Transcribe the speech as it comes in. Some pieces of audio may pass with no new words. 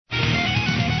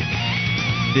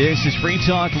This is Free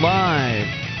Talk Live.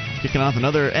 Kicking off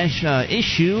another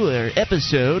issue or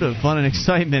episode of Fun and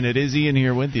Excitement. It is Ian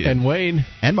here with you. And Wayne.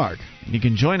 And Mark. You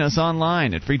can join us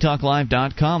online at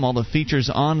freetalklive.com. All the features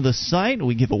on the site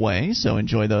we give away, so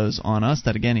enjoy those on us.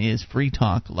 That, again, is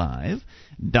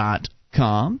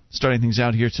freetalklive.com. Starting things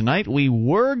out here tonight, we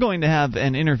were going to have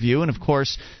an interview, and, of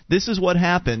course, this is what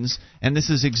happens, and this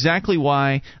is exactly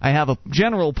why I have a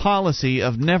general policy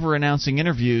of never announcing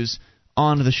interviews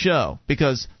on the show,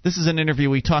 because this is an interview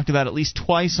we talked about at least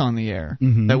twice on the air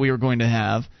that we were going to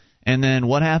have. And then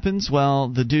what happens? Well,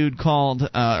 the dude called,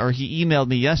 or he emailed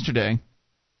me yesterday,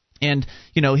 and,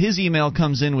 you know, his email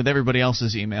comes in with everybody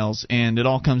else's emails, and it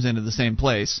all comes into the same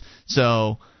place.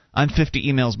 So I'm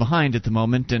 50 emails behind at the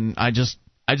moment, and I just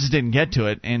didn't get to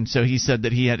it. And so he said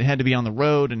that he had to be on the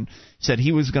road, and said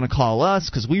he was going to call us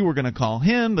because we were going to call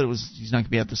him, but he's not going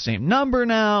to be at the same number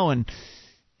now. And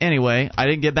anyway, I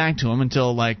didn't get back to him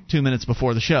until like 2 minutes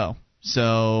before the show.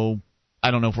 So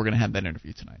I don't know if we're going to have that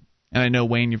interview tonight. And I know,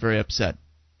 Wayne, you're very upset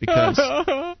because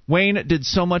Wayne did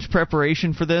so much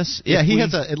preparation for this. Yeah, he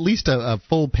has at least a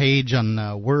full page on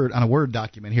a Word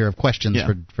document here of questions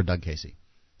for Doug Casey.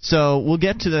 So we'll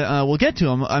get to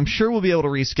him. I'm sure we'll be able to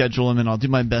reschedule him, and I'll do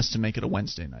my best to make it a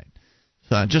Wednesday night.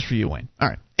 Just for you, Wayne. All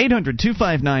right.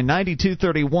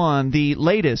 800-259-9231, the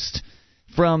latest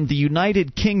from the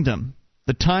United Kingdom.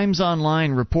 The Times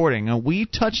Online reporting. We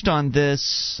touched on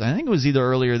this, I think it was either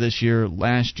earlier this year or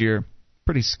last year.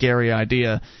 Pretty scary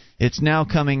idea. It's now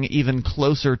coming even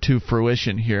closer to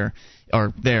fruition here,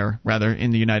 or there, rather, in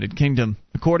the United Kingdom.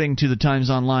 According to the Times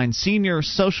Online, senior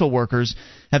social workers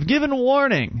have given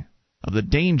warning of the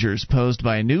dangers posed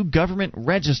by a new government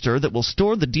register that will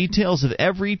store the details of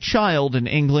every child in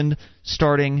England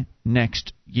starting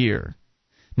next year.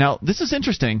 Now, this is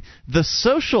interesting. The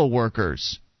social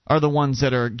workers are the ones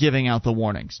that are giving out the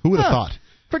warnings. Who would have thought?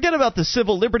 Forget about the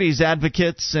civil liberties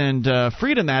advocates and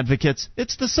freedom advocates.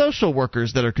 It's the social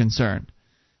workers that are concerned.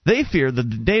 They fear that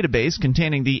the database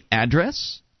containing the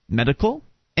address, medical,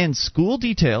 and school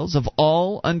details of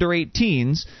all under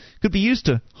 18s could be used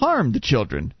to harm the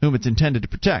children whom it's intended to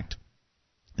protect.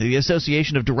 The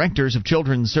Association of Directors of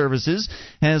Children's Services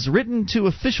has written to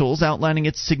officials outlining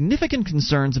its significant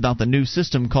concerns about the new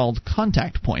system called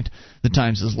Contact Point. The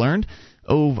Times has learned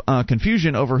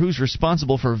confusion over who's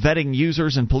responsible for vetting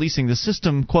users and policing the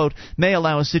system, quote, may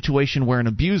allow a situation where an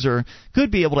abuser could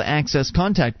be able to access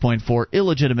Contact Point for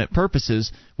illegitimate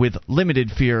purposes with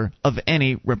limited fear of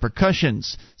any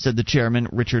repercussions, said the chairman,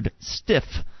 Richard Stiff.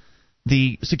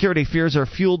 The security fears are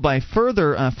fueled by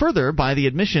further by the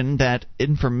admission that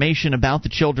information about the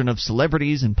children of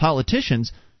celebrities and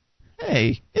politicians,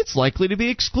 hey, it's likely to be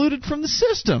excluded from the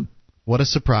system. What a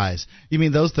surprise. You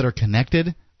mean those that are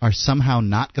connected are somehow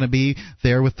not going to be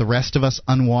there with the rest of us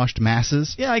unwashed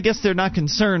masses? Yeah, I guess they're not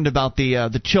concerned about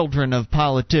the children of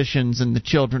politicians and the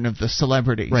children of the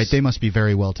celebrities. Right, they must be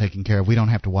very well taken care of. We don't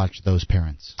have to watch those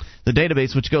parents. The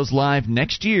database, which goes live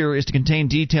next year, is to contain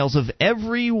details of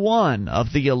every one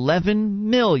of the 11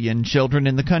 million children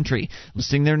in the country,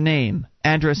 listing their name,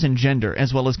 address, and gender,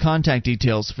 as well as contact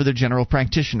details for their general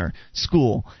practitioner,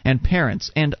 school, and parents,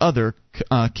 and other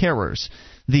carers.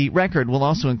 The record will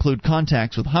also include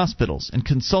contacts with hospitals and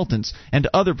consultants and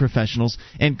other professionals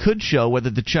and could show whether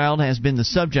the child has been the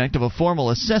subject of a formal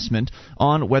assessment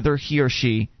on whether he or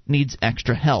she needs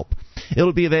extra help. It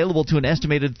will be available to an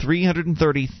estimated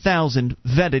 330,000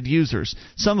 vetted users,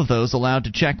 some of those allowed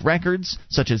to check records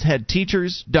such as head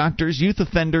teachers, doctors, youth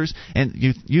offender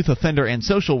and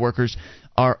social workers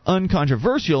are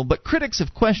uncontroversial, but critics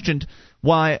have questioned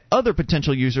why other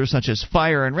potential users such as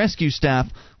fire and rescue staff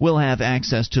will have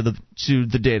access to the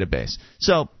database.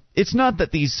 So it's not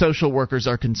that these social workers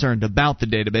are concerned about the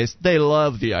database. They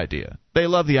love the idea. They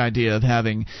love the idea of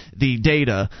having the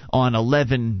data on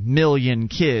 11 million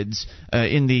kids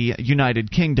in the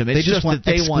United Kingdom. It's they just want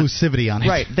exclusivity on it.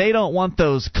 Right. They don't want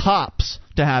those cops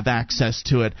to have access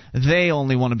to it. They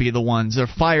only want to be the ones, or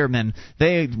firemen,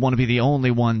 they want to be the only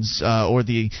ones, or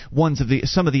the ones of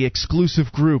some of the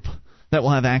exclusive group that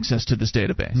will have access to this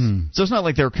database. So it's not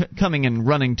like they're coming and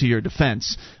running to your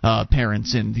defense,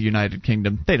 parents in the United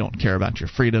Kingdom. They don't care about your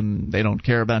freedom. They don't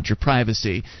care about your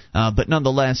privacy. But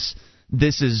nonetheless,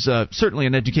 this is certainly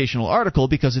an educational article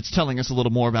because it's telling us a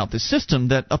little more about this system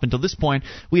that up until this point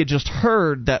we had just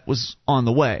heard that was on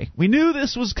the way. We knew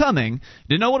this was coming.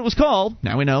 Didn't know what it was called.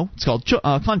 Now we know. It's called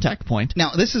Contact Point.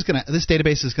 Now this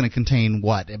database is going to contain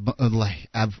what?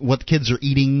 What the kids are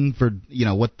eating, for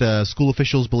what the school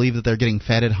officials believe that they're getting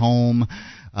fed at home.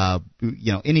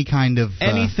 Any kind of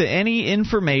any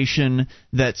information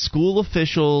that school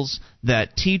officials,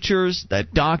 that teachers,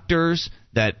 that doctors,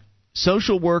 that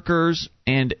social workers,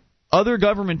 and other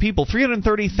government people,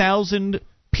 330,000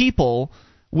 people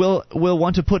will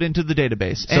want to put into the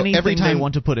database. So anything they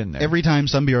want to put in there. Every time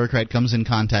some bureaucrat comes in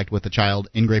contact with a child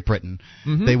in Great Britain,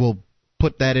 they will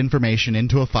put that information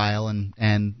into a file,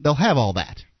 and they'll have all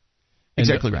that.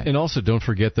 Exactly right. And also don't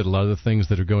forget that a lot of the things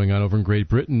that are going on over in Great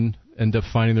Britain end up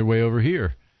finding their way over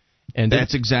here. And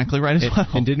that's exactly right as well.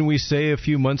 And didn't we say a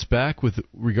few months back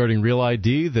regarding Real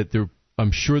ID that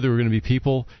I'm sure there were going to be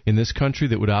people in this country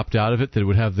that would opt out of it, that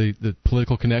would have the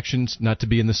political connections not to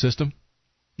be in the system?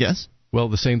 Yes. Well,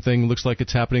 the same thing looks like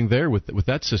it's happening there with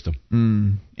that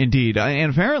system. Indeed. And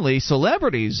apparently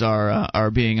celebrities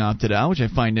are being opted out, which I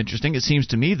find interesting. It seems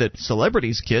to me that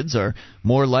celebrities' kids are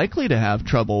more likely to have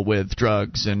trouble with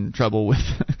drugs and trouble with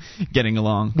getting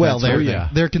along. Well,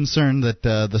 they're concerned that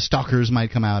the stalkers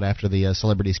might come out after the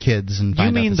celebrities' kids and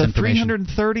find out this information. You mean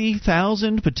the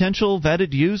 330,000 potential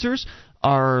vetted users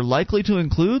are likely to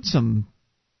include some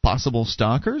possible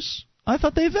stalkers? I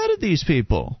thought they vetted these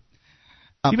people.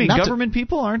 You mean government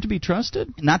people aren't to be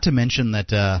trusted? Not to mention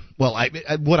that,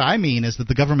 what I mean is that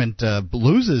the government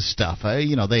loses stuff.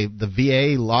 The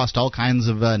VA lost all kinds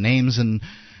of names and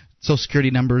Social Security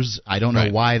numbers. I don't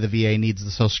know why the VA needs the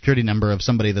Social Security number of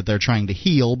somebody that they're trying to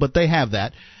heal, but they have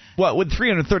that. Well, with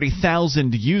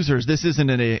 330,000 users, this isn't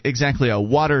exactly a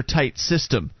watertight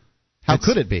system. How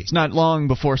could it be? It's not long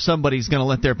before somebody's going to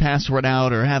let their password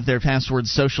out or have their password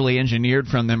socially engineered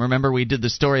from them. Remember, we did the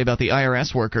story about the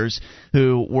IRS workers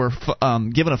who were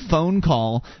given a phone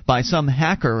call by some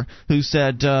hacker who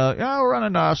said, we're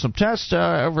running some tests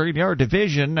over in your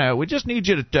division. We just need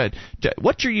you to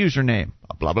what's your username?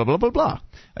 Blah, blah, blah, blah, blah.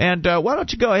 And why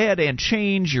don't you go ahead and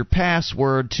change your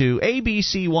password to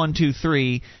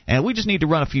ABC123, and we just need to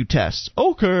run a few tests.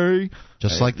 Okay.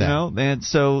 Just like that. And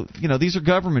so, these are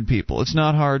government people. It's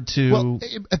not hard to Well,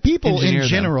 people in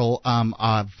general,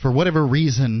 for whatever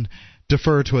reason,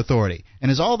 defer to authority.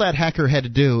 And all that hacker had to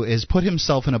do is put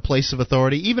himself in a place of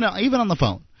authority, even on the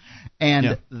phone.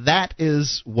 And that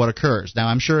is what occurs. Now,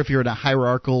 I'm sure if you're in a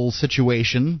hierarchical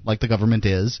situation like the government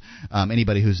is,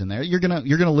 anybody who's in there, you're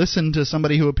gonna listen to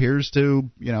somebody who appears to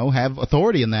have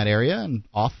authority in that area, and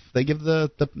off they give the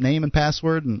name and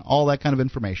password and all that kind of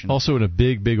information. Also, in a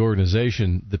big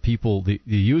organization, the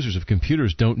users of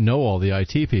computers don't know all the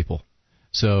IT people.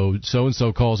 So and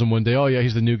so calls them one day. Oh yeah,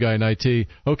 he's the new guy in IT.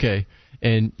 Okay,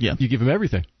 and you give him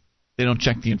everything. They don't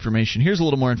check the information. Here's a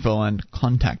little more info on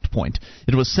Contact Point.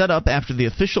 It was set up after the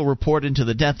official report into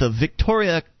the death of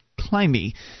Victoria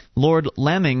Climie. Lord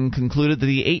Lamming concluded that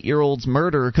the 8-year-old's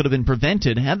murder could have been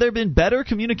prevented had there been better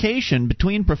communication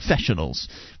between professionals.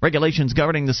 Regulations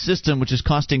governing the system, which is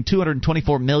costing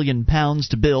 £224 million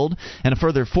to build and a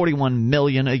further $41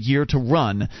 million a year to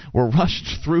run, were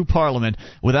rushed through Parliament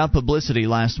without publicity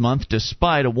last month,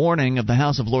 despite a warning of the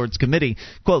House of Lords Committee.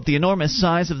 Quote, the enormous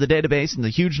size of the database and the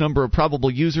huge number of probable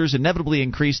users inevitably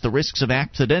increase the risks of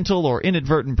accidental or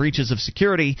inadvertent breaches of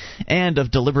security and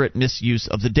of deliberate misuse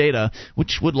of the data,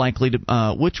 which will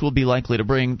be likely to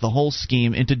bring the whole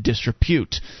scheme into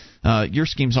disrepute. Your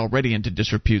scheme's already into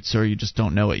disrepute, sir. You just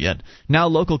don't know it yet. Now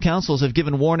local councils have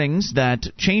given warnings that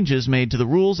changes made to the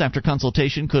rules after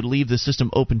consultation could leave the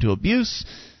system open to abuse.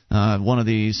 One of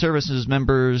the services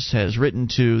members has written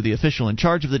to the official in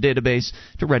charge of the database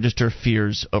to register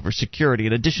fears over security.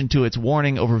 In addition to its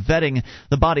warning over vetting,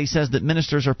 the body says that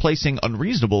ministers are placing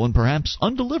unreasonable and perhaps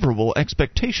undeliverable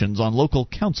expectations on local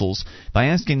councils by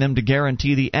asking them to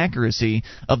guarantee the accuracy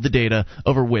of the data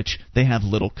over which they have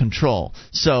little control.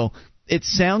 So it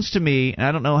sounds to me, and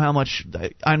I don't know how much,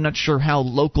 I'm not sure how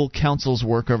local councils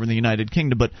work over in the United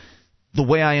Kingdom, but the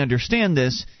way I understand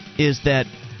this is that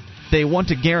they want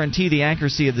to guarantee the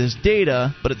accuracy of this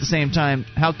data, but at the same time,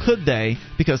 how could they?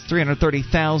 Because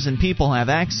 330,000 people have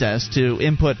access to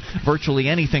input virtually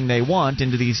anything they want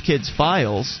into these kids'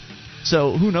 files.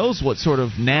 So who knows what sort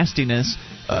of nastiness,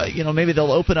 maybe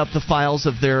they'll open up the files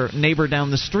of their neighbor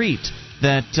down the street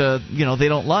that, they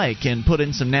don't like and put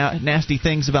in some nasty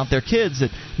things about their kids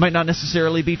that might not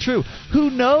necessarily be true. Who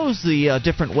knows the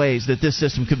different ways that this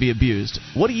system could be abused?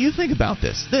 What do you think about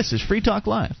this? This is Free Talk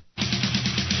Live.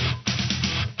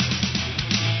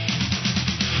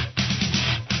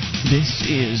 This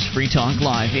is Free Talk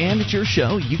Live, and it's your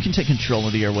show. You can take control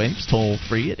of the airwaves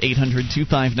toll-free at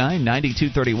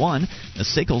 800-259-9231. The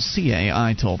SACL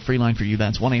CAI toll-free line for you.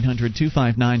 That's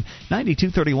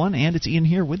 1-800-259-9231, and it's Ian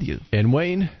here with you. And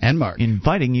Wayne. And Mark.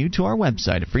 Inviting you to our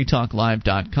website at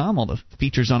freetalklive.com. All the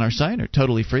features on our site are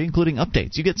totally free, including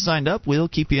updates. You get signed up, we'll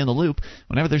keep you in the loop.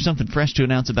 Whenever there's something fresh to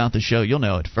announce about the show, you'll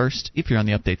know it first if you're on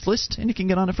the updates list, and you can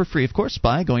get on it for free, of course,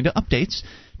 by going to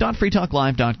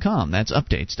updates.freetalklive.com. That's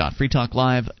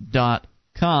updates.freetalklive.com.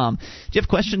 Do you have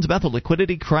questions about the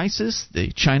liquidity crisis,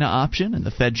 the China option, and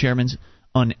the Fed chairman's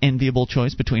unenviable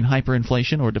choice between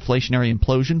hyperinflation or deflationary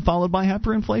implosion followed by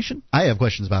hyperinflation? I have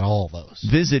questions about all of those.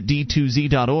 Visit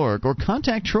d2z.org or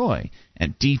contact Troy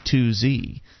at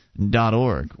d2z.org.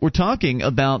 We're talking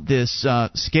about this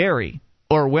scary,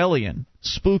 Orwellian,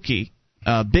 spooky,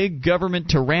 big government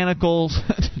tyrannical,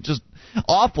 just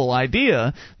awful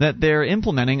idea that they're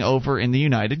implementing over in the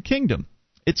United Kingdom.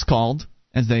 It's called,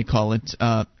 as they call it,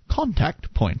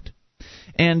 Contact Point.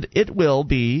 And it will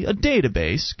be a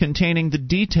database containing the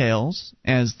details,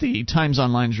 as the Times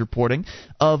Online is reporting,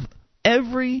 of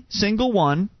every single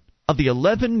one of the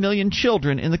 11 million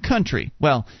children in the country.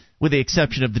 Well, with the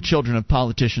exception of the children of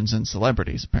politicians and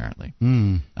celebrities, apparently.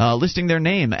 Listing their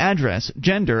name, address,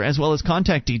 gender, as well as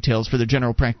contact details for their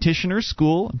general practitioner,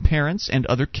 school, parents, and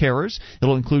other carers. It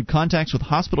will include contacts with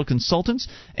hospital consultants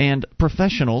and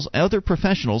other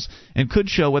professionals, and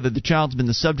could show whether the child's been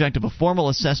the subject of a formal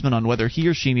assessment on whether he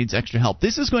or she needs extra help.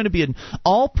 This is going to be an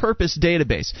all-purpose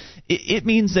database. It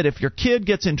means that if your kid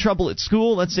gets in trouble at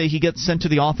school, let's say he gets sent to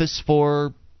the office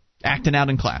for acting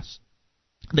out in class,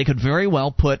 they could very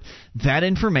well put that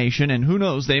information, and who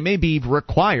knows, they may be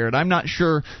required. I'm not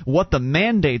sure what the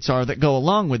mandates are that go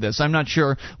along with this. I'm not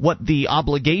sure what the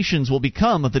obligations will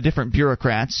become of the different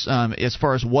bureaucrats as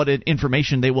far as what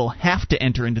information they will have to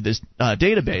enter into this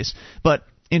database. But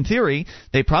in theory,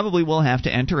 they probably will have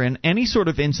to enter in any sort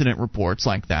of incident reports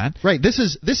like that. Right. This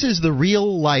is the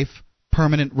real life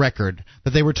permanent record that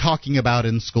they were talking about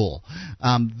in school.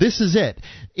 This is it.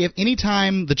 If any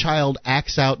time the child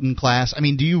acts out in class, I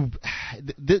mean,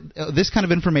 this kind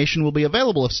of information will be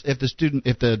available if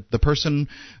the person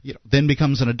then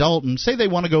becomes an adult and say they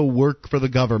want to go work for the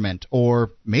government,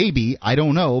 or maybe, I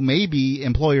don't know, maybe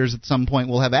employers at some point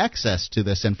will have access to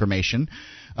this information,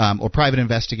 or private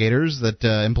investigators that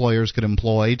employers could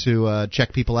employ to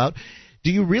check people out. Do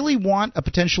you really want a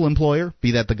potential employer,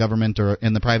 be that the government or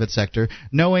in the private sector,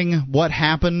 knowing what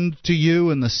happened to you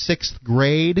in the 6th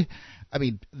grade? I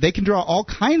mean, they can draw all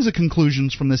kinds of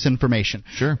conclusions from this information.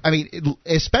 Sure. I mean,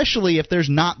 especially if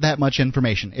there's not that much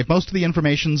information. If most of the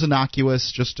information's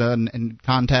innocuous, just in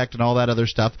contact and all that other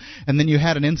stuff, and then you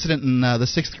had an incident in the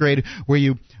 6th grade where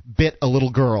you bit a little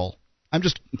girl. I'm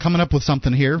just coming up with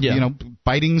something here. Yeah.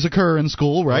 Bitings occur in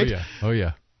school, right? Oh,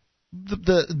 yeah.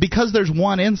 Because there's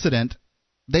one incident,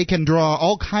 they can draw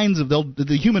all kinds of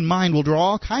the human mind will draw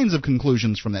all kinds of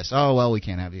conclusions from this. Oh, well, we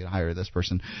can't have you hire this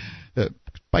person.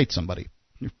 Bite somebody.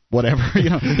 Whatever,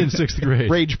 in 6th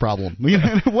grade, rage problem,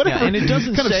 whatever. Yeah, and it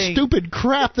doesn't kind say of stupid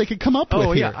crap they could come up with.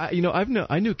 Oh yeah,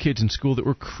 I knew kids in school that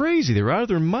were crazy. They were out of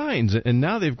their minds, and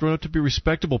now they've grown up to be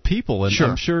respectable people. And sure.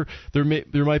 I'm sure there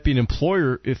might be an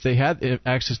employer, if they had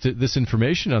access to this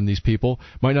information on these people,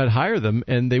 might not hire them,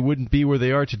 and they wouldn't be where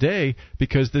they are today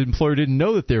because the employer didn't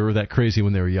know that they were that crazy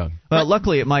when they were young. Well,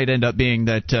 luckily it might end up being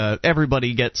that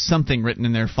everybody gets something written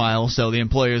in their file, so the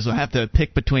employers will have to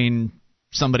pick between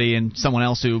somebody and someone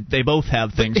else who they both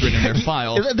have things written in their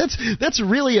file. That's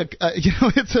really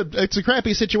it's a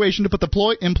crappy situation to put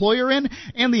the employer in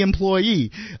and the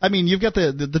employee. I mean, you've got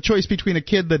the choice between a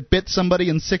kid that bit somebody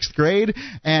in 6th grade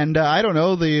and I don't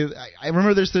know, I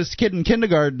remember there's this kid in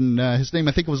kindergarten, his name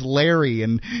I think was Larry,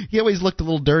 and he always looked a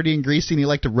little dirty and greasy and he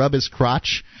liked to rub his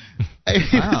crotch.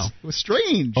 Wow. It was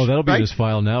strange. Oh, that'll be right? in his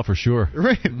file now for sure.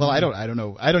 Right. Well, I don't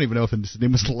know. I don't even know if his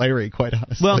name was Larry, quite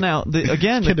honestly. Well, now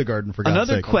kindergarten, for God's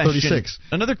sake.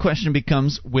 Another question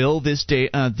becomes: will this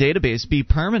database be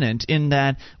permanent? In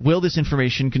that, will this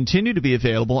information continue to be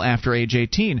available after age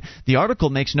 18? The article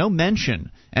makes no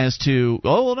mention as to,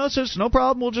 no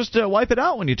problem, we'll just wipe it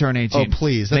out when you turn 18. Oh,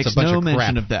 please, that's makes a bunch no of crap.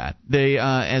 mention of that. They,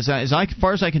 as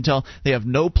far as I can tell, they have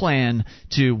no plan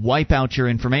to wipe out your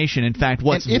information. In fact,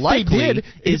 what's likely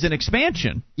is an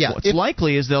expansion. Yeah, what's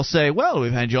likely is they'll say, well,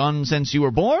 we've had you on since you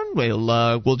were born.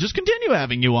 We'll just continue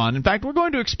having you on. In fact, we're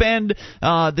going to expand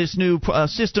this new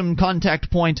system contact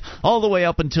point all the way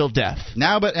up until death.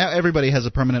 Now, but everybody has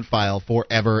a permanent file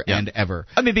forever and ever.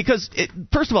 I mean, because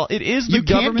first of all, it is the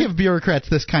government. You can't give bureaucrats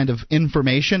this kind of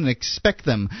information and expect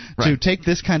them to take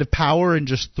this kind of power and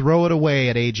just throw it away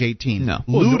at age 18. No.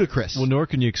 Ludicrous. Well, nor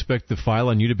can you expect the file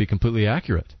on you to be completely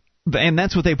accurate. And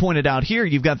that's what they pointed out here.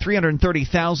 You've got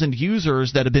 330,000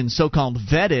 users that have been so-called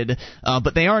vetted,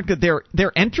 but they aren't.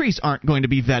 Their entries aren't going to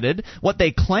be vetted. What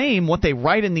they claim, what they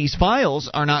write in these files,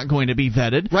 are not going to be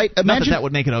vetted. Right? Not that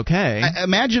would make it okay.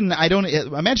 Imagine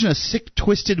a sick,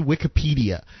 twisted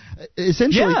Wikipedia.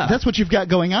 Essentially, that's what you've got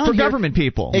going on for here. Government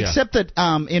people. Except that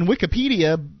in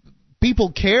Wikipedia,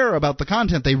 people care about the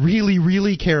content. They really,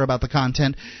 really care about the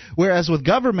content. Whereas with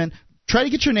government, try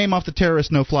to get your name off the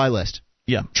terrorist no-fly list.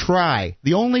 Yeah. Try.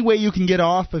 The only way you can get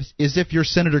off is if you're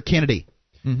Senator Kennedy.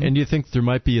 Mm-hmm. And do you think there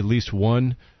might be at least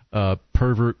one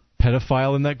pervert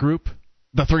pedophile in that group?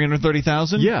 The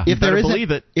 330,000? Yeah. If there isn't,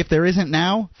 believe it. If there isn't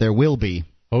now, there will be.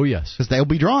 Oh, yes. Because they'll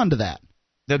be drawn to that.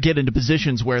 They'll get into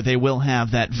positions where they will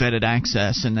have that vetted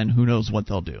access, and then who knows what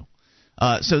they'll do.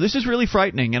 So this is really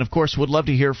frightening, and of course would love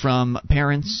to hear from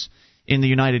parents in the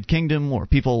United Kingdom or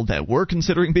people that were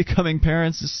considering becoming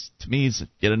parents. This, to me, is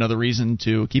yet another reason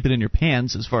to keep it in your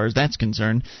pants as far as that's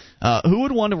concerned. Who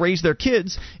would want to raise their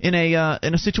kids in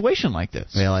a situation like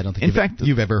this? Well, I don't think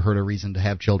you've ever heard a reason to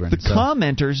have children. The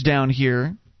commenters down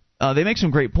here, they make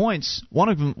some great points. One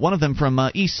of them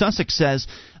from East Sussex says,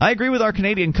 I agree with our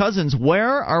Canadian cousins.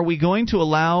 Where are we going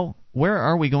to,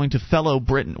 fellow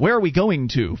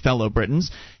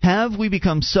Britons? Have we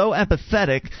become so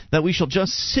apathetic that we shall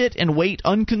just sit and wait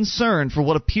unconcerned for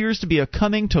what appears to be a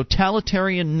coming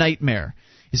totalitarian nightmare?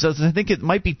 He says, I think it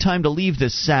might be time to leave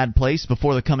this sad place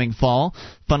before the coming fall.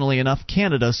 Funnily enough,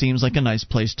 Canada seems like a nice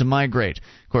place to migrate.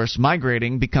 Of course,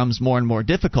 migrating becomes more and more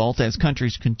difficult as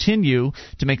countries continue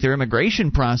to make their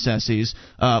immigration processes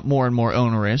more and more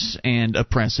onerous and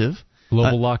oppressive.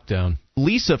 Global lockdown.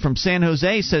 Lisa from San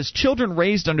Jose says children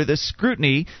raised under this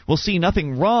scrutiny will see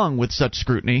nothing wrong with such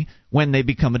scrutiny when they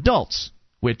become adults,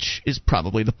 which is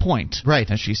probably the point,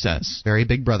 right? As she says. Very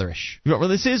Big Brotherish. Well,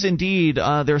 this is indeed,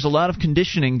 there's a lot of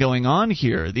conditioning going on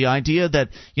here. The idea that,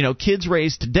 kids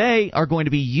raised today are going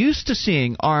to be used to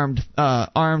seeing armed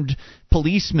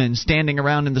policemen standing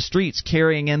around in the streets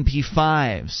carrying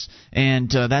MP5s and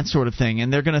that sort of thing.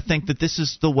 And they're going to think that this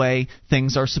is the way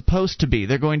things are supposed to be.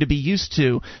 They're going to be used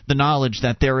to the knowledge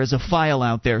that there is a file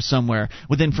out there somewhere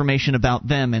with information about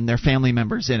them and their family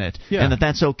members in it. Yeah. And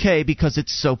that's okay because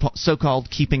it's so-called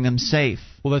keeping them safe.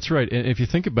 Well, that's right. And if you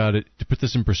think about it, to put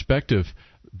this in perspective,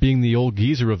 being the old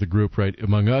geezer of the group right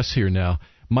among us here now,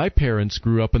 my parents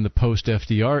grew up in the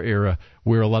post-FDR era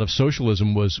where a lot of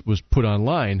socialism was put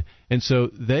online, and so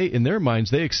they, in their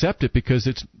minds, they accept it because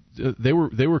they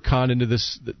were conned into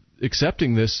this,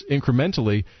 accepting this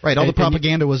incrementally. Right, all the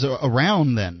propaganda was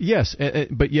around then. Yes,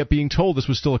 but yet being told this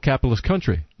was still a capitalist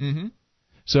country. Mm-hmm.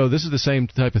 So this is the same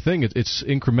type of thing. It's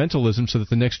incrementalism so that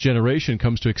the next generation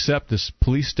comes to accept this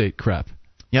police state crap.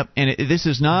 Yep, and this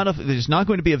is not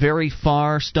going to be a very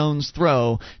far stone's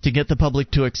throw to get the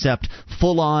public to accept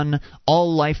full-on,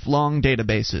 all lifelong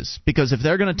databases. Because if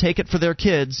they're going to take it for their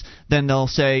kids, then they'll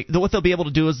say what they'll be able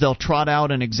to do is they'll trot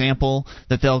out an example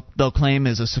that they'll claim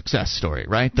is a success story,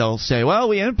 right? They'll say, well,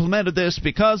 we implemented this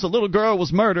because a little girl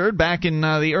was murdered back in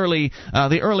the early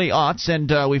aughts, and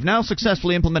we've now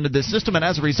successfully implemented this system, and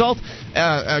as a result,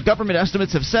 government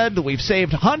estimates have said that we've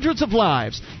saved hundreds of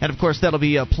lives. And of course, that'll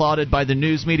be applauded by the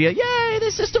news media. Yay,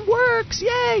 this system works,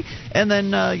 yay! And then,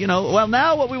 well,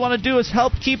 now what we want to do is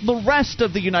help keep the rest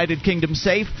of the United Kingdom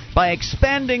safe by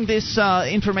expanding this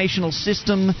informational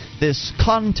system, this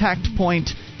contact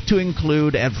point, to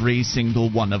include every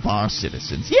single one of our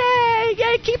citizens. Yay!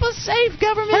 Yay! Keep us safe,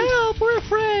 government! Help! We're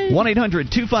afraid!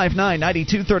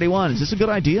 1-800-259-9231. Is this a good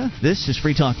idea? This is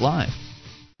Free Talk Live.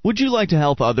 Would you like to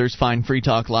help others find Free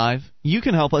Talk Live? You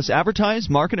can help us advertise,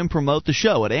 market, and promote the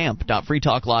show at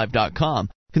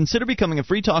amp.freetalklive.com. Consider becoming a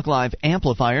Free Talk Live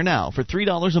amplifier now for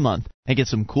 $3 a month and get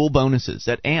some cool bonuses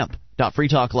at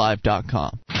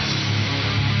amp.freetalklive.com.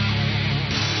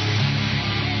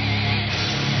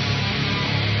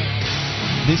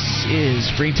 This is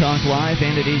Free Talk Live,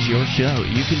 and it is your show.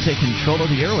 You can take control of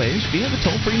the airwaves via the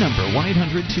toll-free number,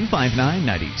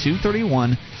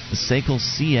 1-800-259-9231, the SACL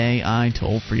CAI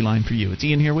toll-free line for you. It's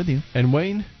Ian here with you. And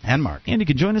Wayne. And Mark. And you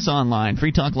can join us online.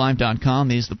 freetalklive.com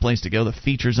is the place to go. The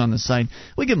features on the site,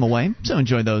 we give them away, so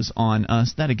enjoy those on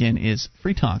us. That, again, is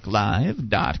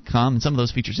freetalklive.com, and some of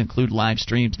those features include live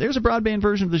streams. There's a broadband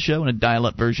version of the show and a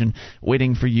dial-up version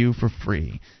waiting for you for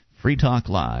free.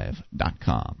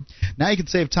 freetalklive.com. Now you can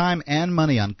save time and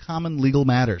money on common legal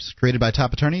matters. Created by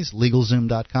top attorneys,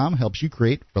 LegalZoom.com helps you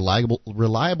create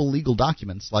reliable legal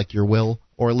documents like your will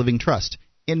or a living trust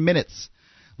in minutes.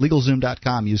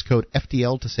 LegalZoom.com. Use code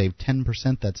FTL to save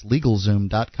 10%. That's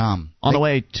LegalZoom.com. On the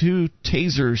way, 2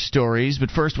 taser stories,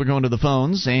 but first we're going to the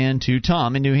phones and to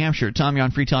Tom in New Hampshire. Tom, you're on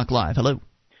Free Talk Live. Hello.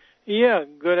 Yeah,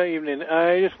 good evening.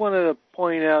 I just wanted to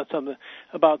point out something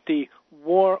about the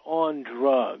war on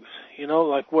drugs,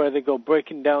 like where they go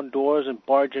breaking down doors and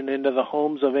barging into the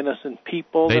homes of innocent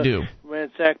people. They do.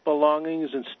 Ransack belongings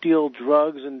and steal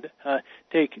drugs and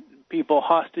take people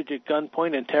hostage at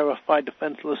gunpoint and terrify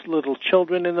defenseless little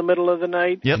children in the middle of the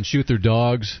night. Yep. And shoot their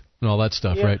dogs and all that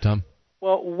stuff, right, Tom?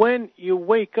 Well, when you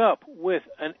wake up with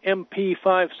an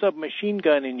MP5 submachine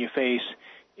gun in your face,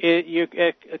 you're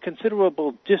at a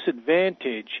considerable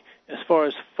disadvantage as far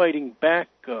as fighting back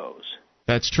goes.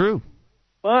 That's true.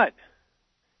 But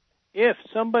if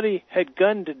somebody had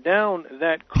gunned down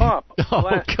that cop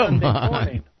last Sunday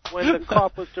morning when the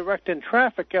cop was directing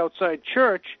traffic outside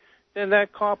church, then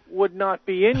that cop would not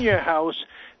be in your house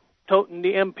toting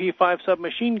the MP5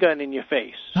 submachine gun in your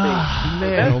face.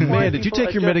 Man, did you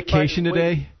take your medication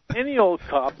today? Any old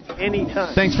cop,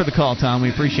 anytime. Thanks for the call, Tom. We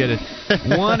appreciate it.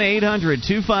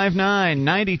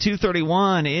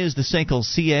 1-800-259-9231 is the SACL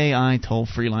CAI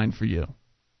toll-free line for you.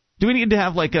 Do we need to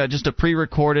have just a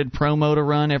pre-recorded promo to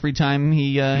run every time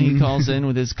he calls in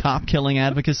with his cop-killing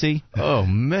advocacy? Oh,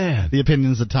 man. The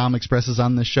opinions that Tom expresses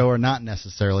on this show are not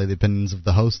necessarily the opinions of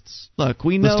the hosts, Look,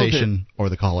 we know the station, or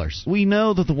the callers. We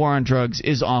know that the war on drugs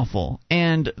is awful,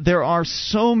 and there are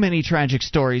so many tragic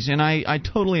stories, and I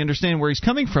totally understand where he's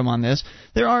coming from on this.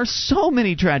 There are so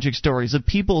many tragic stories of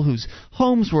people whose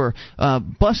homes were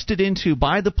busted into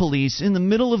by the police in the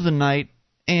middle of the night,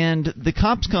 and the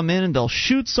cops come in and they'll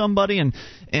shoot somebody, and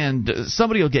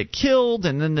somebody will get killed,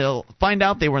 and then they'll find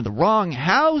out they were in the wrong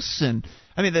house. And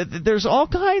I mean, there's all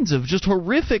kinds of just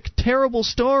horrific, terrible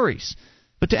stories.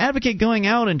 But to advocate going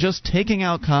out and just taking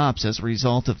out cops as a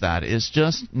result of that is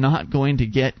just not going to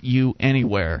get you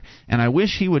anywhere. And I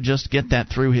wish he would just get that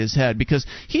through his head, because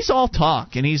he's all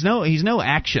talk and he's no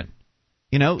action.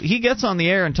 You know, he gets on the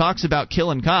air and talks about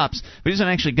killing cops, but he doesn't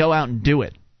actually go out and do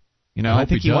it. You know, I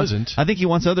think he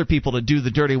wants other people to do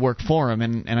the dirty work for him,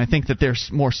 and I think that they're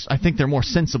more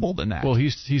sensible than that. Well,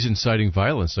 he's inciting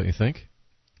violence, don't you think?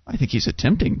 I think he's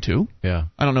attempting to. Yeah.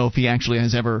 I don't know if he actually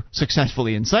has ever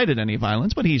successfully incited any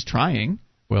violence, but he's trying.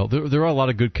 Well, there are a lot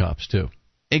of good cops too.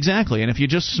 Exactly, and if you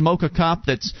just smoke a cop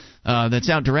that's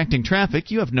out directing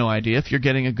traffic, you have no idea if you're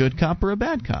getting a good cop or a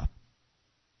bad cop.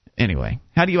 Anyway,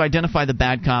 how do you identify the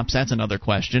bad cops? That's another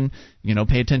question. You know,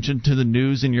 pay attention to the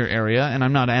news in your area, and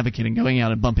I'm not advocating going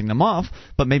out and bumping them off,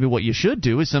 but maybe what you should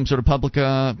do is some sort of public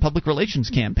relations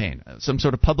campaign, some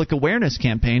sort of public awareness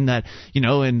campaign that, you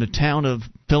know, in the town of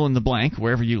fill in the blank,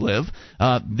 wherever you live,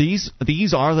 these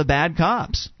are the bad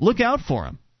cops. Look out for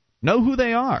them. Know who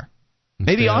they are.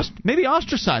 Maybe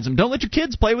ostracize them. Don't let your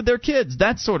kids play with their kids.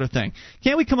 That sort of thing.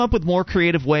 Can't we come up with more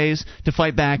creative ways to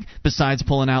fight back besides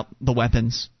pulling out the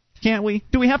weapons? Can't we?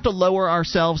 Do we have to lower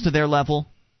ourselves to their level?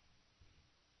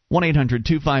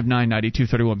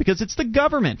 1-800-259-9231, because it's the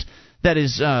government that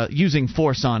is using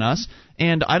force on us,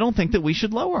 and I don't think that we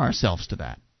should lower ourselves to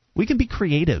that. We can be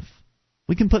creative.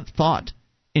 We can put thought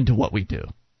into what we do.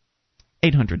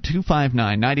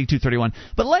 800-259-9231.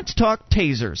 But let's talk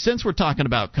tasers. Since we're talking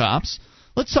about cops,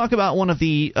 let's talk about one of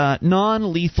the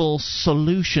non-lethal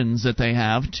solutions that they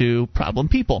have to problem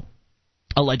people.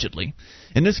 Allegedly.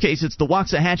 In this case, it's the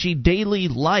Waxahachie Daily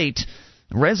Light.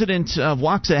 Resident of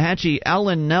Waxahachie,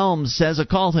 Alan Nelms, says a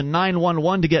call to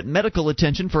 911 to get medical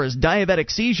attention for his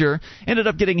diabetic seizure ended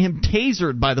up getting him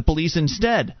tasered by the police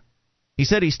instead. He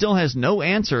said he still has no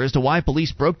answer as to why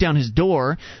police broke down his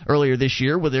door earlier this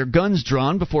year with their guns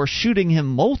drawn before shooting him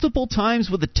multiple times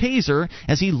with a taser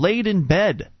as he laid in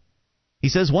bed. He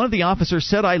says one of the officers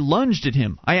said I lunged at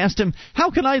him. I asked him,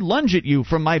 how can I lunge at you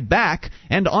from my back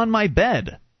and on my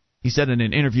bed? He said in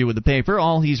an interview with the paper,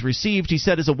 all he's received, he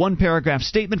said, is a one-paragraph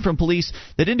statement from police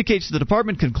that indicates the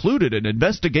department concluded an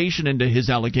investigation into his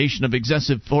allegation of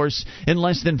excessive force in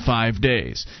less than 5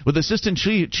 days, with Assistant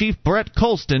Chief Brett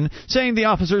Colston saying the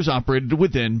officers operated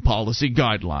within policy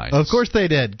guidelines. Of course they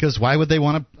did, because why would they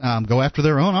want to go after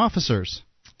their own officers?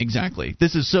 Exactly.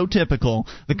 This is so typical.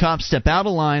 The cops step out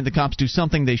of line, the cops do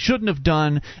something they shouldn't have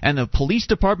done, and the police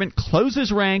department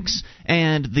closes ranks,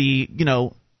 and the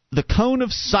cone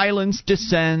of silence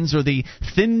descends, or the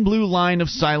thin blue line of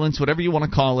silence, whatever you want to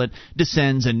call it,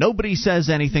 descends, and nobody says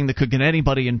anything that could get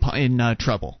anybody in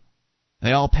trouble.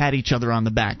 They all pat each other on the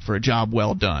back for a job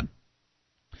well done.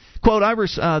 Quote,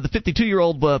 the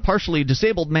 52-year-old partially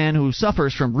disabled man who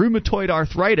suffers from rheumatoid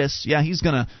arthritis, yeah, he's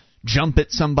going to jump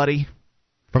at somebody.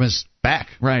 From his back.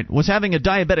 Right. Was having a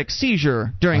diabetic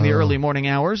seizure during the early morning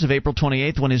hours of April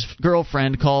 28th when his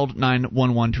girlfriend called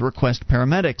 911 to request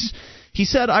paramedics. He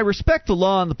said, I respect the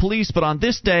law and the police, but on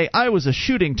this day, I was a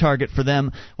shooting target for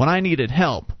them when I needed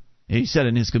help. He said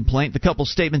in his complaint, the couple's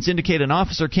statements indicate an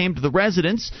officer came to the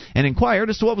residence and inquired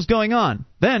as to what was going on,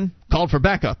 then called for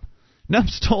backup.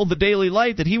 Nubbs told the Daily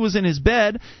Light that he was in his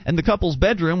bed and the couple's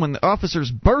bedroom when the officers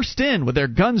burst in with their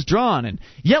guns drawn and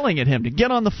yelling at him to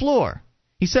get on the floor.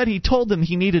 He said he told them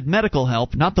he needed medical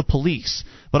help, not the police,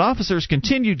 but officers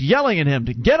continued yelling at him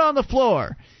to get on the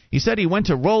floor. He said he went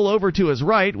to roll over to his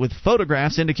right with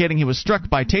photographs indicating he was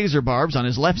struck by taser barbs on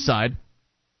his left side,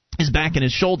 his back and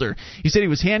his shoulder. He said he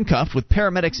was handcuffed with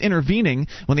paramedics intervening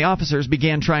when the officers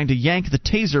began trying to yank the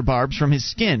taser barbs from his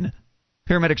skin.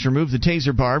 Paramedics removed the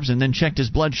taser barbs and then checked his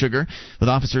blood sugar, with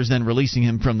officers then releasing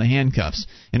him from the handcuffs.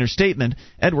 In her statement,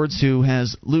 Edwards, who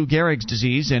has Lou Gehrig's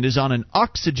disease and is on an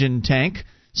oxygen tank,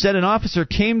 said an officer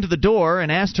came to the door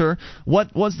and asked her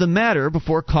what was the matter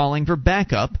before calling for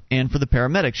backup and for the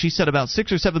paramedics. She said about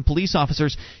 6 or 7 police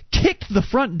officers kicked the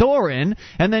front door in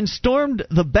and then stormed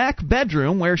the back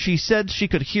bedroom, where she said she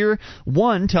could hear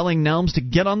one telling Nelms to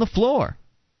get on the floor.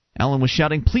 Allen was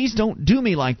shouting, "Please don't do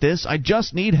me like this. I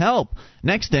just need help."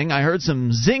 Next thing, I heard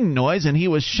some zing noise and he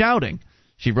was shouting,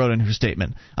 she wrote in her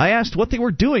statement. I asked what they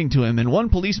were doing to him, and one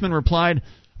policeman replied,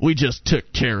 "We just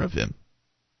took care of him."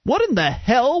 What in the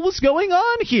hell was going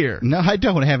on here? No, I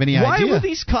don't have any idea. Why were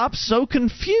these cops so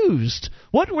confused?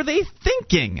 What were they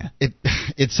thinking?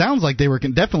 It sounds like they were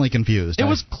definitely confused. It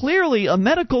was clearly a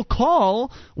medical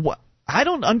call. I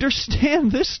don't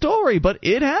understand this story, but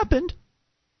it happened.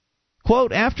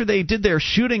 Quote, after they did their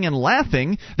shooting and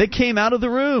laughing, they came out of the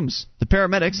rooms. The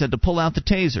paramedics had to pull out the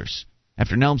tasers.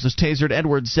 After Nelms was tasered,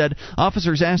 Edwards said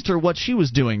officers asked her what she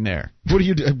was doing there. What do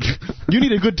you do? You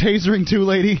need a good tasering too,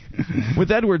 lady?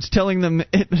 With Edwards telling them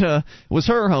it was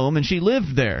her home and she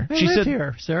lived there. I she live said,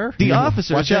 here, sir. The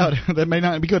officers Watch out. That may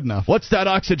not be good enough. What's that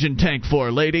oxygen tank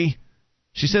for, lady?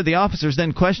 She said the officers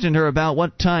then questioned her about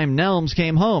what time Nelms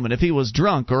came home and if he was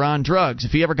drunk or on drugs,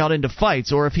 if he ever got into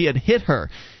fights, or if he had hit her.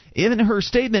 In her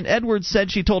statement, Edwards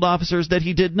said she told officers that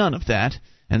he did none of that,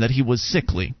 and that he was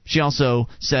sickly. She also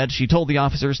said she told the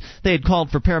officers they had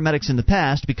called for paramedics in the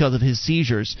past because of his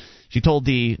seizures. She told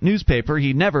the newspaper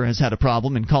he never has had a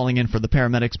problem in calling in for the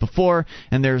paramedics before,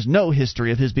 and there's no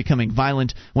history of his becoming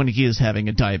violent when he is having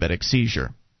a diabetic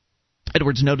seizure.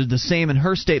 Edwards noted the same in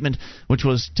her statement, which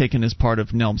was taken as part of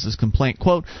Nelms' complaint.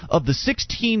 Quote, of the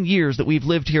 16 years that we've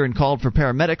lived here and called for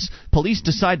paramedics, police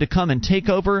decide to come and take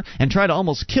over and try to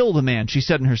almost kill the man, she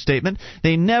said in her statement.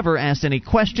 They never asked any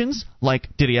questions, like,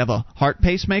 did he have a heart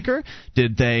pacemaker?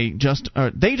 Did they just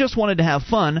wanted to have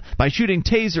fun by shooting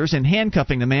tasers and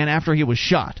handcuffing the man after he was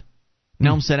shot.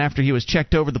 Nelms said after he was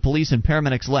checked over, the police and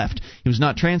paramedics left. He was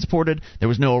not transported, there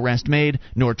was no arrest made,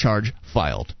 nor charge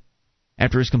filed.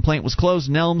 After his complaint was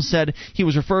closed, Nelms said he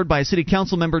was referred by a city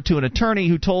council member to an attorney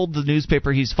who told the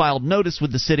newspaper he's filed notice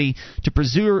with the city to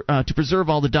preserve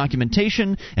all the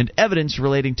documentation and evidence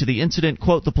relating to the incident.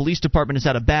 Quote, the police department has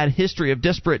had a bad history of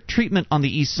disparate treatment on the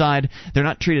east side. They're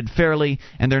not treated fairly,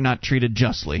 and they're not treated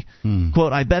justly.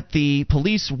 Quote, I bet the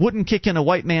police wouldn't kick in a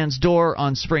white man's door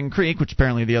on Spring Creek, which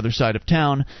apparently the other side of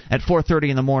town, at 4:30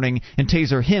 in the morning and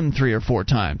taser him 3 or 4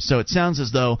 times. So it sounds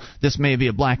as though this may be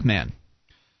a black man.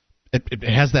 It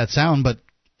has that sound, but,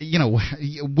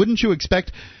 wouldn't you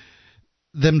expect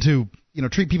them to,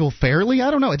 treat people fairly?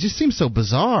 I don't know. It just seems so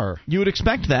bizarre. You would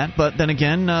expect that, but then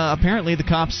again, apparently the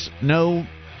cops know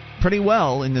pretty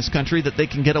well in this country that they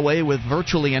can get away with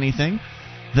virtually anything,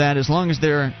 that as long as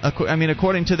they're,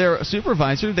 according to their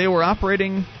supervisor, they were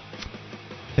operating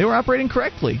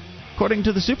correctly. According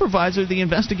to the supervisor, the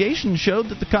investigation showed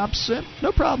that the cops had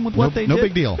no problem with what they did. No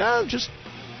big deal. No, Just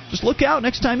look out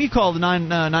next time you call the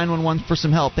 911 for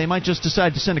some help. They might just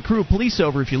decide to send a crew of police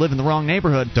over if you live in the wrong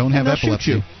neighborhood. Don't have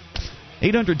epilepsy.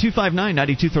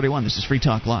 800-259-9231. This is Free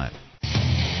Talk Live.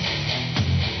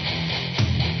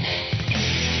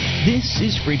 This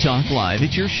is Free Talk Live.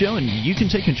 It's your show, and you can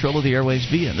take control of the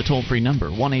airwaves via the toll-free number,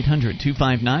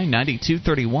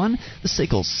 1-800-259-9231, the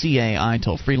SACL CAI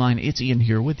toll-free line. It's Ian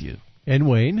here with you. And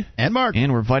Wayne. And Mark.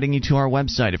 And we're inviting you to our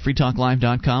website at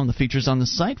freetalklive.com. The features on the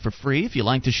site for free. If you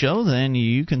like the show, then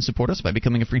you can support us by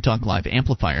becoming a Free Talk Live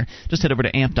amplifier. Just head over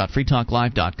to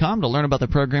amp.freetalklive.com to learn about the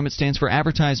program. It stands for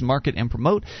Advertise, Market, and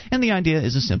Promote. And the idea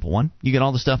is a simple one. You get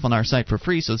all the stuff on our site for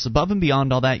free, so it's above and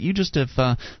beyond all that. You just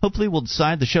hopefully we'll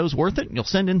decide the show's worth it. You'll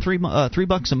send in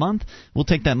 $3 a month. We'll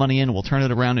take that money in and we'll turn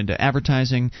it around into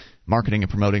advertising, marketing, and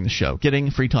promoting the show,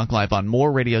 getting Free Talk Live on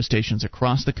more radio stations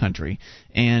across the country,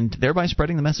 and thereby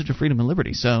spreading the message of freedom and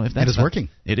liberty. So if that's working.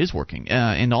 It is working.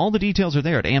 And all the details are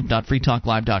there at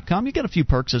amp.freetalklive.com. You get a few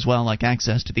perks as well, like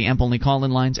access to the AMP-only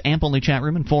call-in lines, AMP-only chat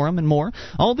room and forum, and more.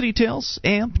 All the details,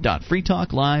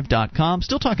 amp.freetalklive.com.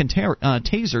 Still talking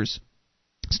tasers.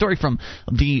 Story from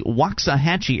the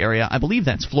Waxahachie area. I believe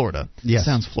that's Florida. Yes.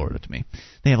 Sounds Florida to me.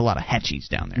 They have a lot of hatchies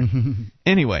down there.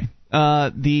 Anyway.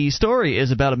 The story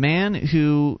is about a man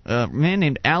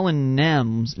named Alan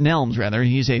Nelms.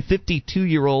 He's a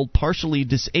 52-year-old partially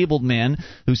disabled man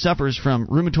who suffers from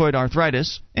rheumatoid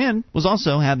arthritis and was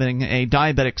also having a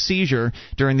diabetic seizure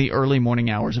during the early morning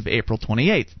hours of April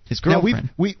 28th. His girlfriend.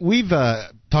 Now, we've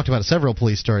talked about several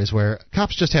police stories where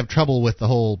cops just have trouble with the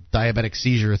whole diabetic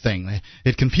seizure thing.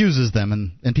 It confuses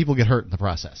them, and people get hurt in the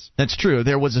process. That's true.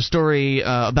 There was a story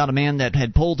about a man that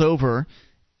had pulled over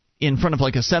in front of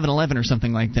like a 7-Eleven or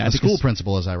something like that. A school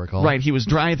principal, as I recall. Right, he was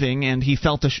driving and he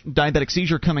felt a diabetic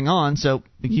seizure coming on, so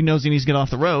he knows he needs to get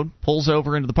off the road, pulls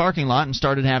over into the parking lot and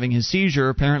started having his seizure.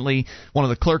 Apparently, one of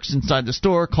the clerks inside the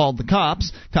store called the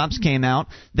cops. Cops came out.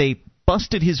 They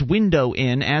busted his window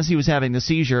in as he was having the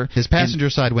seizure. His passenger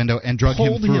side window, and drug him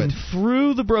through it. Pulled him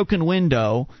through the broken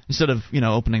window instead of,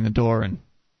 opening the door and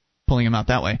pulling him out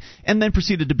that way, and then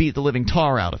proceeded to beat the living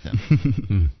tar out of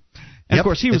him. And, of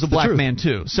course, he was a black man,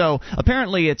 too. So,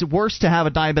 apparently, it's worse to have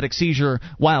a diabetic seizure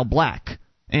while black.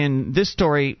 In this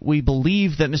story, we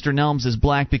believe that Mr. Nelms is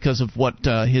black because of what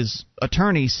his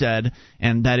attorney said,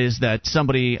 and that is that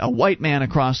a white man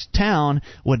across town,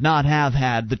 would not have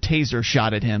had the taser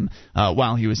shot at him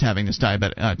while he was having this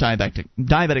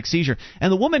diabetic seizure.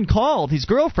 And the woman called, his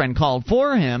girlfriend called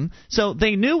for him, so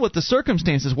they knew what the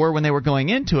circumstances were when they were going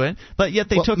into it, but yet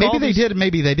they took maybe they did,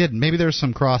 maybe they didn't. Maybe there's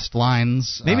some crossed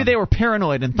lines. Maybe they were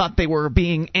paranoid and thought they were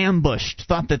being ambushed,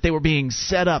 thought that they were being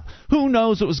set up. Who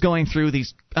knows what was going through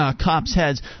these cops'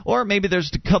 heads? Or maybe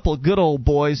there's a couple of good old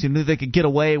boys who knew they could get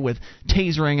away with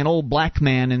tasering an old black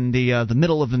man in the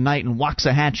middle of the night in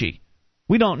Waxahachie.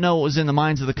 We don't know what was in the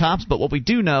minds of the cops, but what we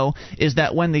do know is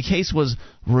that when the case was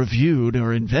reviewed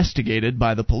or investigated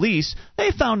by the police,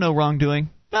 they found no wrongdoing.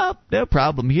 No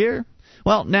problem here.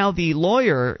 Well, now the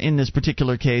lawyer in this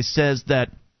particular case says that,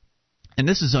 and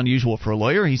this is unusual for a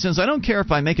lawyer, he says, I don't care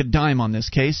if I make a dime on this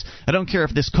case. I don't care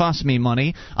if this costs me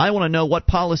money. I want to know what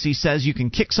policy says you can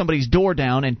kick somebody's door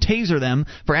down and taser them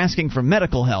for asking for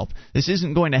medical help. This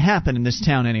isn't going to happen in this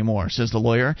town anymore, says the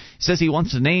lawyer. He says he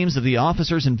wants the names of the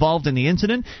officers involved in the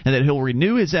incident and that he'll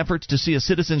renew his efforts to see a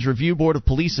Citizens Review Board of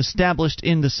Police established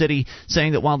in the city,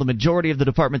 saying that while the majority of the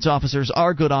department's officers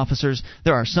are good officers,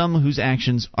 there are some whose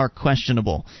actions are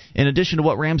questionable. In addition to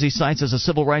what Ramsey cites as a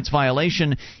civil rights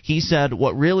violation, he said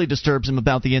what really disturbs him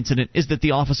about the incident is that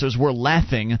the officers were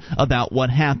laughing about what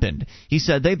happened. He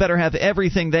said they better have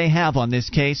everything they have on this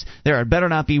case. There had better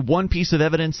not be one piece of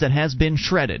evidence that has been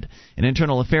shredded. An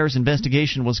internal affairs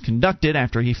investigation was conducted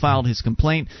after he filed his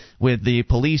complaint, with the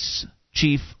police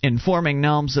chief informing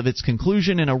Nelms of its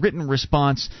conclusion in a written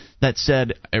response that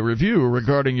said, a review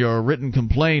regarding your written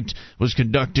complaint was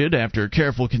conducted after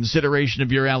careful consideration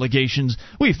of your allegations.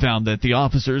 We found that the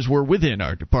officers were within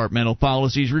our departmental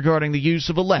policies regarding the use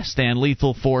of a less than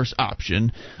lethal force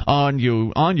option on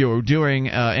you during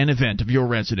an event of your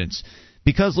residence.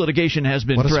 Because litigation has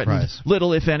been threatened,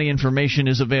 little, if any, information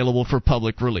is available for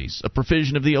public release. A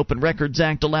provision of the Open Records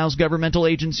Act allows governmental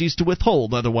agencies to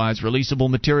withhold otherwise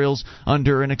releasable materials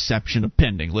under an exception of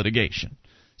pending litigation.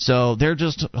 So they're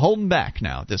just holding back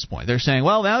now at this point. They're saying,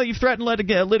 well, now that you've threatened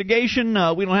litigation,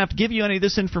 we don't have to give you any of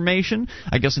this information,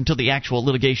 I guess, until the actual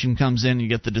litigation comes in, you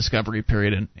get the discovery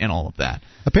period and all of that.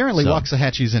 Apparently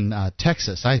Waxahachie's in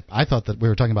Texas. I thought that we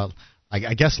were talking about,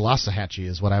 I guess Lossahachie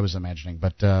is what I was imagining,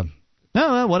 but...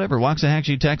 No, whatever.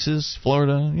 Waxahachie, Texas,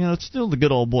 Florida. It's still the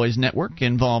good old boys network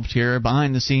involved here,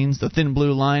 behind the scenes, the thin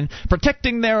blue line,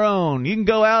 protecting their own. You can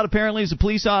go out apparently as a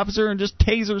police officer and just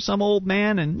taser some old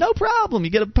man, and no problem.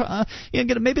 Maybe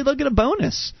they'll get a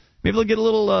bonus. Maybe they'll get a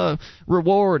little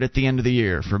reward at the end of the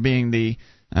year for being the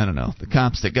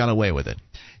cops that got away with it.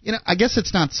 I guess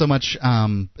it's not so much.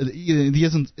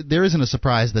 There isn't a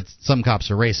surprise that some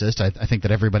cops are racist. I think that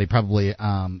everybody probably,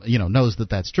 knows that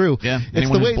that's true. Yeah,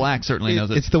 anyone who's black certainly knows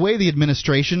it. It's the way the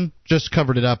administration just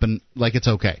covered it up and like it's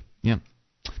okay. Yeah.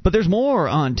 But there's more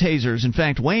on tasers. In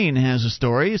fact, Wayne has a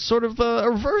story. It's sort of a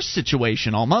reverse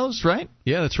situation almost, right?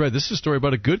 Yeah, that's right. This is a story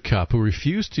about a good cop who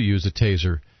refused to use a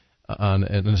taser on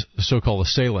a so-called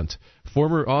assailant.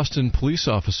 Former Austin police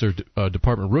officer,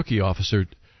 department rookie officer,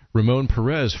 Ramon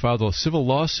Perez filed a civil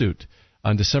lawsuit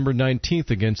on December 19th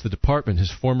against the department, his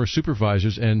former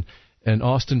supervisors, and an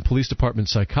Austin Police Department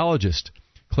psychologist,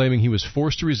 claiming he was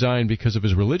forced to resign because of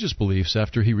his religious beliefs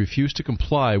after he refused to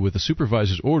comply with the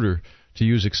supervisor's order to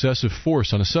use excessive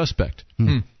force on a suspect.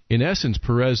 In essence,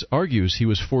 Perez argues he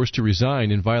was forced to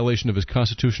resign in violation of his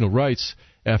constitutional rights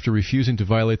after refusing to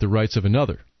violate the rights of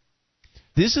another.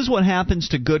 This is what happens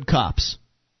to good cops.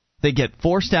 They get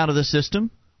forced out of the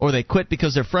system, or they quit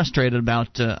because they're frustrated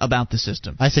about the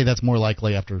system. I say that's more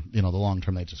likely after the long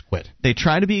term they just quit. They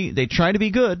try to be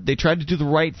good. They try to do the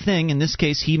right thing. In this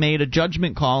case, he made a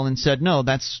judgment call and said, no,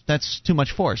 that's too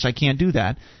much force. I can't do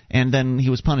that. And then he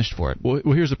was punished for it. Well,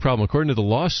 here's the problem. According to the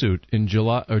lawsuit, in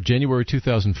January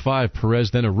 2005,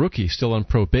 Perez, then a rookie, still on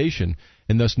probation,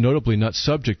 and thus notably not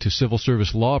subject to civil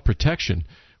service law protection,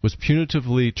 was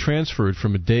punitively transferred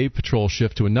from a day patrol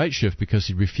shift to a night shift because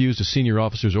he refused a senior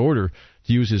officer's order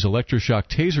to use his electroshock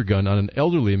taser gun on an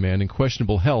elderly man in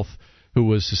questionable health who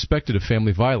was suspected of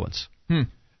family violence.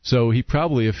 So he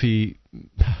probably,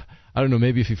 I don't know,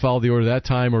 maybe if he followed the order that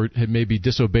time or had maybe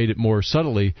disobeyed it more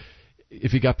subtly,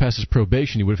 if he got past his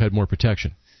probation, he would have had more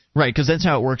protection. Right, because that's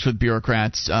how it works with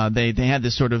bureaucrats. They had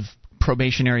this sort of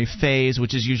probationary phase,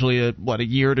 which is usually a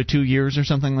year to 2 years or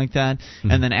something like that.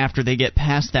 Mm-hmm. And then after they get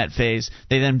past that phase,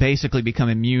 they then basically become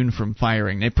immune from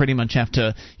firing. They pretty much have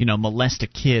to, molest a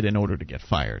kid in order to get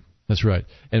fired. That's right.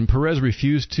 And Perez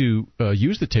refused to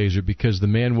use the taser because the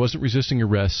man wasn't resisting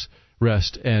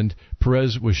arrest, and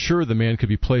Perez was sure the man could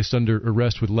be placed under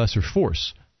arrest with lesser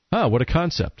force. What a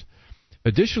concept.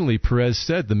 Additionally, Perez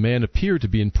said the man appeared to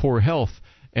be in poor health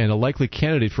and a likely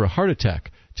candidate for a heart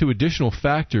attack. Two additional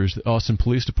factors the Austin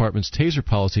Police Department's taser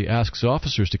policy asks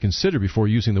officers to consider before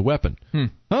using the weapon.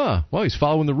 Well, he's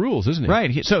following the rules, isn't he?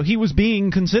 Right. So he was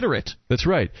being considerate. That's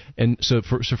right. And so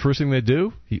first thing they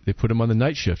do, they put him on the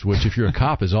night shift, which if you're a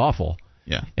cop is awful.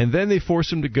 Yeah. And then they force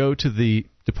him to go to the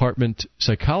department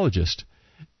psychologist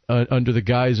under the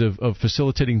guise of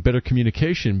facilitating better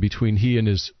communication between he and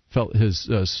his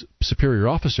superior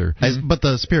officer. But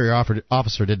the superior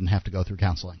officer didn't have to go through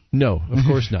counseling. No, of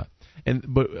course not.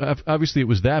 But obviously it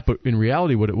was that. But in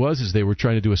reality, what it was is they were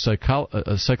trying to do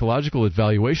a psychological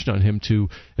evaluation on him to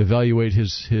evaluate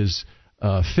his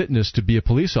fitness to be a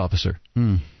police officer.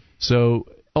 So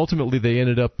ultimately, they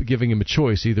ended up giving him a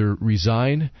choice: either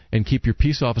resign and keep your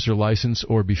peace officer license,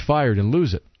 or be fired and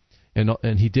lose it.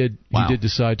 And he did. Wow. He did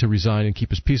decide to resign and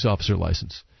keep his peace officer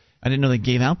license. I didn't know they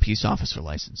gave out peace officer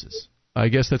licenses. I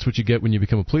guess that's what you get when you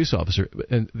become a police officer.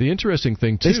 And the interesting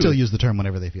thing too, they still use the term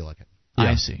whenever they feel like it.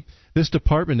 Yeah. I see. This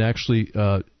department actually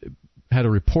had a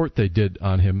report they did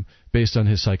on him based on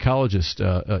his psychologist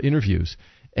interviews,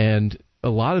 and a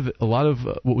lot of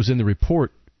what was in the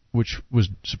report, which was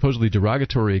supposedly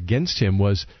derogatory against him,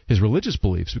 was his religious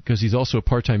beliefs, because he's also a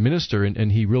part-time minister, and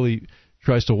he really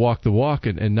tries to walk the walk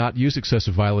and not use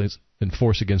excessive violence and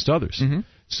force against others. Mm-hmm.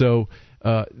 So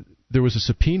there was a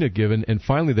subpoena given, and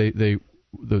finally the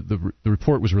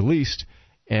report was released.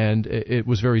 And it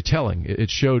was very telling. It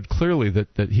showed clearly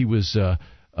that he was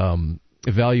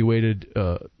evaluated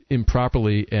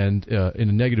improperly and in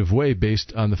a negative way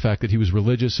based on the fact that he was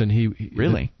religious, and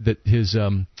really that his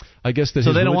I guess that so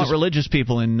his they don't want religious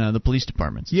people in the police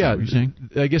departments. Yeah,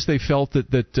 I guess they felt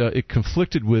that it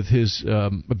conflicted with his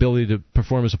ability to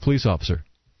perform as a police officer.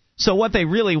 So what they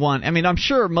really want, I mean, I'm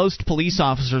sure most police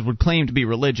officers would claim to be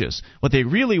religious. What they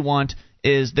really want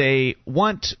is they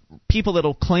want people that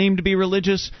will claim to be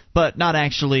religious but not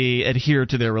actually adhere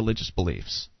to their religious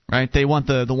beliefs, right? They want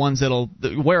the ones that'll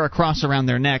wear a cross around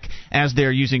their neck as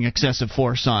they're using excessive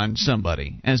force on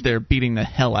somebody, as they're beating the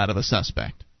hell out of a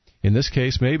suspect. In this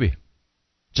case, maybe.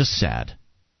 Just sad.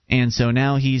 And so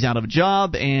now he's out of a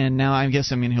job, and now I guess,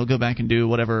 he'll go back and do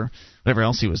whatever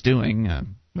else he was doing.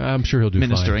 I'm sure he'll do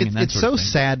ministering fine. And that it's sort so of thing.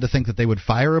 sad to think that they would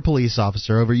fire a police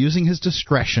officer over using his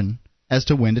discretion as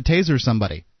to when to taser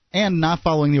somebody, and not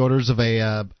following the orders of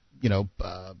a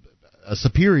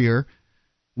superior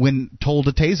when told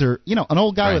to taser, an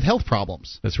old guy with health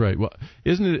problems. That's right. Well,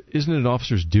 isn't it an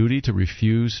officer's duty to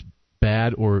refuse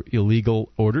bad or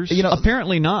illegal orders?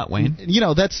 Apparently not, Wayne.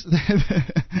 That's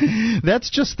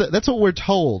that's what we're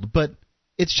told, but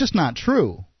it's just not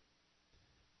true.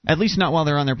 At least not while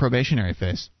they're on their probationary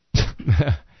phase.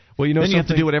 Well, then you have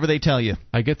to do whatever they tell you.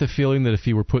 I get the feeling that if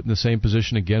he were put in the same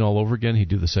position again all over again, he'd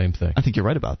do the same thing. I think you're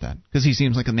right about that, because he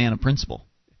seems like a man of principle.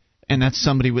 And that's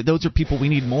somebody those are people we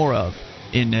need more of.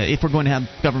 If we're going to have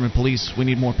government police, we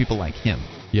need more people like him.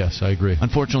 Yes, I agree.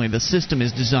 Unfortunately, the system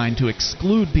is designed to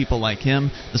exclude people like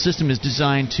him. The system is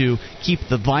designed to keep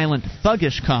the violent,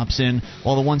 thuggish cops in,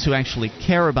 while the ones who actually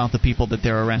care about the people that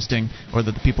they're arresting or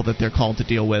the people that they're called to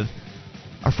deal with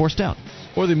are forced out.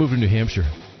 Or they move to New Hampshire.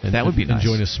 That would be nice. And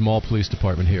join a small police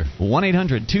department here.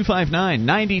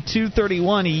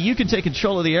 1-800-259-9231. You can take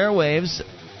control of the airwaves.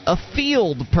 A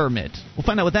field permit. We'll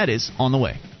find out what that is on the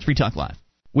way. It's Free Talk Live.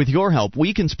 With your help,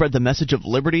 we can spread the message of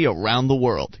liberty around the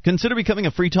world. Consider becoming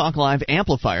a Free Talk Live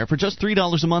amplifier for just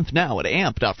 $3 a month now at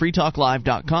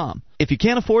amp.freetalklive.com. If you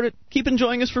can't afford it, keep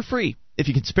enjoying us for free. If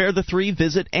you can spare the $3,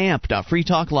 visit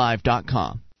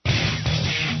amp.freetalklive.com.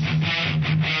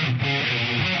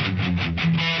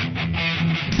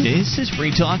 This is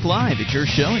Free Talk Live. It's your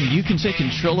show, and you can take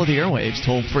control of the airwaves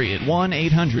toll-free at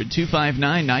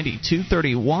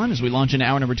 1-800-259-9231. As we launch in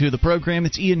hour number 2 of the program,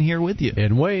 it's Ian here with you.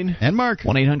 And Wayne. And Mark.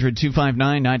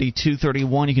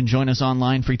 1-800-259-9231. You can join us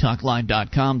online,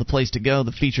 freetalklive.com, the place to go.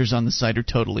 The features on the site are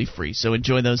totally free, so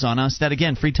enjoy those on us. That,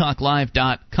 again,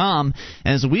 freetalklive.com.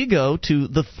 As we go to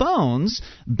the phones,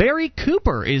 Barry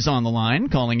Cooper is on the line,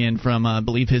 calling in from, I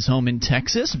believe, his home in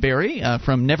Texas. Barry,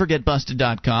 from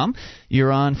nevergetbusted.com.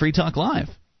 You're on Free Talk Live.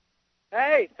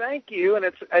 Hey, thank you. And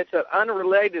it's an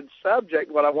unrelated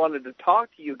subject, what I wanted to talk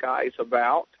to you guys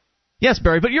about. Yes,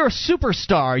 Barry, but you're a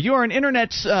superstar. You're an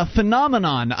internet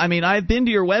phenomenon. I mean, I've been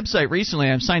to your website recently.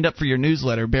 I've signed up for your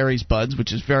newsletter, Barry's Buds,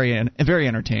 which is very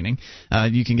entertaining.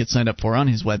 You can get signed up for on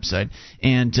his website.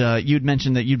 And you'd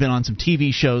mentioned that you'd been on some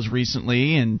TV shows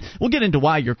recently, and we'll get into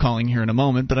why you're calling here in a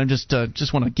moment, but I just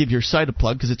want to give your site a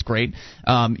plug because it's great.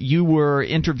 You were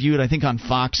interviewed, I think, on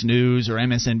Fox News or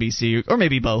MSNBC, or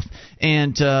maybe both.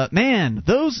 And, man,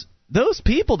 those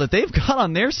people that they've got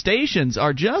on their stations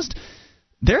are just...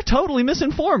 They're totally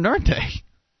misinformed, aren't they?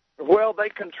 Well, they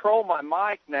control my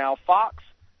mic now. Fox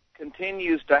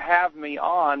continues to have me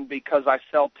on because I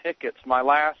sell tickets. My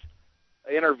last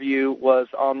interview was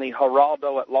on the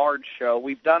Geraldo at Large show.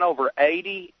 We've done over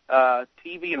 80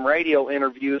 TV and radio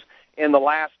interviews in the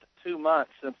last 2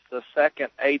 months since the second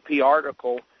AP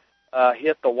article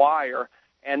hit the wire.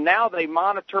 And now they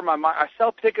monitor my mic. I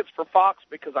sell tickets for Fox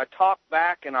because I talk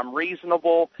back and I'm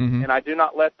reasonable, and I do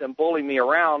not let them bully me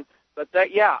around. But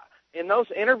in those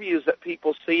interviews that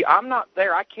people see, I'm not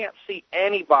there. I can't see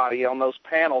anybody on those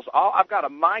panels. I've got a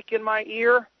mic in my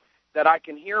ear that I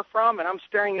can hear from, and I'm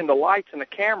staring into lights and a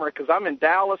camera because I'm in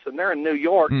Dallas and they're in New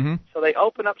York. So they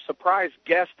open up surprise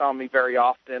guests on me very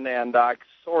often, and I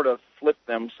sort of flip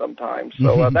them sometimes.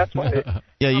 So that's why.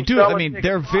 Yeah, you do. I mean,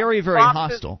 they're very, very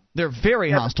hostile. They're very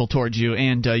hostile towards you,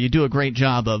 and you do a great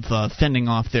job of fending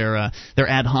off their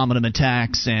ad hominem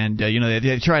attacks. And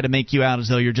they try to make you out as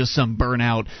though you're just some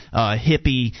burnout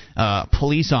hippie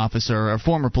police officer or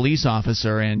former police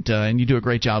officer, and you do a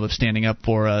great job of standing up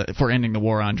for ending the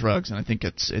war on drugs. And I think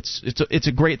it's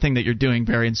a great thing that you're doing,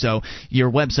 Barry. And so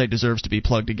your website deserves to be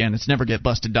plugged again. It's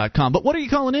nevergetbusted.com. But what are you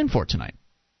calling in for tonight?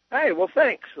 Hey, well,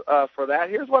 thanks for that.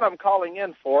 Here's what I'm calling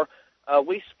in for.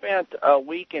 We spent a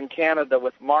week in Canada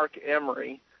with Mark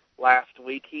Emery last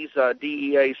week. He's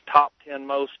DEA's top 10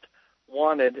 most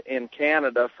wanted in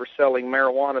Canada for selling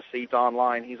marijuana seeds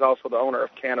online. He's also the owner of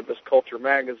Cannabis Culture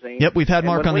magazine. Yep, we've had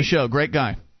Mark on the show. Great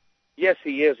guy. Yes,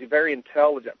 he is. He's a very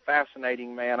intelligent,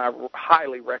 fascinating man. I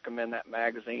highly recommend that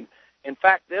magazine. In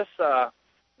fact, this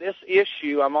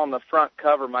issue, I'm on the front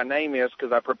cover. My name is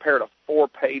because I prepared a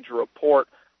 4-page report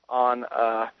on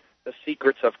the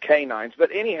secrets of canines.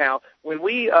 But anyhow, when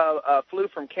we flew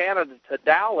from Canada to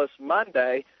Dallas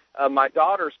Monday, my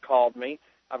daughters called me.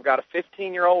 I've got a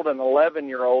 15-year-old and an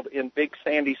 11-year-old in Big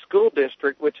Sandy School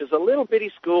District, which is a little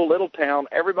bitty school, little town.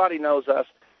 Everybody knows us.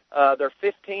 They're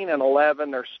 15 and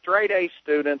 11. They're straight-A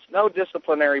students, no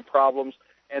disciplinary problems,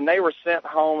 and they were sent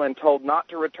home and told not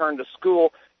to return to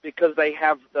school because they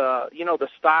have the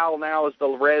style now is the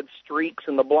red streaks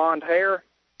and the blonde hair.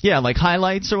 Yeah, like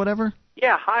highlights or whatever?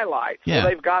 Yeah, highlights. Yeah. Well,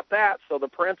 they've got that, so the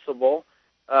principal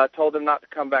told them not to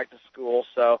come back to school.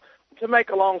 So to make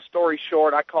a long story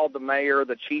short, I called the mayor,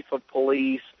 the chief of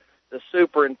police, the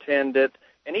superintendent,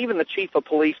 and even the chief of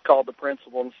police called the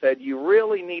principal and said, you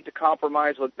really need to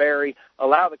compromise with Barry,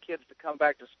 allow the kids to come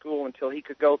back to school until he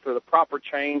could go through the proper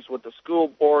change with the school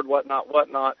board, whatnot.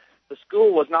 The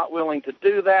school was not willing to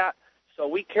do that, so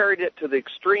we carried it to the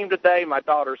extreme today. My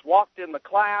daughters walked in the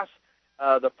class.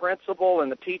 The principal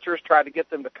and the teachers tried to get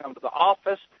them to come to the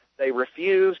office. They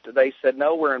refused. They said,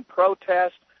 no, we're in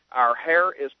protest. Our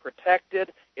hair is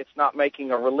protected. It's not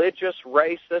making a religious,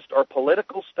 racist, or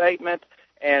political statement,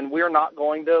 and we're not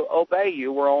going to obey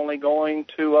you. We're only going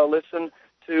to listen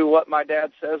to what my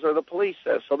dad says or the police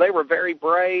says. So they were very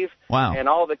brave. Wow. And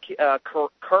all the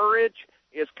courage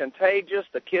is contagious.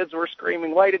 The kids were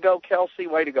screaming, way to go, Kelsey,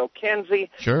 way to go,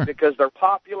 Kenzie, sure, because they're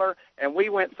popular. And we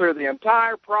went through the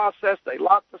entire process. They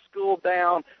locked the school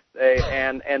down. They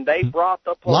brought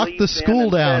the police locked the school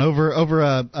down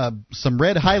over some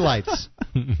red highlights.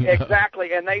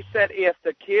 Exactly. And they said if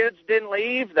the kids didn't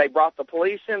leave, they brought the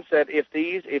police in, said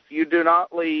if you do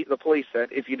not leave, the police said,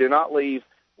 if you do not leave,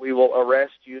 we will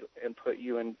arrest you and put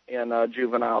you in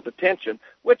juvenile detention,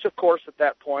 which, of course, at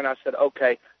that point I said,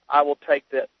 okay, I will take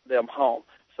them home.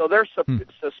 So they're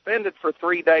suspended for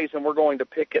 3 days, and we're going to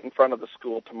picket in front of the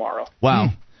school tomorrow.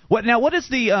 Wow. What is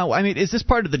the, is this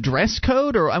part of the dress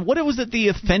code, or what was it the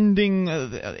offending,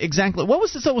 exactly, what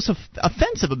was so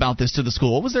offensive about this to the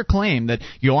school? What was their claim, that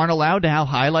you aren't allowed to have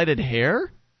highlighted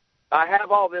hair? I have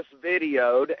all this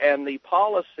videoed, and the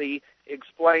policy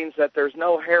explains that there's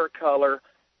no hair color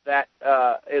that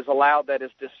is allowed that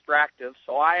is distractive.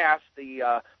 So I asked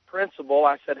the principal,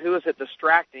 I said, who is it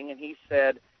distracting? And he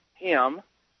said, him.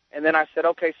 And then I said,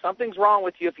 okay, something's wrong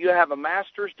with you if you have a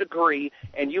master's degree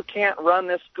and you can't run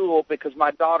this school because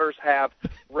my daughters have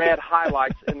red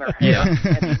highlights in their hair.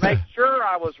 And to make sure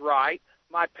I was right,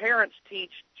 my parents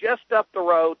teach just up the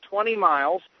road 20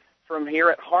 miles from here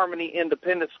at Harmony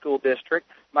Independent School District.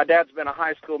 My dad's been a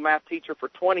high school math teacher for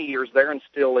 20 years there and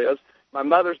still is. My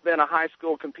mother's been a high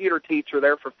school computer teacher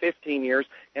there for 15 years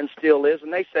and still is,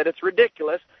 and they said it's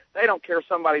ridiculous. They don't care if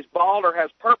somebody's bald or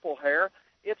has purple hair.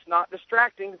 It's not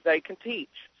distracting. They can teach.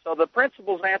 So the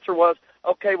principal's answer was,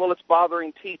 okay, well, it's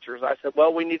bothering teachers. I said,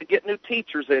 well, we need to get new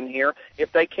teachers in here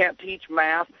if they can't teach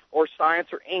math or science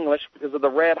or English because of the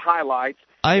red highlights.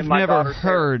 I've never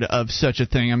heard of such a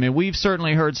thing. I mean, we've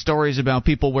certainly heard stories about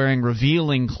people wearing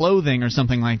revealing clothing or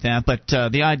something like that, but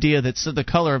the idea that the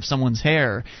color of someone's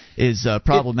hair is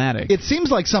problematic. It seems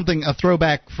like a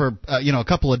throwback for a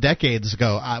couple of decades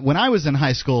ago. When I was in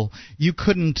high school, you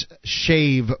couldn't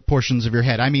shave portions of your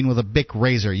head. I mean, with a Bic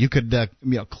razor. You could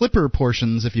clipper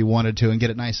portions if you wanted to and get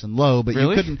it nice and low, but Really?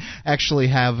 You couldn't actually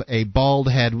have a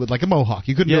bald head with like a mohawk.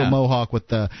 You couldn't do a mohawk with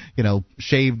the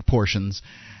shaved portions.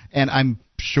 And I'm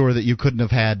sure that you couldn't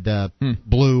have had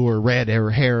blue or red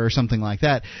hair or something like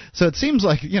that. So it seems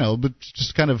like,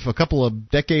 just kind of a couple of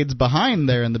decades behind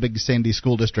there in the big Sandy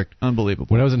school district. Unbelievable.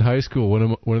 When I was in high school,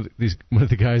 one of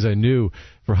the guys I knew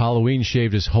for Halloween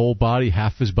shaved his whole body,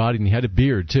 half his body, and he had a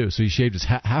beard too. So he shaved his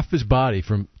half his body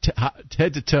from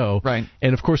head to toe. Right.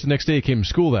 And of course, the next day he came to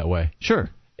school that way. Sure.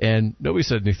 And nobody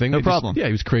said anything. No problem.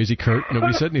 He was crazy Kurt.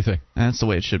 Nobody said anything. That's the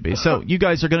way it should be. So you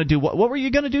guys are going to do what? What were you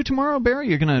going to do tomorrow, Barry?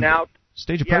 You're going to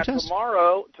stage a protest?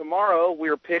 Tomorrow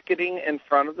we're picketing in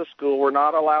front of the school. We're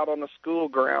not allowed on the school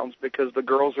grounds because the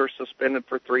girls are suspended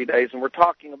for 3 days, and we're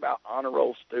talking about honor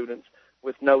roll students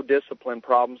with no discipline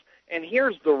problems. And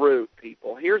here's the root,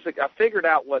 people. I figured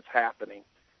out what's happening.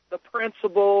 The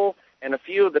principal and a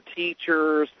few of the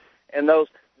teachers and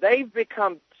they've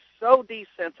become so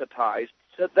desensitized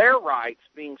to their rights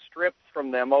being stripped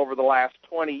from them over the last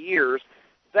 20 years,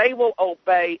 they will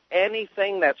obey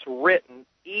anything that's written,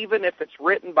 even if it's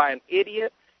written by an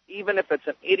idiot, even if it's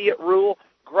an idiot rule.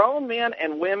 Grown men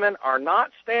and women are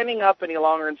not standing up any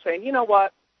longer and saying, you know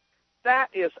what, that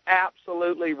is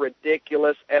absolutely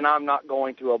ridiculous, and I'm not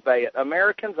going to obey it.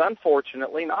 Americans,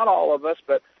 unfortunately, not all of us,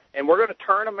 and we're going to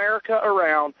turn America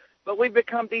around, but we've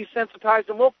become desensitized,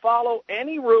 and we'll follow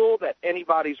any rule that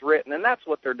anybody's written, and that's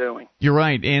what they're doing. You're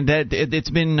right, and it's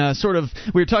been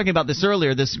we were talking about this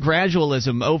earlier, this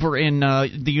gradualism over in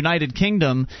the United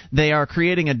Kingdom. They are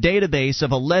creating a database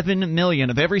of 11 million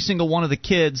of every single one of the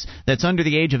kids that's under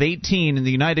the age of 18 in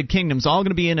the United Kingdom. It's all going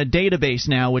to be in a database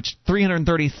now, which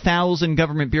 330,000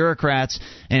 government bureaucrats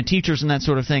and teachers and that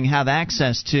sort of thing have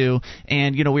access to.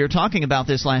 And, we were talking about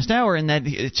this last hour, and that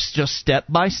it's just step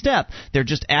by step. They're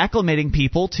just acclimating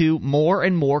people to more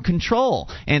and more control,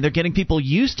 and they're getting people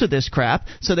used to this crap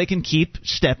so they can keep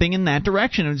stepping in that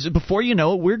direction. And before you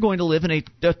know it, we're going to live in a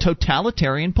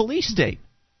totalitarian police state.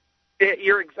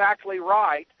 You're exactly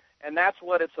right, and that's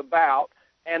what it's about.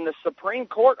 And the Supreme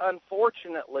Court,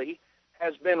 unfortunately,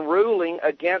 has been ruling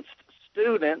against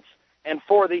students and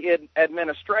for the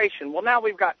administration. Well, now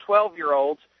we've got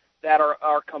 12-year-olds that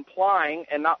are complying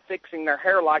and not fixing their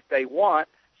hair like they want.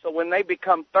 So when they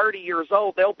become 30 years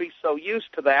old, they'll be so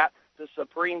used to that, the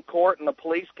Supreme Court and the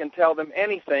police can tell them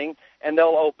anything, and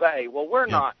they'll obey. Well, we're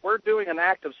not. We're doing an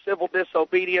act of civil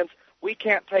disobedience. We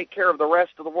can't take care of the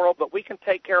rest of the world, but we can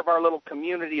take care of our little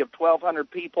community of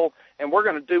 1,200 people, and we're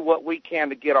going to do what we can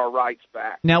to get our rights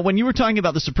back. Now, when you were talking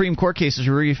about the Supreme Court cases,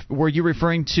 were you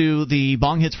referring to the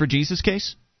Bong Hits for Jesus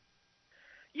case?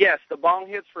 Yes, the Bong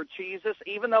Hits for Jesus,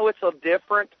 even though it's a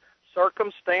different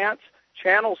circumstance.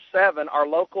 Channel 7, our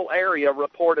local area,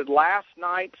 reported last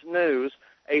night's news.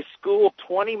 A school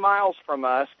 20 miles from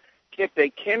us kicked a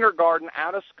kindergarten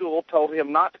out of school, told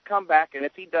him not to come back, and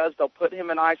if he does, they'll put him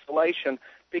in isolation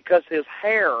because his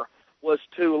hair was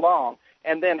too long.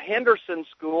 And then Henderson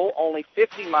School, only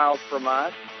 50 miles from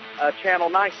us, Channel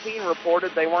 19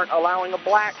 reported they weren't allowing a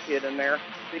black kid in there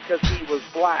because he was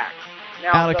black.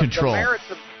 Now, out of control.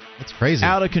 That's crazy.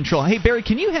 Out of control. Hey, Barry,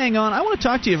 can you hang on? I want to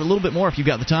talk to you a little bit more if you've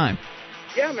got the time.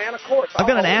 Yeah, man, of course. I've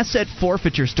got an asset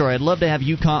forfeiture story I'd love to have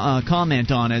you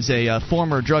comment on as a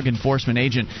former drug enforcement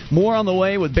agent. More on the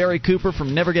way with Barry Cooper from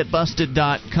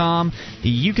NeverGetBusted.com.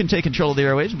 You can take control of the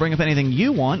airwaves, bring up anything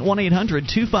you want.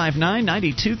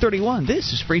 1-800-259-9231.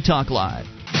 This is Free Talk Live.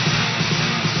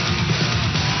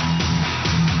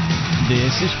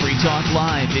 This is Free Talk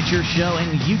Live. It's your show,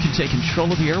 and you can take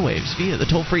control of the airwaves via the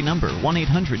toll-free number,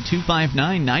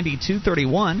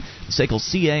 1-800-259-9231. The SACL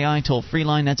CAI toll-free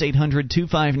line, that's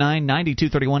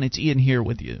 800-259-9231. It's Ian here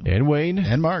with you. And Wayne.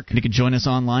 And Mark. And you can join us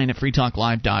online at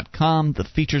freetalklive.com. The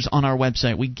features on our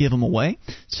website, we give them away,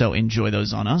 so enjoy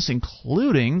those on us,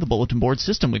 including the bulletin board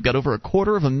system. We've got over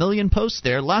 250,000 posts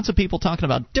there. Lots of people talking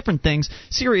about different things,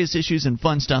 serious issues, and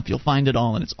fun stuff. You'll find it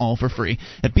all, and it's all for free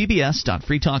at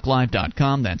bbs.freetalklive.com.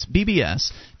 bbs.freetalklive.com. That's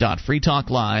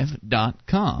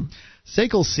bbs.freetalklive.com.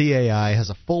 SACL CAI has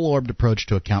a full-orbed approach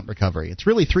to account recovery. It's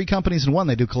really three companies in one.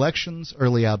 They do collections,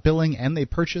 early out billing, and they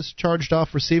purchase charged-off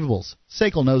receivables.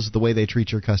 SACL knows that the way they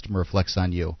treat your customer reflects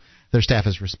on you. Their staff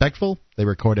is respectful, they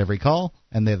record every call,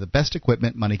 and they have the best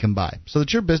equipment money can buy, so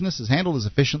that your business is handled as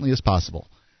efficiently as possible.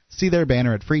 See their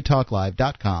banner at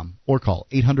freetalklive.com or call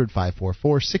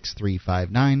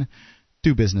 800-544-6359.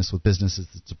 Do business with businesses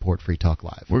that support Free Talk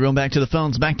Live. We're going back to the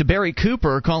phones. Back to Barry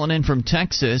Cooper calling in from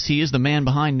Texas. He is the man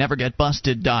behind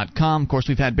NeverGetBusted.com. Of course,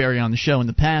 we've had Barry on the show in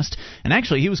the past. And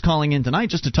actually, he was calling in tonight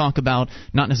just to talk about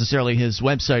not necessarily his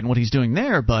website and what he's doing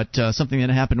there, but something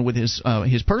that happened with his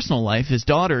personal life. His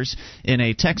daughters in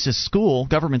a Texas school,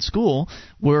 government school,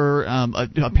 were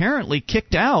apparently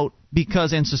kicked out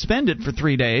and suspended for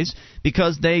 3 days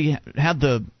because they had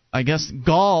the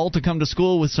gall to come to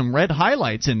school with some red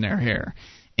highlights in their hair.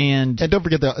 And don't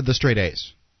forget the straight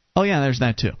A's. Oh, yeah, there's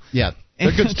that, too. Yeah,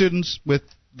 they're good students that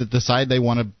decide they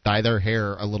want to dye their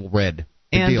hair a little red.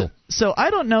 Big deal. So I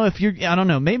don't know if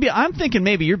maybe I'm thinking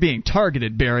maybe you're being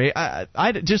targeted, Barry.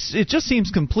 It just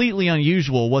seems completely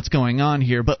unusual what's going on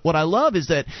here. But what I love is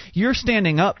that you're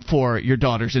standing up for your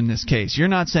daughters in this case. You're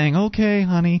not saying, okay,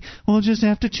 honey, we'll just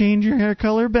have to change your hair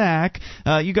color back.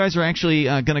 You guys are actually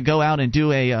going to go out and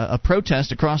do a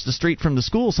protest across the street from the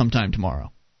school sometime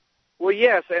tomorrow. Well,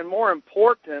 yes, and more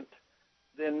important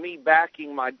than me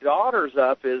backing my daughters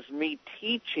up is me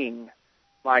teaching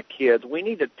my kids. We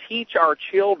need to teach our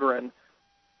children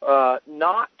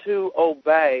not to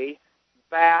obey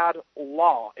bad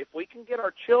law. If we can get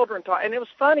our children taught, and it was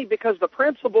funny because the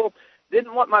principal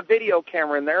didn't want my video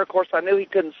camera in there. Of course, I knew he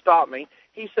couldn't stop me.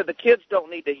 He said the kids don't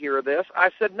need to hear this.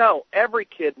 I said, no, every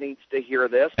kid needs to hear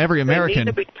this. Every American. They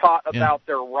need to be taught about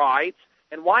their rights.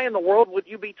 And why in the world would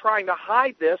you be trying to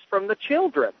hide this from the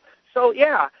children? So,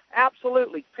 yeah,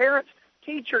 absolutely. Parents,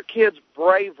 teach your kids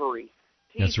bravery.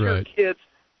 Teach your kids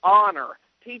honor.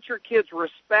 Teach your kids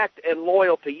respect and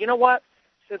loyalty. You know what?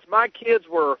 Since my kids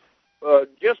were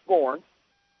just born,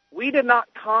 we did not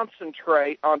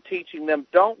concentrate on teaching them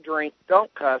don't drink,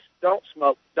 don't cuss, don't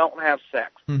smoke, don't have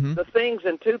sex. Mm-hmm. The things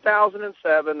in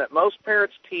 2007 that most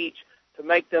parents teach to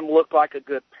make them look like a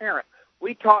good parent.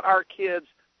 We taught our kids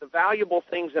the valuable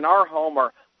things in our home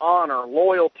are honor,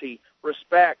 loyalty,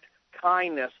 respect,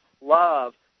 kindness,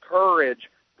 love,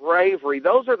 courage, bravery.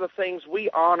 Those are the things we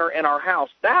honor in our house.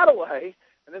 That way,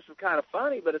 and this is kind of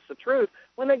funny, but it's the truth,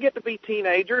 when they get to be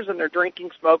teenagers and they're drinking,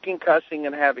 smoking, cussing,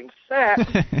 and having sex,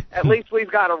 at least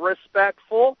we've got a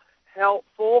respectful,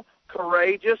 helpful,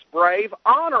 courageous, brave,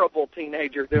 honorable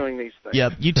teenager doing these things.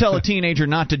 Yeah, you tell a teenager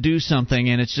not to do something,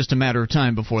 and it's just a matter of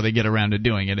time before they get around to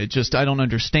doing it. I don't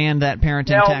understand that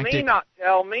parenting tactic.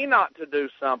 Tell me not to do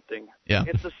something. Yeah.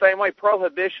 It's the same way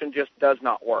prohibition just does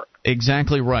not work.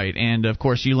 Exactly right, and of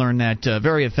course you learn that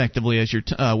very effectively as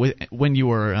when you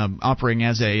were operating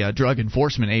as a drug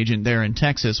enforcement agent there in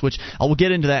Texas, which I will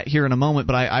get into that here in a moment.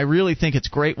 But I really think it's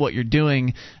great what you're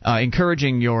doing,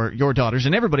 encouraging your daughters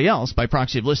and everybody else by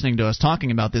proxy of listening to us talking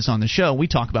about this on the show. We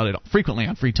talk about it frequently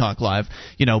on Free Talk Live.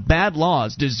 Bad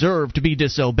laws deserve to be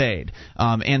disobeyed,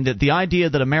 and that the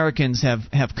idea that Americans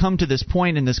have come to this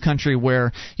point in this country where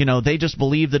they just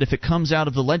believe that if it comes out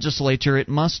of the legislature, it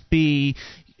must be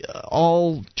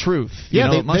all truth.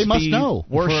 They must know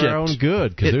for our own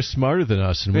good because they're smarter than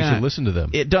us, and we should listen to them.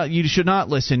 You should not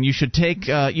listen. You should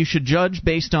you should judge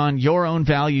based on your own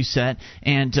value set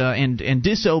and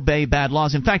disobey bad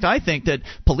laws. In fact, I think that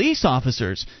police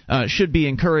officers should be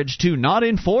encouraged to not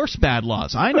enforce bad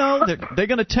laws. I know that they're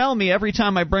going to tell me every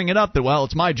time I bring it up that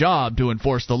it's my job to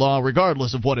enforce the law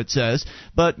regardless of what it says.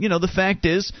 But the fact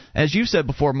is, as you said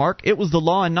before, Mark, it was the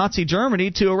law in Nazi Germany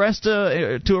to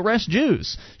arrest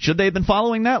Jews. Should they have been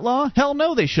following that law? Hell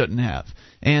no, they shouldn't have.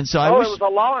 And so it was a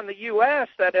law in the U.S.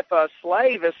 that if a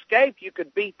slave escaped, you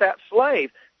could beat that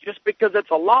slave. Just because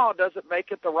it's a law doesn't make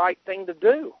it the right thing to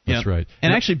do. That's right.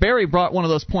 And actually, Barry brought one of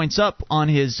those points up on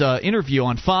his interview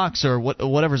on Fox or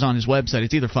whatever's on his website.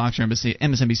 It's either Fox or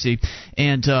MSNBC,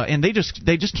 and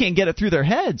they just can't get it through their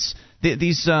heads.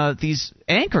 These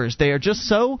anchors, they are just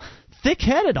so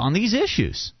thick-headed on these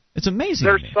issues. It's amazing.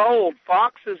 They're sold.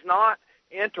 Fox is not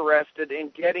interested in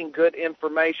getting good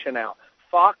information out.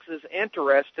 Fox is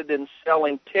interested in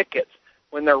selling tickets.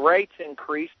 When their rates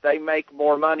increase, they make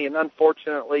more money. And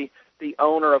unfortunately, the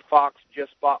owner of Fox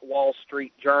just bought Wall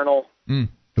Street Journal.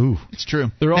 Ooh, it's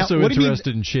true. They're also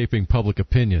interested in shaping public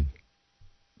opinion.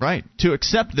 Right, to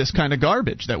accept this kind of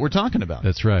garbage that we're talking about.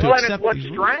 That's right. Well, and what's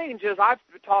strange is I've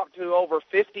talked to over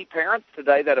 50 parents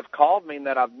today that have called me and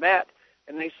that I've met,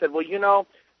 and they said, well,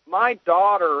 my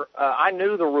daughter, I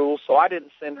knew the rules, so I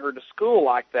didn't send her to school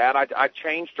like that. I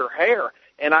changed her hair,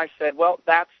 and I said, well,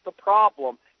 that's the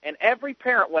problem. And every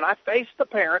parent, when I faced the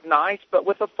parent, nice but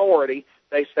with authority,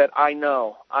 they said, I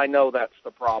know that's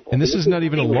the problem. And this is not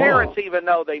even a law. Parents even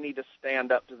know they need to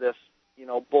stand up to this,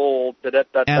 bull.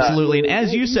 Absolutely. And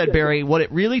as you said, Barry, what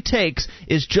it really takes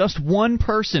is just one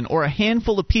person or a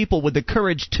handful of people with the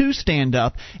courage to stand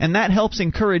up, and that helps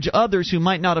encourage others who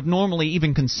might not have normally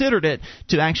even considered it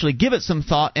to actually give it some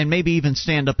thought and maybe even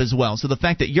stand up as well. So the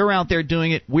fact that you're out there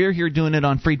doing it, we're here doing it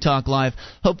on Free Talk Live,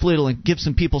 hopefully it'll give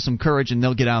some people some courage and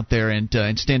they'll get out there and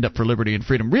stand up for liberty and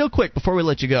freedom. Real quick, before we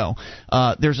let you go,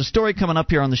 there's a story coming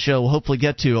up here on the show we'll hopefully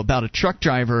get to about a truck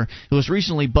driver who was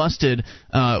recently busted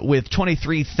with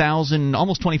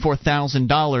almost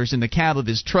 $24,000 in the cab of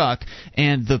his truck,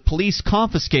 and the police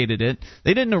confiscated it.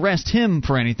 They didn't arrest him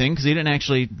for anything because he didn't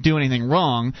actually do anything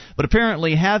wrong, but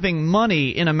apparently having money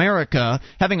in America,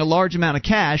 having a large amount of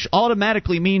cash,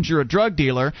 automatically means you're a drug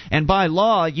dealer, and by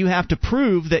law you have to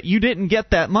prove that you didn't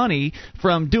get that money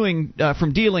from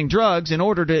dealing drugs in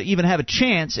order to even have a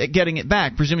chance at getting it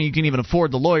back, presuming you can even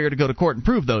afford the lawyer to go to court and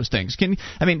prove those things.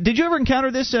 Did you ever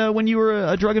encounter this when you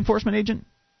were a drug enforcement agent?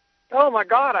 Oh, my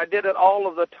God, I did it all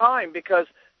of the time because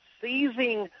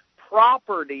seizing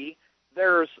property,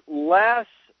 there's less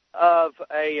of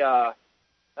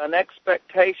an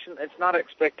expectation. It's not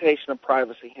expectation of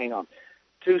privacy. Hang on.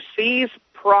 To seize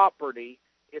property,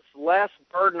 it's less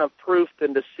burden of proof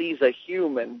than to seize a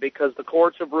human because the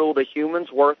courts have ruled a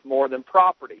human's worth more than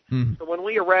property. So when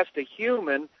we arrest a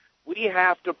human, we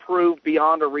have to prove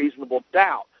beyond a reasonable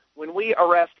doubt. When we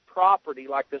arrest property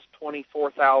like this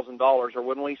 $24,000 or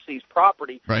when we seize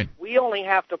property, right, we only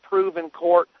have to prove in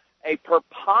court a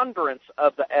preponderance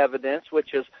of the evidence,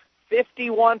 which is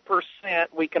 51%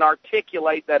 we can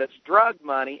articulate that it's drug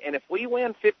money, and if we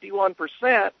win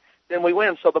 51%, then we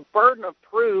win. So the burden of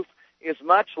proof is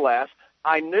much less.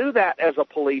 I knew that as a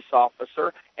police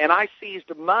officer, and I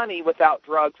seized money without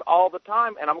drugs all the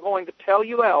time, and I'm going to tell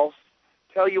you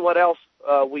what else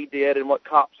we did and what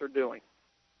cops are doing.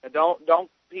 Don't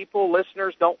people,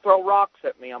 listeners, don't throw rocks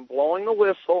at me. I'm blowing the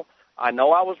whistle. I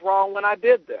know I was wrong when I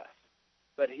did this.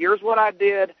 But here's what I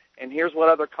did, and here's what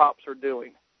other cops are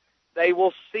doing. They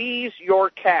will seize your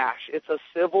cash. It's a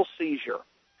civil seizure.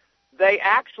 They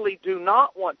actually do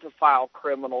not want to file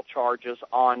criminal charges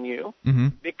on you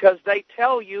because they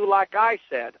tell you, like I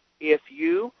said, if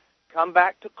you come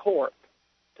back to court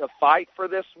to fight for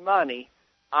this money,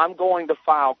 I'm going to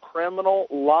file criminal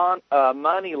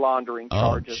money laundering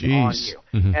charges on you.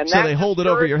 And so they hold it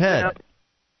over your head.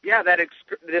 That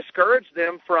discouraged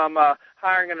them from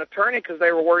hiring an attorney because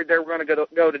they were worried they were going to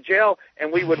go to jail,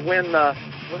 and we would win the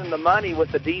money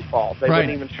with the default. They wouldn't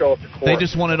even show up to court. They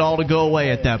just want it all to go away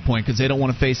at that point because they don't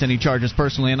want to face any charges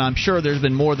personally. And I'm sure there's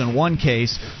been more than one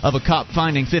case of a cop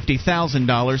finding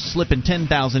 $50,000, slipping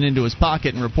 $10,000 into his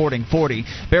pocket and reporting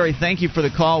 $40,000. Barry, thank you for the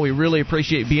call. We really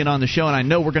appreciate being on the show, and I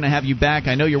know we're going to have you back.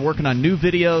 I know you're working on new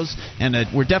videos, and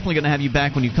we're definitely going to have you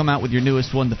back when you come out with your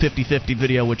newest one, the 50/50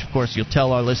 video, which, of course, you'll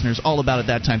tell our listeners all about at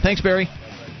that time. Thanks, Barry.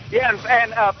 Yeah,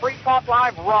 and Free Talk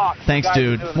Live rocks. Thanks,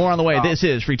 dude. More on the way. This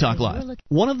is Free Talk Live.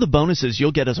 One of the bonuses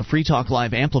you'll get as a Free Talk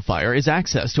Live amplifier is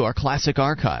access to our classic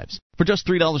archives. For just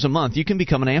 $3 a month, you can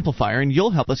become an amplifier, and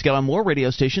you'll help us get on more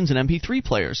radio stations and MP3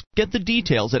 players. Get the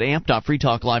details at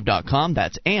amp.freetalklive.com.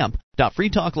 That's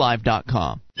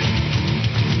amp.freetalklive.com.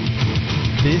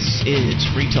 This is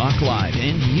Free Talk Live,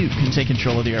 and you can take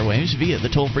control of the airwaves via the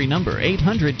toll-free number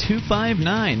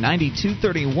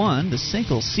 800-259-9231, the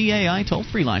SACL CAI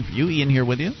toll-free line for you. Ian here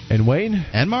with you. And Wayne.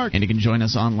 And Mark. And you can join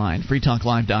us online.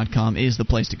 freetalklive.com is the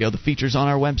place to go. The features on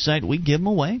our website, we give them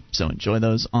away, so enjoy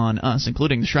those on us,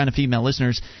 including the Shrine of Female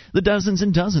listeners, the dozens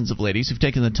and dozens of ladies who've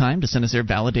taken the time to send us their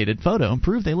validated photo and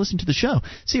prove they listen to the show.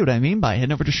 See what I mean by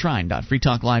heading over to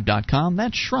shrine.freetalklive.com.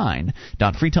 That's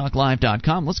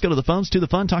shrine.freetalklive.com. Let's go to the phones, to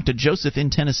the fun. Talk to Joseph in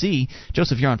Tennessee.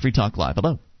 Joseph, you're on Free Talk Live.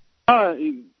 Hello. Hi,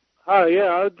 yeah.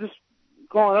 I was just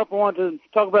calling up. I wanted to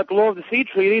talk about the Law of the Sea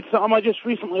Treaty. It's something I just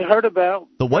recently heard about.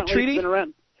 The what treaty?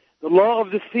 The Law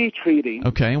of the Sea Treaty.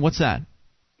 Okay, what's that?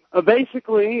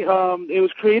 Basically, it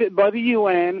was created by the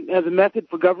UN as a method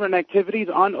for government activities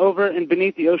on, over, and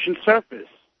beneath the ocean surface.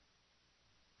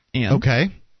 And? Okay.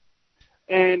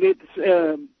 And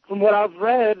it's, from what I've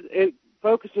read, it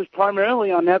focuses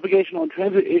primarily on navigational and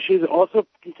transit issues. It also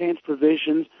contains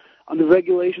provisions on the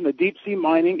regulation of deep-sea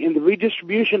mining and the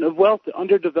redistribution of wealth to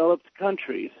underdeveloped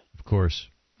countries. Of course.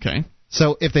 Okay.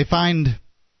 So if they find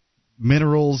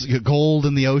minerals, gold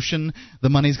in the ocean, the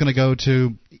money's going to go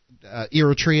to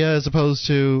Eritrea as opposed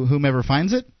to whomever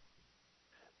finds it?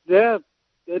 Yeah,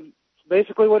 that's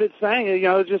basically what it's saying. You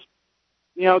know, just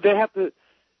They have to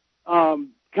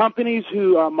companies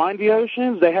who mine the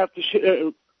oceans. They have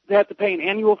to pay an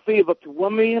annual fee of up to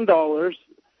 $1 million to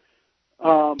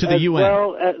the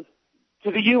UN. To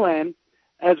the UN,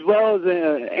 as well as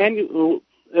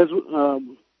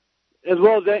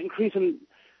that increasing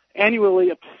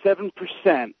annually up to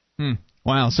 7%.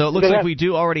 Wow. So it looks like we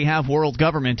do already have world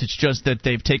government. It's just that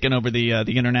they've taken over the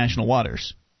international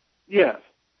waters. Yes.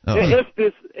 Oh.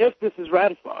 If this is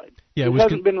ratified. Yeah, it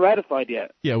hasn't been ratified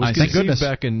yet. Yeah, it was conceived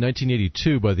back in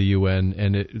 1982 by the UN,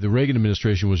 and the Reagan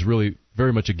administration was really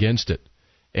very much against it.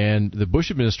 And the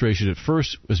Bush administration at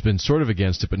first has been sort of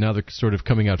against it, but now they're sort of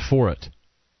coming out for it.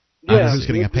 Yeah. Who's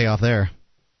getting a payoff there?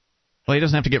 Well, he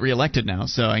doesn't have to get reelected now,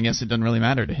 so I guess it doesn't really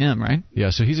matter to him, right? Yeah,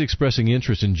 so he's expressing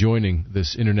interest in joining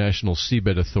this International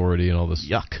Seabed Authority and all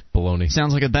this baloney.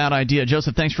 Sounds like a bad idea.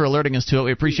 Joseph, thanks for alerting us to it.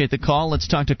 We appreciate the call. Let's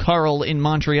talk to Carl in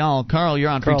Montreal. Carl, you're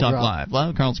on Free Talk Live.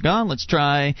 Hello, Carl's gone. Let's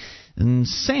try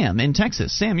Sam in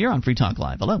Texas. Sam, you're on Free Talk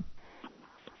Live. Hello.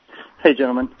 Hey,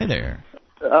 gentlemen. Hey there.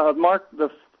 Mark,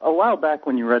 a while back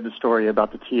when you read the story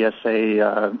about the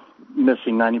TSA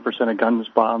missing 90% of guns,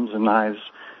 bombs, and knives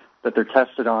that they're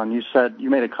tested on, you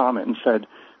made a comment and said,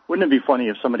 wouldn't it be funny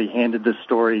if somebody handed this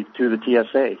story to the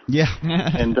TSA? Yeah.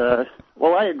 And,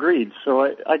 well, I agreed.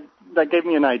 So that gave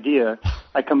me an idea.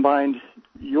 I combined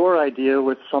your idea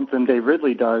with something Dave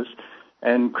Ridley does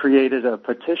and created a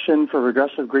petition for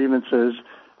regressive grievances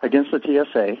against the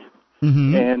TSA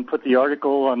and put the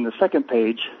article on the second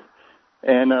page.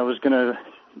 And I was going to,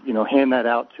 hand that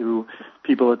out to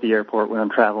people at the airport when I'm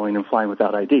traveling and flying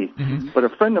without ID. But a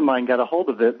friend of mine got a hold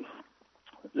of it,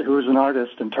 who was an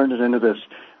artist, and turned it into this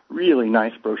really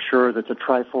nice brochure that's a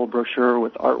trifold brochure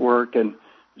with artwork, and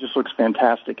it just looks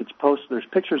fantastic. It's there's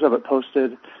pictures of it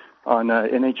posted on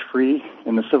NH Free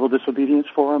in the Civil Disobedience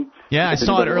Forum. Yeah, I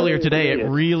saw it earlier today. It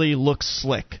really looks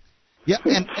slick. Yeah,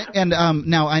 and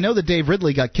now I know that Dave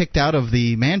Ridley got kicked out of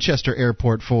the Manchester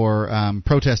airport for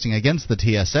protesting against the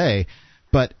TSA.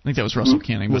 But I think that was Russell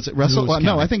Canning. Was it Russell?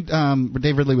 No, I think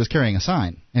Dave Ridley was carrying a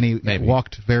sign, and he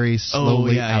walked very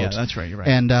slowly out. Yeah, that's right. You're right.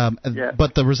 And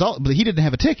but the result, but he didn't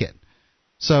have a ticket.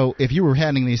 So if you were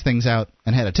handing these things out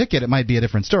and had a ticket, it might be a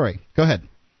different story. Go ahead.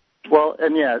 Well,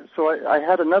 and so I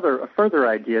had a further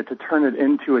idea to turn it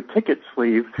into a ticket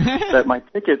sleeve that my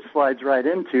ticket slides right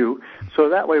into. So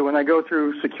that way, when I go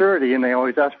through security and they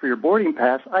always ask for your boarding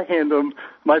pass, I hand them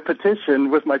my petition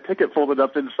with my ticket folded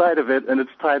up inside of it, and it's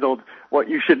titled "What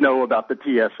You Should Know About the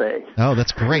TSA." Oh,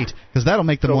 that's great, because that'll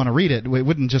make them want to read it. It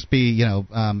wouldn't just be,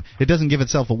 it doesn't give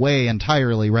itself away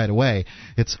entirely right away.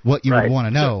 It's what you would want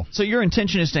to know. So your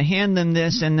intention is to hand them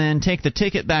this and then take the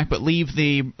ticket back, but leave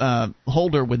the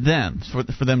holder with them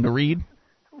for them to read?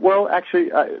 Well,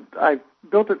 actually, I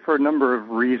built it for a number of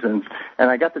reasons,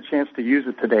 and I got the chance to use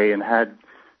it today and had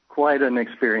quite an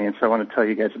experience I want to tell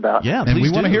you guys about. Yeah, and we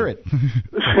want to hear it.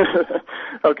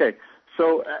 Okay,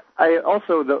 so I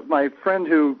also, my friend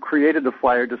who created the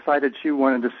flyer decided she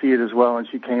wanted to see it as well, and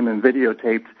she came and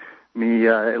videotaped me,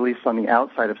 at least on the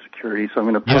outside of security, so I'm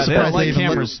going to post they don't like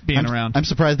cameras being around. I'm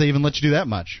surprised they even let you do that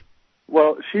much.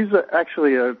 Well, she's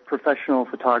actually a professional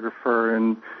photographer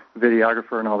and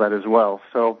videographer and all that as well.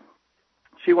 So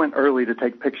she went early to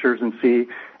take pictures and see,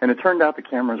 and it turned out the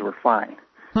cameras were fine.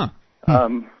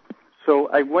 So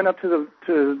I went up to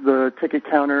the ticket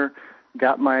counter,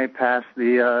 got my pass.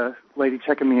 The lady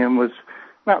checking me in was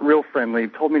not real friendly,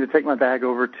 told me to take my bag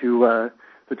over to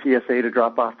the TSA to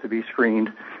drop off to be screened.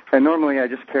 And normally I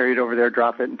just carry it over there,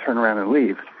 drop it, and turn around and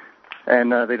leave.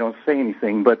 And they don't say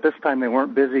anything. But this time they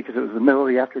weren't busy because it was the middle of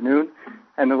the afternoon.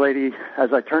 And the lady,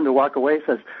 as I turned to walk away,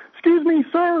 says, "Excuse me,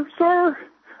 sir,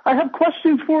 I have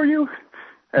questions for you."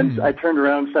 And I turned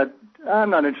around and said,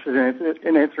 "I'm not interested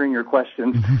in answering your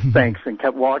questions. Thanks," and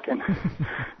kept walking.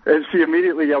 And she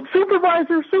immediately yelled,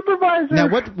 "Supervisor, supervisor!" Now,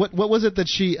 what was it that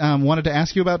she wanted to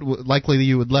ask you about? Likely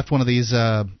you had left one of these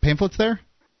pamphlets there?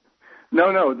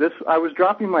 No. I was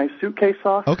dropping my suitcase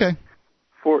off. Okay.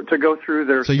 To go through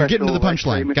their So you're getting to the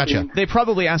punchline. Gotcha. They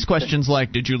probably ask questions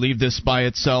like, did you leave this by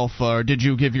itself, or did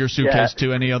you give your suitcase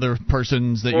to any other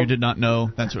persons that you did not know,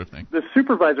 that sort of thing. The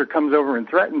supervisor comes over and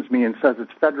threatens me and says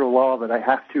it's federal law that I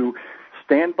have to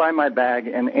stand by my bag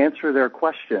and answer their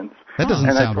questions. That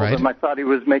doesn't sound right. And I told him I thought he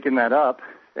was making that up,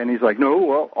 and he's like, "No,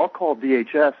 well, I'll call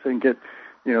DHS and get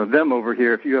them over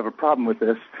here if you have a problem with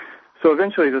this." So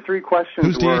eventually the three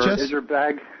questions were, DHS? Is your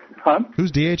bag... Huh?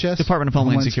 Who's DHS? Department of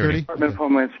Homeland Security. Department of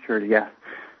Homeland Security, yeah.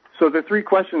 So the three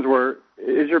questions were,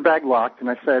 is your bag locked? And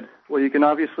I said, well, you can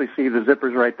obviously see the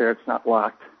zipper's right there. It's not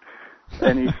locked.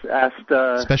 And he asked,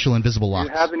 special invisible locks.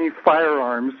 Do you have any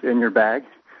firearms in your bag?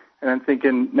 And I'm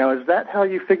thinking, now, is that how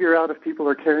you figure out if people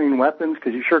are carrying weapons?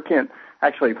 Because you sure can't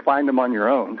actually find them on your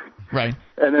own. Right.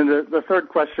 And then the third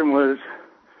question was,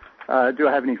 do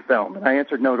I have any film? And I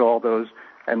answered no to all those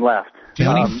and left. Do you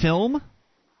have any film?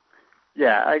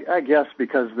 Yeah, I guess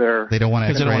because they don't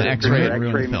want to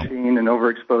X-ray machine and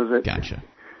overexpose it. Gotcha.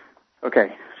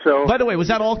 Okay, so... By the way, was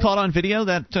that all caught on video,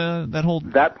 that whole...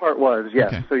 That part was,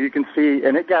 yes. Okay. So you can see,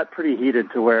 and it got pretty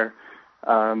heated to where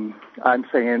I'm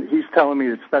saying, he's telling me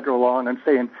it's federal law, and I'm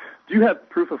saying, do you have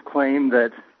proof of claim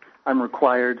that I'm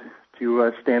required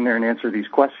to stand there and answer these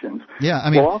questions? Yeah,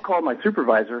 I mean... Well, I'll call my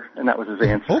supervisor, and that was his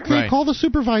answer. Okay, right. Call the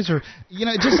supervisor. You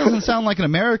know, it just doesn't sound like an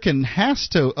American has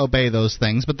to obey those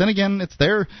things, but then again, it's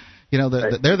their... You know,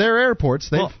 they're their airports.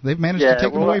 They've managed to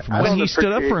take them away from us. When he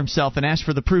stood up for himself and asked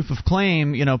for the proof of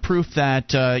claim, you know, proof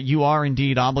that you are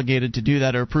indeed obligated to do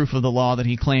that, or proof of the law that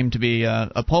he claimed to be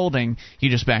upholding, he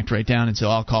just backed right down and said,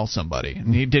 "I'll call somebody."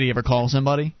 And did he ever call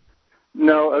somebody?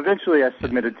 No, eventually I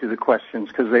submitted to the questions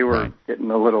because they were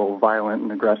getting a little violent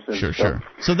and aggressive. Sure.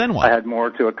 So then what? I had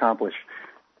more to accomplish.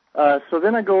 So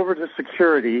then I go over to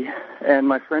security, and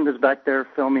my friend is back there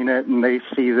filming it, and they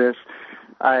see this.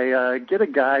 I get a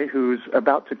guy who's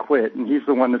about to quit, and he's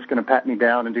the one that's going to pat me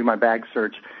down and do my bag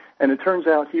search. And it turns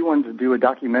out he wanted to do a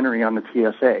documentary on the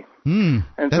TSA. And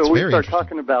so we start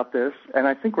talking about this, and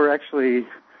I think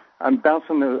I'm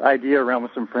bouncing the idea around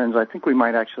with some friends. I think we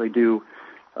might actually do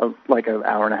like an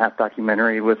hour-and-a-half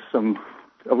documentary with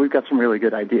we've got some really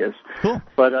good ideas. Cool.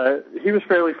 But he was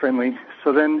fairly friendly.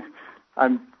 So then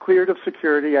I'm cleared of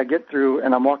security. I get through,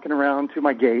 and I'm walking around to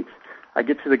my gate. I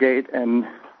get to the gate, and...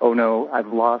 oh, no,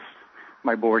 I've lost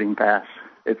my boarding pass.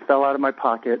 It fell out of my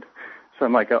pocket, so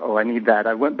I'm like, I need that.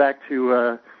 I went back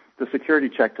to the security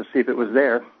check to see if it was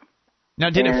there. Now,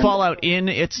 did it fall out in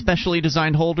its specially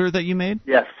designed holder that you made?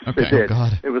 Yes, okay. It did. Oh,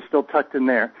 God. It was still tucked in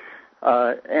there.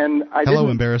 And I Hello,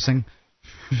 embarrassing.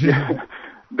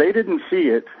 They didn't see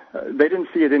it. They didn't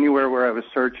see it anywhere where I was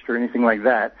searched or anything like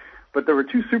that. But there were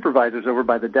two supervisors over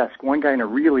by the desk, one guy in a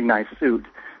really nice suit,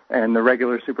 and the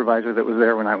regular supervisor that was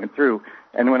there when I went through.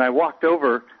 And when I walked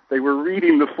over, they were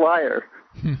reading the flyer.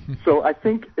 So I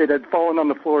think it had fallen on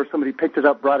the floor. Somebody picked it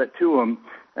up, brought it to him,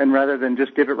 and rather than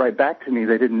just give it right back to me,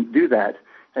 they didn't do that.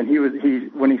 And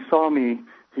when he saw me,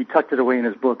 he tucked it away in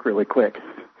his book really quick.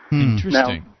 Interesting.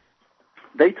 Now,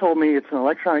 they told me it's an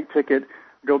electronic ticket.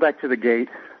 Go back to the gate.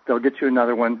 They'll get you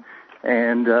another one,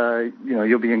 and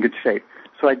you'll be in good shape.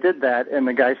 So I did that, and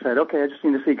the guy said, "Okay, I just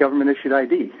need to see government-issued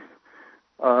ID."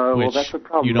 Well, that's the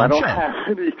problem. I don't have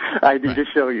any ID to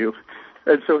show you.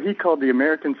 And so he called the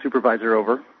American supervisor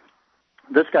over.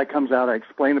 This guy comes out. I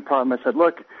explained the problem. I said,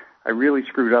 look, I really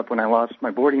screwed up when I lost my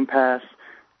boarding pass.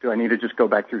 Do I need to just go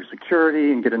back through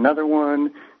security and get another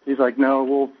one? He's like, no,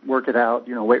 we'll work it out.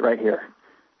 Wait right here.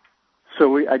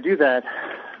 So I do that.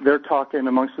 They're talking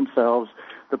amongst themselves.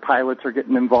 The pilots are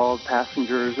getting involved.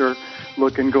 Passengers are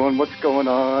looking, going, what's going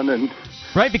on? And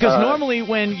right, because normally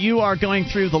when you are going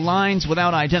through the lines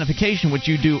without identification, which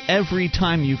you do every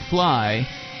time you fly,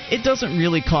 it doesn't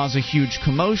really cause a huge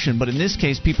commotion. But in this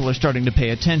case, people are starting to pay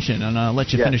attention. And I'll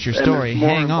let you finish your story.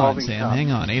 Hang on, Sam.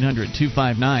 Hang on.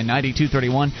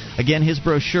 800-259-9231. Again, his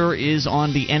brochure is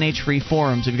on the NH Free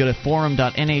forums. If you go to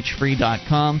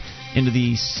forum.nhfree.com, into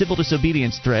the civil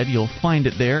disobedience thread, you'll find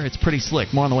it there. It's pretty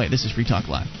slick. More on the way. This is Free Talk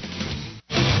Live.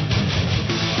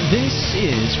 This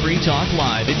is Free Talk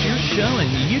Live. It's your show,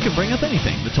 and you can bring up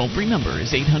anything. The toll-free number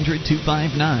is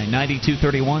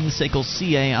 800-259-9231. The SACL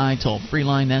CAI toll-free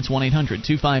line, that's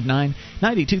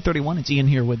 1-800-259-9231. It's Ian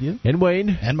here with you. And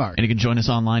Wayne. And Mark. And you can join us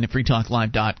online at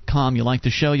freetalklive.com. You like the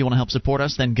show, you want to help support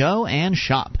us, then go and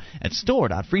shop at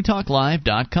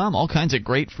store.freetalklive.com. All kinds of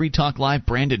great Free Talk Live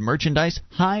branded merchandise,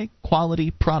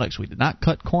 high-quality products. We did not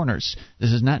cut corners.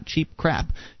 This is not cheap crap.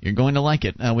 You're going to like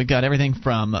it. We've got everything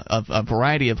from a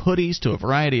variety of hoodies to a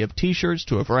variety of T-shirts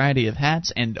to a variety of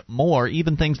hats and more,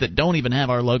 even things that don't even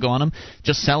have our logo on them.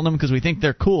 Just selling them because we think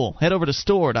they're cool. Head over to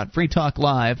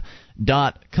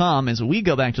store.freetalklive.com as we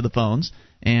go back to the phones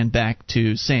and back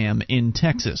to Sam in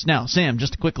Texas. Now, Sam,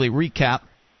 just to quickly recap,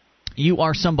 you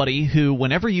are somebody who,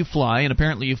 whenever you fly, and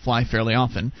apparently you fly fairly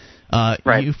often,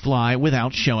 right, you fly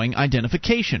without showing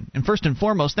identification. And first and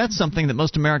foremost, that's something that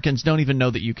most Americans don't even know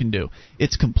that you can do.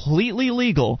 It's completely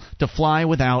legal to fly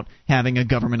without having a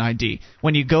government ID.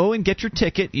 When you go and get your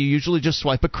ticket, you usually just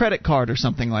swipe a credit card or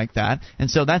something like that,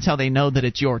 and so that's how they know that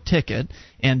it's your ticket.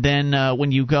 And then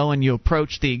when you go and you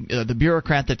approach the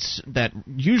bureaucrat that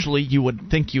usually you would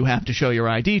think you have to show your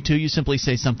ID to, you simply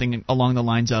say something along the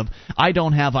lines of, "I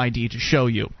don't have ID to show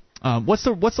you." What's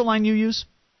the line you use?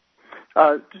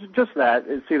 Just that.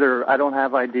 It's either I don't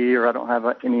have ID or I don't have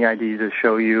any ID to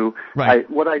show you. Right.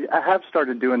 What I have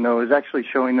started doing, though, is actually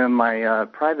showing them my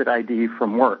private ID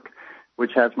from work,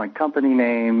 which has my company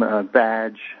name,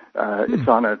 badge. It's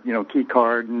on a key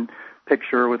card and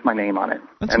picture with my name on it,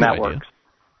 and that works.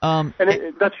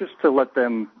 That's just to let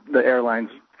the airlines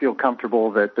feel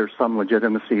comfortable that there's some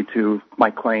legitimacy to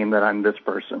my claim that I'm this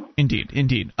person.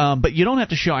 Indeed. But you don't have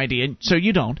to show ID, so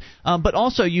you don't. But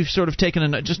also, you've sort of taken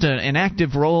an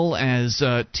active role as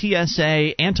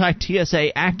TSA,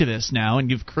 anti-TSA activist now, and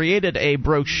you've created a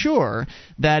brochure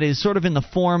that is sort of in the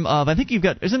form of, I think you've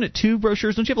got, isn't it 2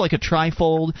 brochures? Don't you have like a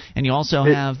trifold, and you also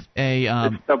have a...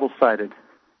 it's double-sided.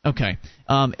 Okay.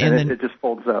 And then it just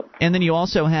folds up. And then you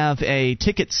also have a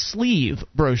ticket sleeve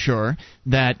brochure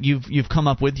that you've come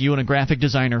up with, you and a graphic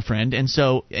designer friend. And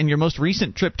so in your most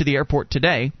recent trip to the airport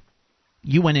today,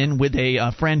 you went in with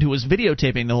a friend who was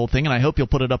videotaping the whole thing, and I hope you'll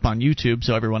put it up on YouTube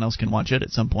so everyone else can watch it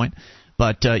at some point.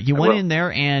 But you went in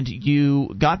there and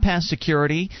you got past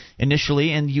security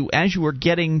initially, and as you were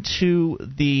getting to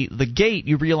the gate,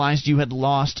 you realized you had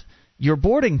lost your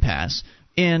boarding pass.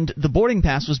 And the boarding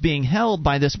pass was being held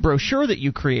by this brochure that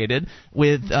you created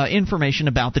with information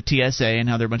about the TSA and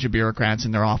how they're a bunch of bureaucrats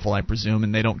and they're awful, I presume,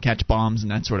 and they don't catch bombs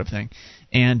and that sort of thing.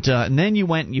 And then you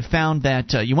went and you found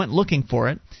that you went looking for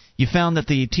it. You found that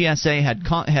the TSA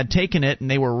had taken it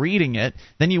and they were reading it.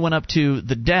 Then you went up to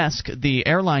the desk, the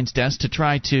airline's desk, to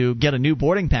try to get a new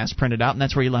boarding pass printed out, and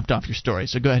that's where you left off your story.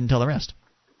 So go ahead and tell the rest.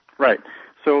 Right.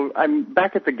 So I'm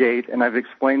back at the gate, and I've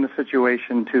explained the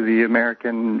situation to the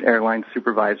American Airlines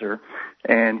supervisor,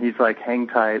 and he's like, hang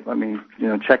tight, let me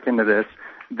check into this.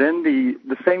 Then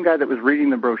the same guy that was reading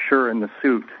the brochure in the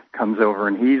suit comes over,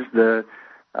 and he's the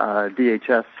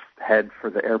DHS head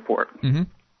for the airport.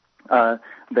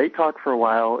 Mm-hmm. They talk for a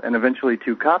while, and eventually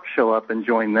 2 cops show up and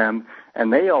join them,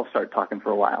 and they all start talking for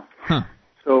a while. Huh.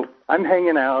 So I'm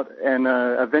hanging out, and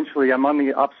eventually I'm on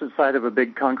the opposite side of a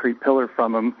big concrete pillar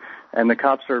from them, and the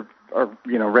cops are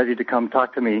ready to come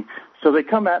talk to me. So they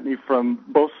come at me from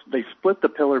both. They split the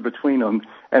pillar between them,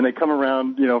 and they come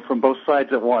around, from both sides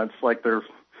at once, like they're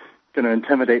going to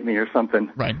intimidate me or something.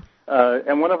 Right.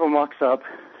 And one of them walks up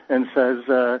and says,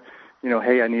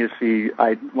 hey, I need to see.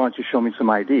 Why don't you show me some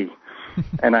ID?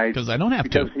 And because I don't have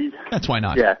to. That's why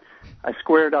not. Yeah. I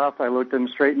squared off. I looked him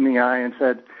straight in the eye and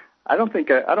said, I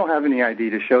don't have any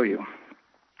ID to show you.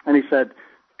 And he said,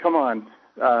 come on.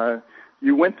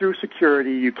 You went through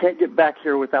security. You can't get back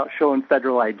here without showing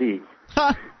federal ID.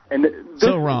 And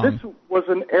so wrong. This was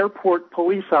an airport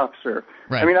police officer.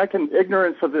 Right. I mean,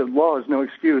 ignorance of the law is no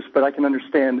excuse, but I can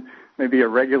understand maybe a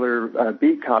regular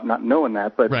beat cop not knowing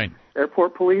that. But right.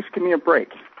 Airport police, give me a break.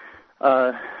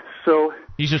 So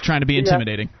he's just trying to be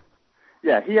intimidating.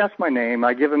 He asked my name.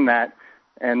 I give him that.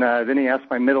 And then he asked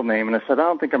my middle name, and I said, I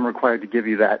don't think I'm required to give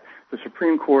you that. The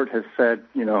Supreme Court has said,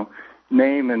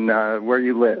 name and where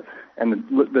you live. And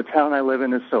the town I live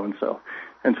in is so-and-so.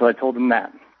 And so I told him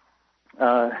that.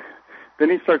 Then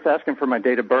he starts asking for my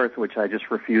date of birth, which I just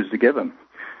refused to give him.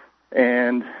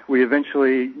 And we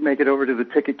eventually make it over to the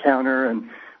ticket counter, and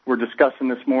we're discussing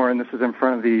this more, and this is in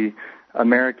front of the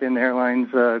American Airlines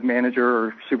manager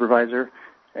or supervisor.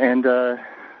 And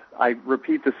I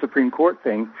repeat the Supreme Court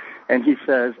thing, and he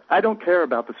says, I don't care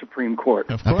about the Supreme Court.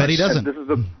 Of course. I bet he doesn't.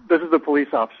 This is the police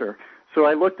officer. So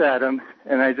I looked at him,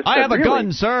 and I just said, I have a really?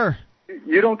 gun, sir.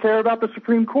 You don't care about the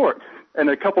Supreme Court? And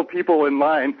a couple people in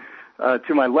line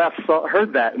to my left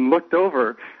heard that and looked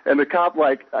over, and the cop,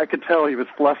 I could tell he was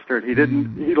flustered. He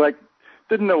didn't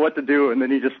know what to do, and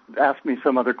then he just asked me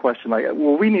some other question,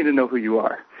 well, we need to know who you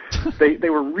are. They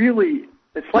were really,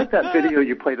 it's like that video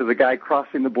you played of the guy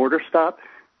crossing the border stop.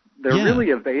 They're really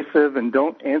evasive and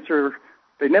don't answer.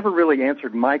 They never really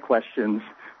answered my questions,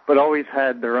 but always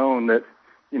had their own that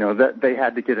they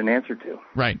had to get an answer to.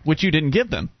 Right, which you didn't give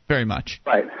them very much.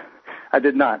 Right, I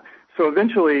did not. So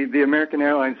eventually, the American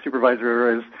Airlines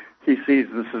supervisor, as he sees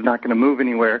this is not going to move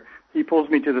anywhere, he pulls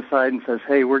me to the side and says,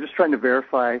 hey, we're just trying to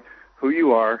verify who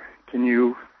you are. Can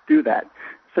you do that?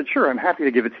 I said, sure, I'm happy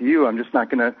to give it to you. I'm just not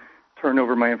going to turn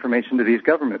over my information to these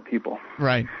government people.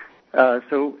 Right.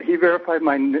 So he verified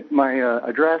my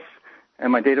address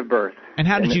and my date of birth. And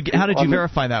how did you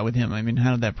verify that with him? I mean,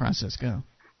 how did that process go?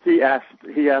 He asked,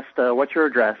 what's your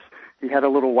address? He had a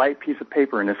little white piece of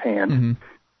paper in his hand, mm-hmm.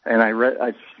 and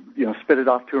I spit it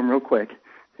off to him real quick.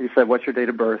 He said, what's your date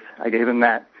of birth? I gave him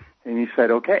that, and he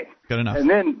said, okay. Good enough. And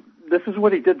then this is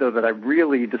what he did, though, that I'm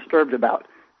really disturbed about.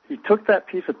 He took that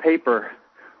piece of paper,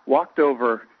 walked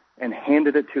over, and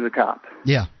handed it to the cop.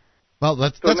 Yeah. Well,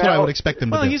 that's what I would expect him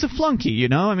to do. Well, he's a flunky,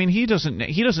 I mean, he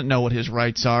doesn't know what his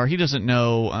rights are. He doesn't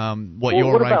know what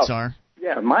your rights are.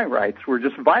 Yeah, my rights were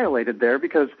just violated there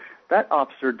because that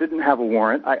officer didn't have a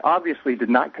warrant. I obviously did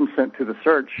not consent to the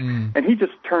search, and he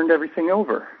just turned everything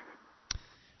over.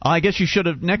 I guess you should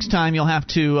have. Next time, you'll have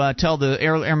to tell the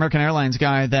American Airlines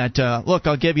guy that, look,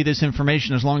 I'll give you this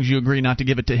information as long as you agree not to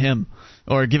give it to him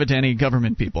or give it to any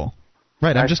government people.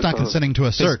 Right, I'm just not consenting to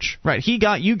a search. Right,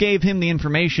 you gave him the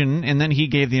information, and then he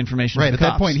gave the information to the cops. Right,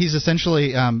 at that point, he's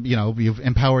essentially, you've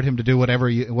empowered him to do whatever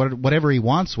he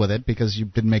wants with it because you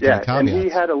didn't make any caveats. And he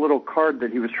had a little card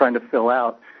that he was trying to fill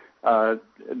out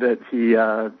that he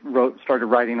started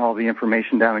writing all the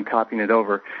information down and copying it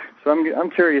over. So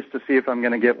I'm curious to see if I'm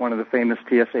going to get one of the famous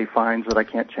TSA fines that I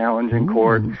can't challenge in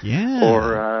court,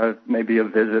 or maybe a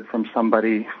visit from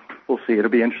somebody. We'll see.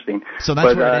 It'll be interesting. So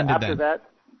that's where it ended after then. that,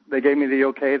 they gave me the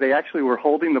okay. They actually were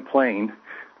holding the plane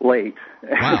late.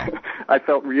 Wow. I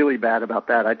felt really bad about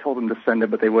that. I told them to send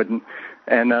it, but they wouldn't.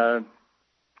 And I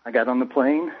got on the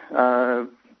plane.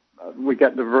 We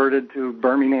got diverted to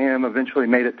Birmingham, eventually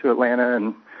made it to Atlanta,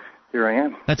 and here I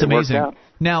am. That's amazing.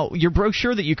 Now, your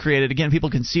brochure that you created, again,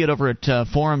 people can see it over at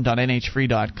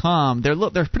forum.nhfree.com.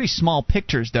 They're pretty small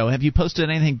pictures, though. Have you posted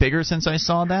anything bigger since I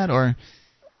saw that, or?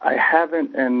 I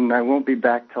haven't, and I won't be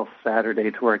back till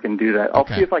Saturday to where I can do that. I'll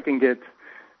see if I can get.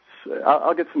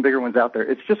 I'll get some bigger ones out there.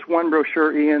 It's just one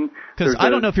brochure, Ian. Because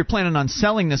I don't know if you're planning on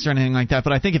selling this or anything like that,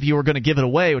 but I think if you were going to give it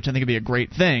away, which I think would be a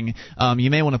great thing, you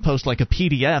may want to post like a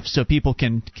PDF so people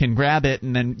can grab it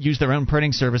and then use their own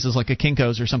printing services like a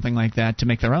Kinko's or something like that to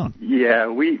make their own. Yeah,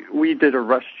 we did a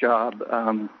rush job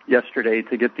yesterday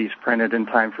to get these printed in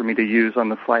time for me to use on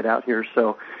the flight out here.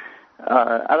 So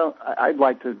I'd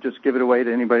like to just give it away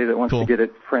to anybody that wants to get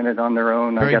it printed on their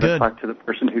own. I got to talk to the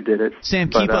person who did it.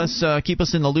 Sam, keep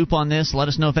us in the loop on this. Let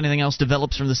us know if anything else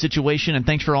develops from the situation, and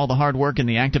thanks for all the hard work and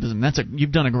the activism.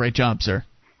 You've done a great job, sir.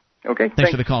 Okay.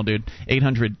 Thanks for the call, dude.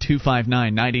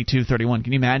 800-259-9231.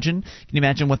 Can you imagine?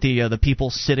 What the people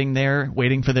sitting there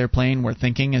waiting for their plane were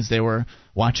thinking as they were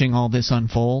watching all this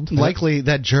unfold? Likely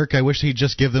that jerk. I wish he'd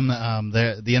just give them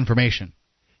the information.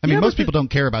 I mean, most people don't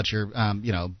care about your,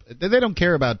 they don't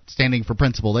care about standing for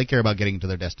principle. They care about getting to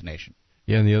their destination.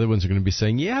 Yeah, and the other ones are going to be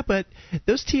saying, yeah, but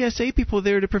those TSA people are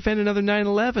there to prevent another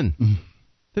 9/11.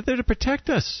 They're there to protect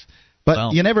us.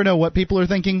 But you never know what people are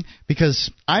thinking,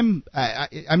 because I'm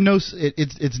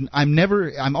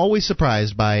always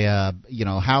surprised by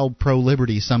how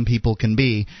pro-liberty some people can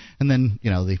be, and then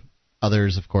the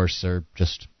others, of course, are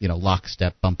just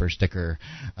lockstep bumper sticker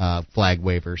flag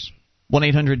wavers.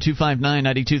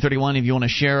 1-800-259-9231 if you want to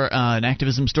share an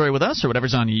activism story with us or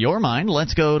whatever's on your mind.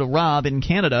 Let's go to Rob in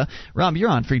Canada. Rob, you're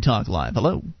on Free Talk Live.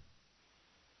 Hello.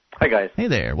 Hi, guys. Hey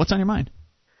there. What's on your mind?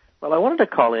 Well, I wanted to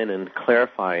call in and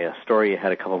clarify a story you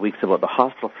had a couple of weeks about the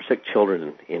Hospital for Sick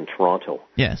Children in Toronto.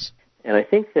 Yes. And I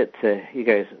think that you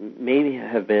guys maybe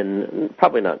have been,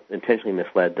 probably not intentionally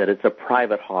misled, that it's a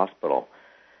private hospital.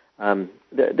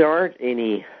 There aren't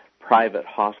any private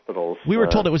hospitals. We were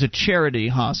told it was a charity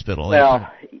hospital. Well,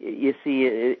 you see,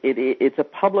 it's a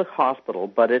public hospital,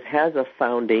 but it has a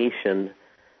foundation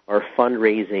or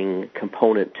fundraising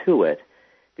component to it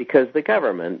because the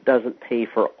government doesn't pay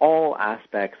for all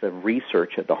aspects of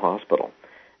research at the hospital.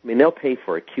 I mean, they'll pay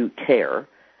for acute care,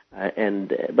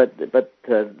 but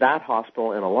that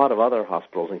hospital and a lot of other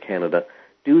hospitals in Canada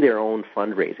do their own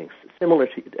fundraising, similar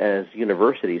to as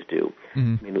universities do.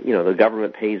 Mm-hmm. I mean, the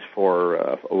government pays for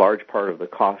a large part of the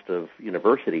cost of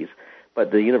universities, but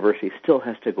the university still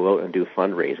has to go out and do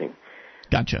fundraising.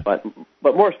 Gotcha. But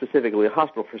more specifically, the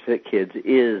Hospital for Sick Kids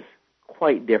is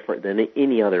quite different than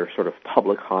any other sort of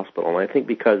public hospital. And I think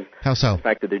because How so? the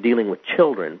fact that they're dealing with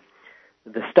children,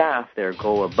 the staff there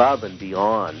go above and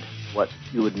beyond what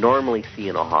you would normally see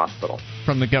in a hospital.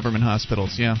 From the government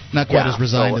hospitals, yeah. Not quite as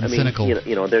resigned and cynical.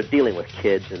 They're dealing with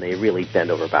kids, and they really bend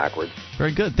over backwards.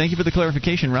 Very good. Thank you for the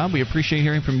clarification, Rob. We appreciate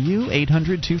hearing from you.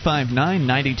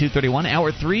 800-259-9231.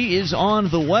 Hour 3 is on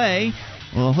the way.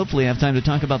 We'll hopefully have time to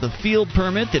talk about the field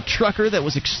permit, the trucker that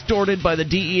was extorted by the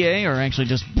DEA, or actually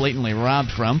just blatantly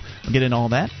robbed from. We'll get into all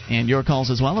that, and your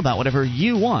calls as well about whatever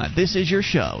you want. This is your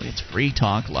show. It's Free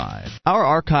Talk Live. Our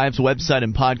archives, website,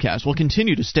 and podcast will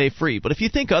continue to stay free, but if you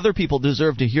think other people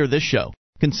deserve to hear this show,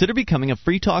 consider becoming a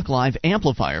Free Talk Live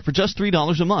amplifier for just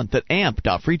 $3 a month at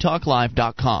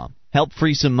amp.freetalklive.com. Help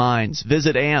free some minds.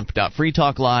 Visit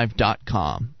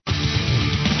amp.freetalklive.com.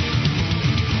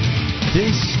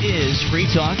 This is Free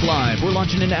Talk Live. We're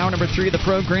launching into hour number 3 of the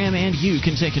program, and you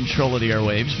can take control of the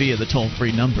airwaves via the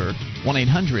toll-free number,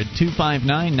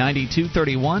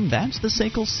 1-800-259-9231. That's the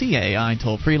SACL CAI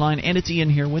toll-free line, and it's Ian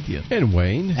here with you. And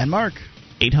Wayne. And Mark.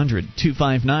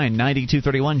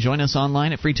 800-259-9231. Join us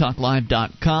online at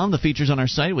freetalklive.com. The features on our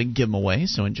site, we can give them away,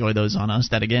 so enjoy those on us.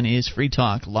 That, again, is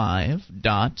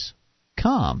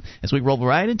freetalklive.com. As we roll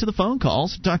right into the phone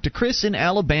calls, talk to Chris in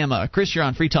Alabama. Chris, you're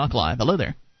on Free Talk Live. Hello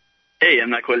there. Hey,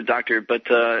 I'm not quite a doctor,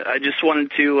 but I just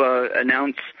wanted to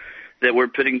announce that we're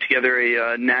putting together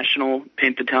a national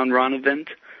Paint the Town Ron event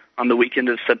on the weekend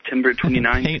of September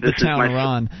 29th. Paint the Town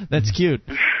Ron. That's cute.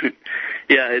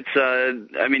 Yeah,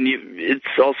 it's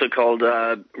also called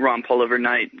Ron Paul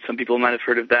Overnight. Some people might have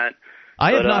heard of that.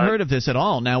 I have not heard of this at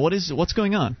all. Now, what's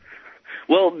going on?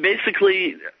 Well,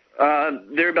 basically,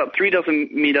 there are about 3 dozen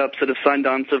meetups that have signed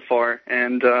on so far,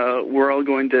 and we're all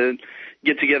going to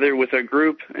get together with our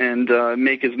group and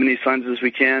make as many signs as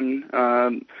we can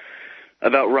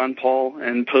about Ron Paul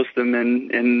and post them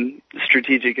in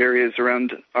strategic areas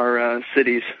around our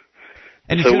cities.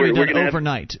 And it's going to be done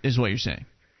overnight, is what you're saying.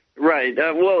 Right.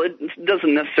 Well, it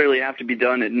doesn't necessarily have to be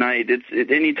done at night.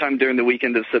 It's any time during the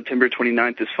weekend of September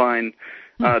 29th is fine,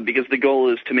 because the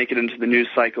goal is to make it into the news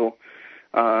cycle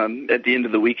at the end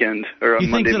of the weekend or on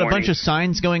Monday morning. You think that a bunch of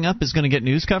signs going up is going to get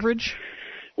news coverage?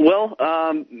 Well,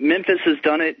 Memphis has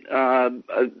done it.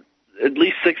 At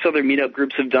least 6 other meetup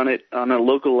groups have done it on a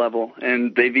local level,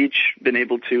 and they've each been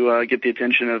able to get the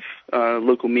attention of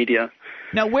local media.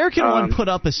 Now, where can one put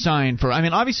up a sign for? I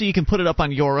mean, obviously you can put it up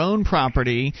on your own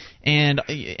property, and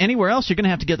anywhere else you're going to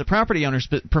have to get the property owner's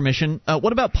permission.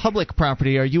 What about public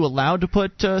property? Are you allowed to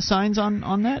put signs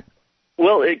on that?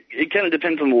 Well, it kind of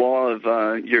depends on the law of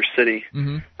your city.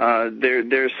 Mm-hmm.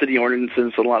 There are city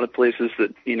ordinances a lot of places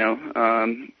that,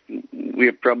 we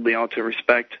probably ought to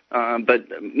respect. But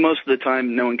most of the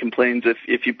time, no one complains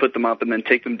if you put them up and then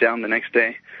take them down the next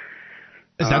day.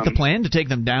 Is that the plan, to take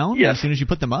them down as soon as you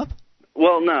put them up?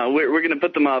 Well, no, we're going to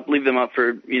put them up, leave them up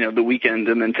for, the weekend,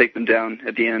 and then take them down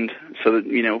at the end so that,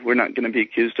 we're not going to be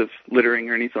accused of littering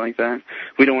or anything like that.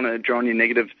 We don't want to draw any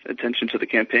negative attention to the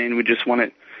campaign. We just want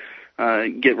to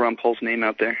get Ron Paul's name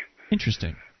out there.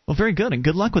 Interesting. Well, very good, and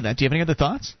good luck with that. Do you have any other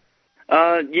thoughts?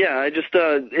 I just,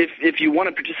 if you want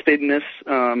to participate in this,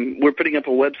 we're putting up a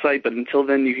website, but until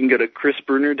then you can go to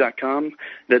chrisbruner.com.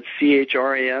 That's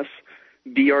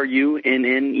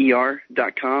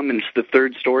CHRASBRUNNER.com, and it's the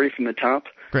third story from the top.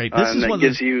 Great. This is that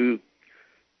gives you...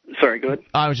 Sorry, go ahead.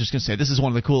 I was just going to say, this is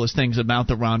one of the coolest things about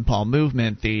the Ron Paul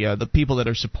movement. The people that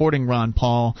are supporting Ron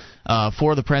Paul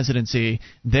for the presidency,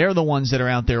 they're the ones that are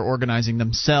out there organizing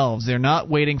themselves. They're not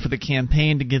waiting for the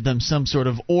campaign to give them some sort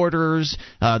of orders,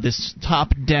 this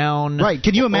top-down Right.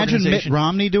 Can you imagine Mitt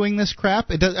Romney doing this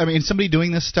crap? Somebody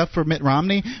doing this stuff for Mitt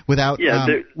Romney without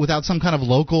some kind of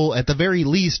local, at the very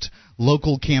least,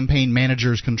 local campaign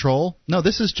managers' control? No,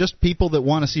 this is just people that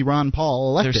want to see Ron Paul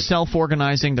elected. They're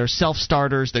self-organizing, they're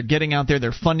self-starters, they're getting out there,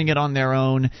 they're funding it on their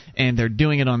own, and they're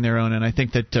doing it on their own, and I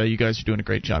think that you guys are doing a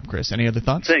great job, Chris. Any other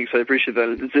thoughts? Thanks, I appreciate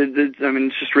that.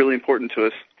 It's just really important to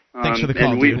us. Thanks for the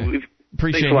call, dude.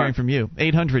 Appreciate hearing from you.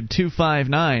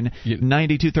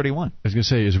 800-259-9231. I was going to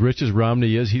say, as rich as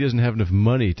Romney is, he doesn't have enough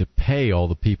money to pay all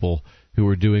the people who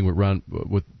are doing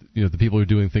the people who are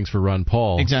doing things for Ron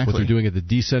Paul. Exactly. What they're doing at the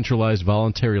decentralized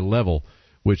voluntary level,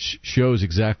 which shows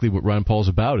exactly what Ron Paul's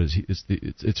about.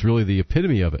 It's really the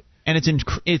epitome of it. And it's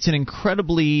an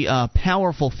incredibly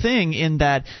powerful thing in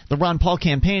that the Ron Paul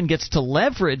campaign gets to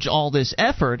leverage all this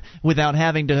effort without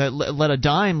having to let a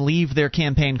dime leave their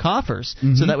campaign coffers.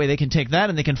 Mm-hmm. So that way they can take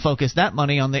that and they can focus that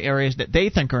money on the areas that they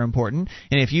think are important.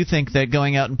 And if you think that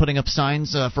going out and putting up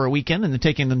signs for a weekend and then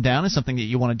taking them down is something that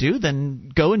you want to do,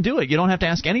 then go and do it. You don't have to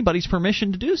ask anybody's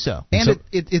permission to do so. And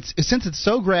it's since it's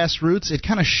so grassroots, it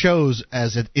kind of shows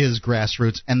as it is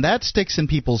grassroots, and that sticks in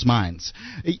people's minds.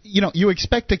 You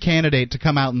expect a candidate to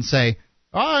come out and say,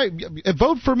 all right,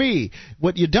 vote for me.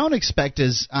 What you don't expect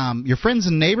is your friends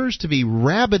and neighbors to be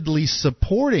rabidly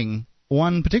supporting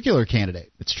one particular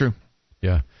candidate. It's true.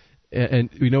 Yeah. And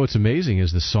what's amazing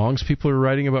is the songs people are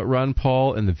writing about Ron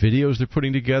Paul and the videos they're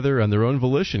putting together on their own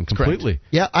volition completely.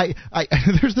 Correct. Yeah, I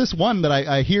there's this one that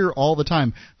I hear all the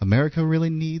time. America really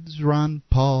needs Ron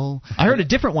Paul. I heard a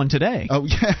different one today. Oh,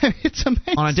 yeah, it's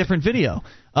amazing. On a different video.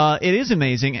 It is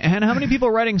amazing. And how many people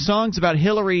are writing songs about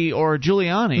Hillary or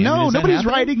Giuliani? No, nobody's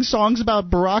writing songs about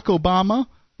Barack Obama.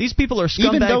 These people are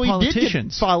scumbag politicians. Even though he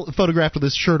did get photographed with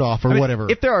his shirt off or whatever.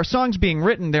 If there are songs being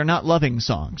written, they're not loving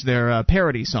songs. They're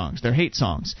parody songs. They're hate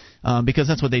songs. Because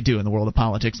that's what they do in the world of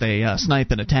politics. They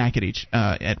snipe and attack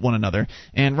at one another.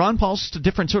 And Ron Paul's just a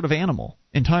different sort of animal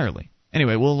entirely.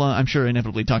 Anyway, we'll, I'm sure,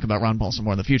 inevitably talk about Ron Paul some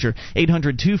more in the future.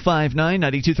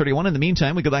 800-259-9231. In the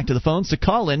meantime, we go back to the phones to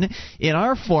Colin in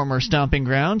our former stomping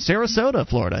ground, Sarasota,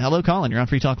 Florida. Hello, Colin. You're on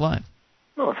Free Talk Live.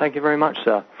 Oh, thank you very much,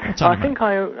 sir. I think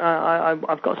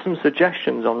I've got some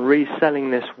suggestions on reselling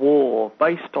this war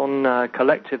based on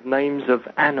collective names of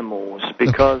animals,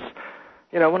 because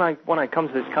when I come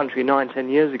to this country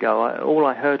 9-10 years ago, all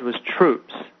I heard was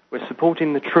troops. We're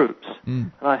supporting the troops.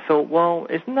 And I thought, well,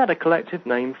 isn't that a collective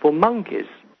name for monkeys?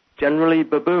 generally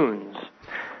baboons.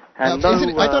 And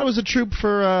I thought it was a troop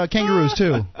for kangaroos,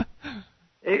 too.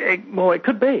 Well, it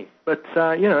could be. But,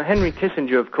 Henry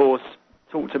Kissinger, of course,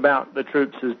 talked about the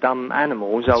troops as dumb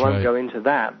animals. I won't go into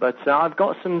that. But I've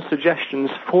got some suggestions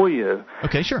for you.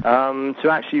 Okay, sure. To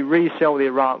actually resell the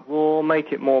Iraq War,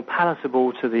 make it more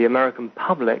palatable to the American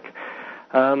public.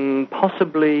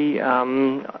 Possibly,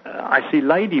 I see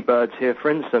ladybirds here,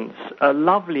 for instance. A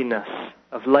loveliness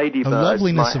of ladybirds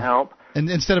might help. And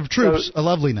instead of troops, a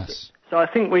loveliness. So I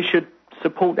think we should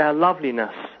support our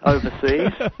loveliness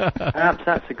overseas. Perhaps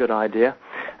that's a good idea.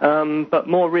 But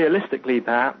more realistically,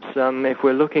 perhaps, if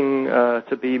we're looking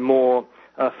to be more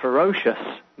ferocious,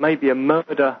 maybe a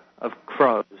murder of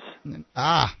crows.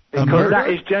 Because that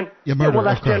is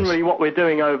that's generally what we're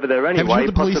doing over there anyway. Have you heard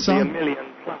the police possibly song? 1 million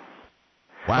plus.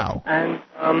 Wow. And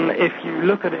if you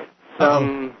look at it,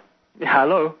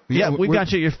 hello. Yeah, we've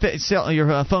got you. Your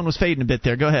phone was fading a bit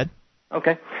there. Go ahead.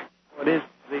 Okay. Well, it is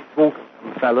these walking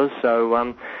fellas. So,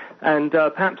 and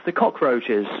perhaps the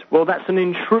cockroaches. Well, that's an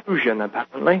intrusion,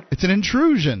 apparently. It's an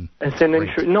intrusion. It's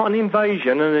not an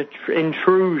invasion, an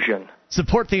intrusion.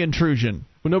 Support the intrusion.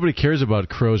 Well, nobody cares about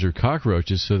crows or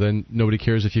cockroaches, so then nobody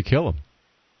cares if you kill them.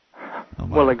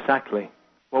 Well, exactly.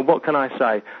 Well, what can I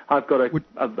say? I've got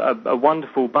a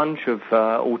wonderful bunch of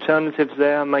alternatives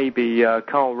there. Maybe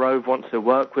Karl Rove wants to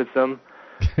work with them.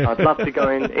 I'd love to go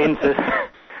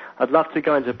I'd love to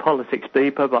go into politics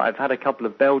deeper, but I've had a couple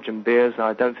of Belgian beers, and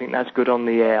I don't think that's good on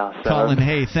the air. So. Colin,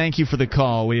 hey, thank you for the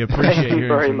call. We appreciate hearing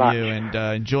very from much. you, and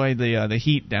enjoy the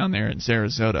heat down there in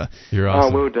Sarasota. You're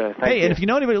awesome. Oh, will do. Thank you. And if you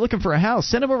know anybody looking for a house,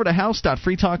 send them over to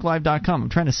house.freetalklive.com. I'm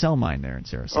trying to sell mine there in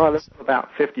Sarasota. Well, there's about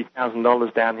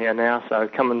 $50,000 down here now, so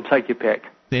come and take your pick.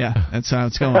 Yeah, that's how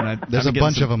it's going. There's a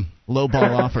bunch of them.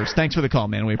 Low-ball offers. Thanks for the call,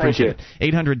 man. We appreciate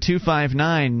it.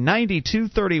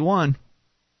 800-259-9231.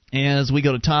 As we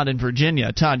go to Todd in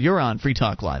Virginia. Todd, you're on Free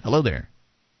Talk Live. Hello there.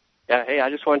 Yeah, hey, I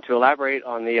just wanted to elaborate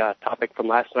on the topic from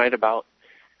last night about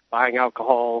buying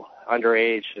alcohol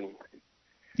underage and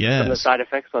some of the side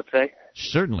effects, let's say.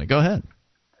 Certainly. Go ahead.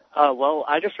 Well,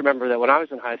 I just remember that when I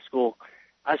was in high school,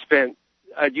 I spent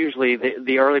usually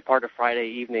the early part of Friday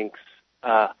evenings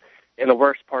in the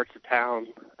worst parts of town,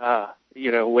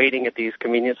 waiting at these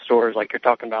convenience stores like you're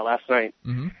talking about last night.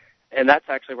 Mm-hmm. And that's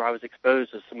actually where I was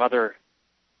exposed to some other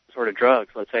sort of drugs,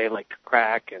 let's say like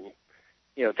crack and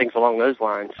things along those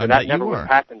lines. So that never would have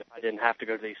happened if I didn't have to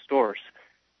go to these stores.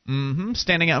 Mm-hmm.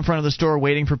 Standing out in front of the store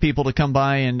waiting for people to come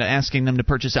by and asking them to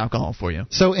purchase alcohol for you.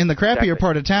 So in the crappier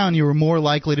part of town, you were more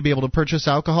likely to be able to purchase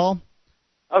alcohol?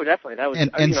 Oh, definitely. That was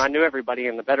I knew everybody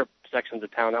in the better sections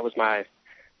of town. That was my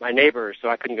neighbors, so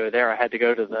I couldn't go there. I had to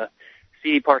go to the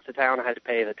seedy parts of town. I had to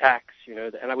pay the tax,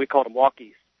 and we called them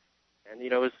walkies. And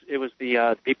it was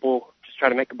the people just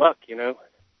trying to make a buck,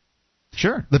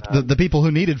 Sure. The people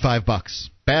who needed $5,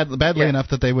 badly enough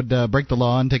that they would break the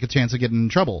law and take a chance of getting in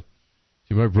trouble.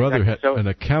 See, my brother had an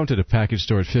account at a package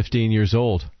store at 15 years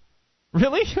old.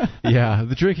 Really? Yeah,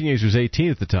 the drinking age was 18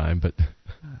 at the time, but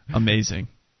amazing.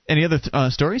 Any other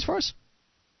stories for us?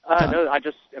 No,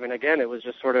 again, it was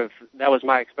just sort of that was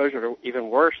my exposure to even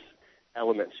worse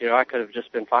elements. I could have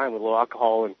just been fine with a little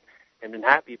alcohol and been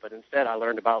happy, but instead I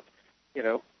learned about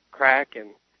crack and.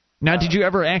 Now, did you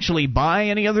ever actually buy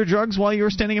any other drugs while you were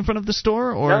standing in front of the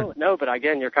store? Or? No, but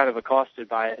again, you're kind of accosted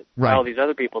by all these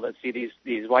other people that see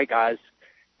these white guys,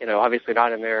 obviously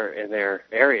not in their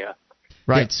area.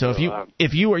 Right. So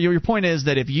if you were, your point is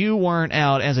that if you weren't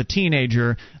out as a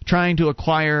teenager trying to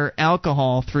acquire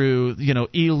alcohol through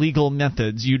illegal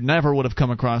methods, you never would have come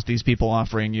across these people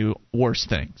offering you worse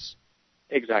things.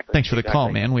 Exactly. Thanks for the call,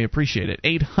 man. We appreciate it.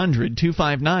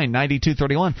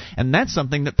 800-259-9231. And that's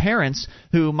something that parents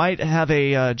who might have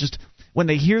when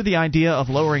they hear the idea of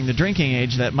lowering the drinking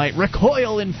age that might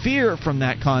recoil in fear from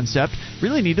that concept,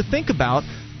 really need to think about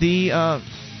the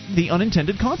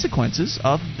unintended consequences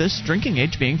of this drinking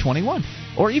age being 21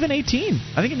 or even 18.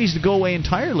 I think it needs to go away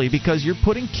entirely because you're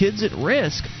putting kids at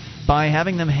risk by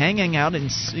having them hanging out in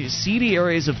seedy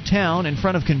areas of town in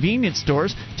front of convenience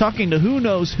stores talking to who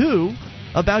knows who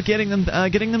about getting them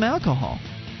alcohol.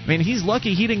 I mean, he's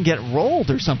lucky he didn't get rolled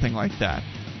or something like that.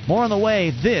 More on the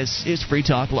way. This is Free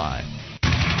Talk Live.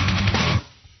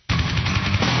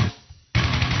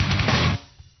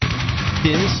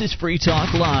 This is Free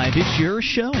Talk Live. It's your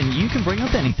show, and you can bring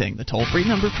up anything. The toll-free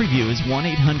number for you is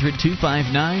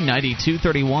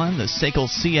 1-800-259-9231, the SACL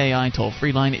CAI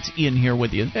toll-free line. It's Ian here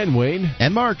with you. And Wayne.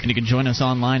 And Mark. And you can join us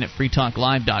online at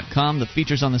freetalklive.com. The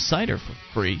features on the site are for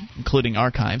free, including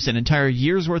archives, an entire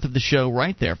year's worth of the show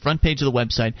right there, front page of the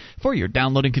website. For your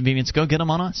downloading convenience, go get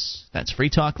them on us. That's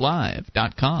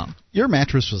freetalklive.com. Your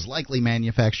mattress was likely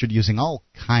manufactured using all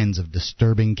kinds of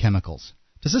disturbing chemicals.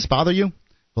 Does this bother you?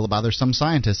 Well, it bothers some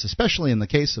scientists, especially in the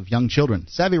case of young children.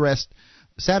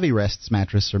 SavvyRest's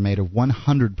mattresses are made of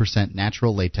 100%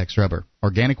 natural latex rubber,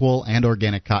 organic wool, and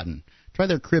organic cotton. Try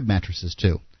their crib mattresses,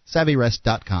 too.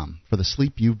 SavvyRest.com for the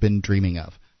sleep you've been dreaming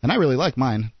of. And I really like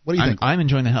mine. What do you think? I'm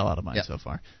enjoying the hell out of mine so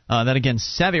far. That again,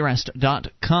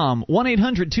 SavvyRest.com.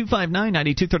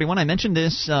 1-800-259-9231. I mentioned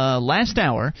this last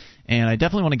hour, and I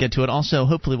definitely want to get to it. Also,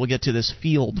 hopefully we'll get to this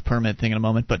field permit thing in a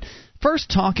moment. But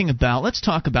first, let's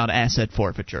talk about asset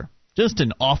forfeiture. Just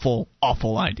an awful,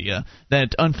 awful idea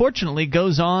that unfortunately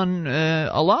goes on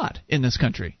a lot in this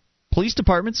country. Police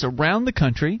departments around the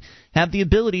country have the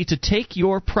ability to take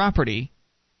your property,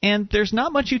 and there's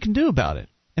not much you can do about it.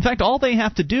 In fact, all they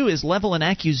have to do is level an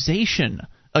accusation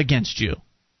against you.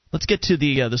 Let's get to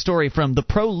the story from the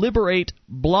Pro-Liberate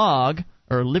blog,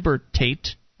 or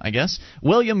Libertate, I guess.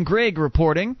 William Grigg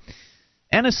reporting.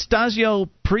 Anastasio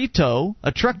Prieto,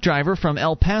 a truck driver from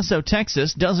El Paso,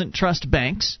 Texas, doesn't trust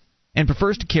banks and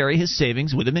prefers to carry his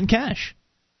savings with him in cash.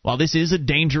 While this is a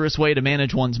dangerous way to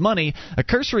manage one's money, a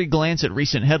cursory glance at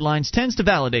recent headlines tends to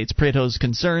validate Prieto's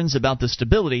concerns about the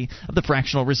stability of the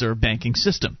fractional reserve banking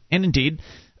system. And indeed,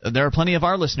 there are plenty of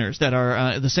our listeners that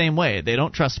are the same way. They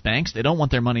don't trust banks. They don't want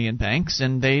their money in banks,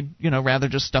 and they, rather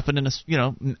just stuff it in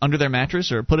under their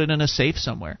mattress or put it in a safe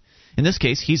somewhere. In this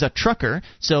case, he's a trucker,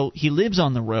 so he lives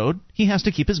on the road. He has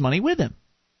to keep his money with him.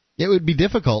 It would be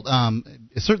difficult.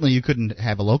 Certainly, you couldn't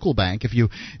have a local bank if you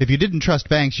didn't trust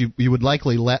banks. You would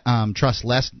likely trust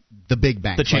less the big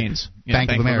banks, the chains, like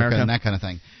Bank of America and that kind of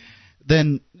thing.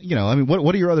 Then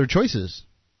what are your other choices?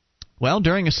 Well,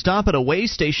 during a stop at a way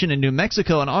station in New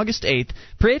Mexico on August 8th,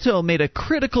 Prieto made a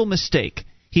critical mistake.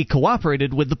 He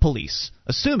cooperated with the police,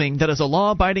 assuming that as a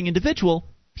law-abiding individual,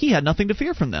 he had nothing to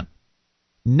fear from them.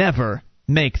 Never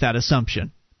make that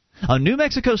assumption. A New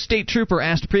Mexico state trooper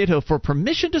asked Prieto for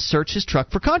permission to search his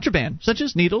truck for contraband, such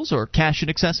as needles or cash in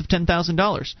excess of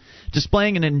 $10,000.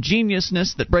 Displaying an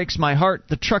ingenuousness that breaks my heart,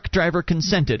 the truck driver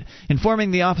consented,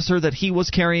 informing the officer that he was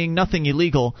carrying nothing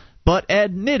illegal, but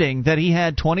admitting that he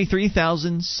had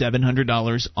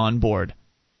 $23,700 on board.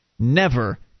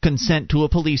 Never consent to a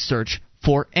police search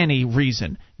for any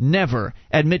reason. Never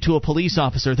admit to a police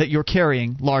officer that you're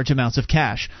carrying large amounts of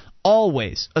cash.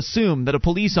 Always assume that a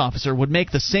police officer would make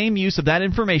the same use of that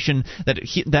information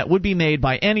that would be made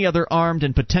by any other armed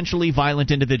and potentially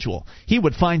violent individual. He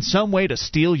would find some way to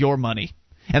steal your money.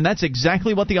 And that's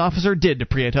exactly what the officer did to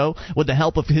Prieto, with the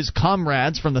help of his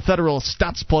comrades from the federal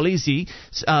Staatspolizei,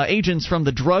 agents from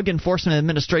the Drug Enforcement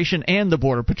Administration and the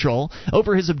Border Patrol.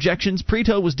 Over his objections,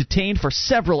 Prieto was detained for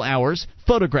several hours,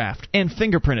 photographed, and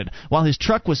fingerprinted, while his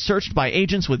truck was searched by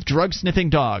agents with drug-sniffing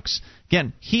dogs.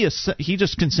 Again, he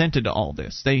just consented to all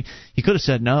this. He could have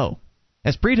said no.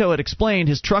 As Prieto had explained,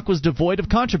 his truck was devoid of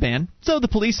contraband, so the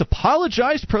police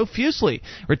apologized profusely,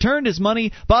 returned his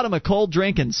money, bought him a cold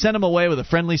drink, and sent him away with a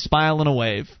friendly smile and a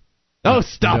wave. Oh,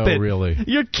 stop it. Really.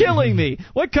 You're killing me.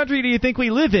 What country do you think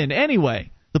we live in, anyway?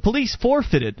 The police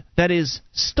forfeited, that is,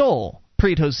 stole,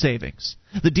 Prieto's savings.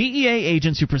 The DEA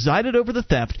agents who presided over the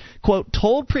theft, quote,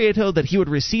 told Prieto that he would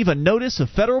receive a notice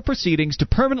of federal proceedings to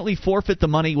permanently forfeit the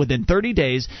money within 30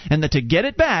 days, and that to get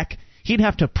it back, he'd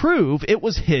have to prove it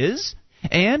was his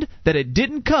and that it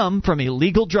didn't come from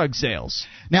illegal drug sales.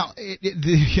 Now,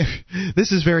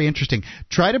 this is very interesting.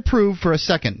 Try to prove for a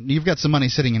second. You've got some money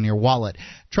sitting in your wallet.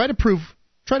 Try to prove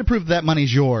that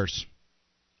money's yours.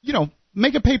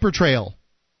 Make a paper trail.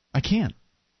 I can't.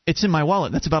 It's in my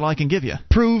wallet. That's about all I can give you.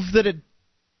 Prove that it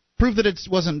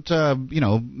wasn't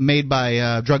made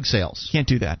by drug sales. Can't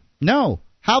do that. No.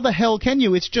 How the hell can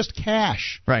you? It's just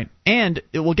cash. Right. And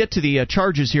we'll get to the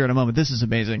charges here in a moment. This is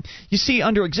amazing. You see,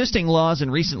 under existing laws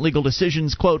and recent legal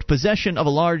decisions, quote, possession of a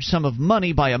large sum of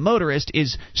money by a motorist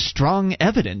is strong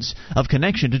evidence of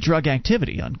connection to drug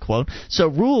activity, unquote. So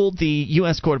ruled the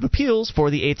U.S. Court of Appeals for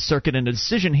the Eighth Circuit in a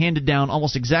decision handed down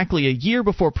almost exactly a year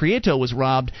before Prieto was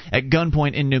robbed at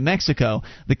gunpoint in New Mexico.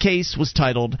 The case was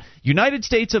titled United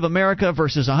States of America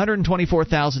versus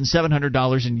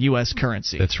 $124,700 in U.S.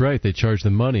 currency. That's right. They charged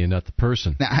the money and not the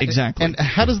person. Now, exactly. And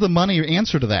how does the money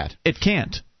answer to that? It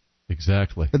can't.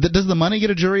 Exactly. Does the money get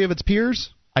a jury of its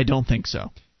peers? I don't think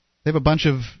so. They have a bunch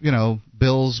of,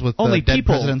 bills with dead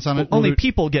presidents on it. Only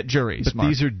people get juries. But Mark.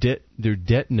 These are they're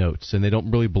debt notes, and they don't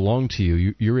really belong to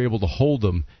you. You're able to hold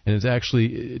them, and it's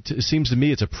actually, it seems to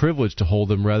me, it's a privilege to hold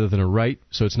them rather than a right.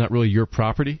 So it's not really your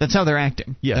property. That's how they're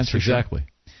acting. Yes, that's exactly. Sure.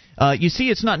 You see,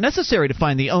 it's not necessary to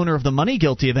find the owner of the money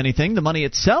guilty of anything. The money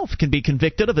itself can be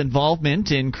convicted of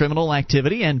involvement in criminal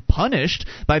activity and punished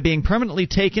by being permanently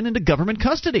taken into government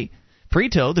custody.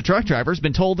 Prito, the truck driver, has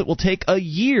been told it will take a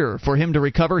year for him to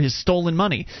recover his stolen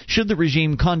money, should the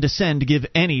regime condescend to give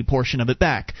any portion of it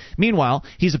back. Meanwhile,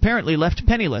 he's apparently left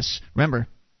penniless. Remember,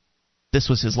 this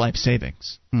was his life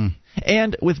savings.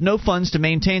 And with no funds to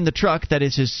maintain the truck that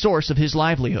is his source of his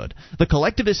livelihood. The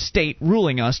collectivist state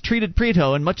ruling us treated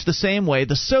Prito in much the same way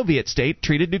the Soviet state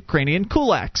treated Ukrainian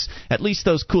kulaks. At least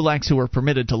those kulaks who were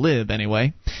permitted to live,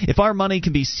 anyway. If our money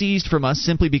can be seized from us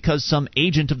simply because some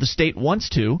agent of the state wants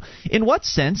to, in what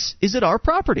sense is it our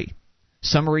property?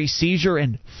 Summary seizure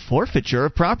and forfeiture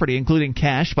of property, including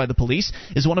cash, by the police,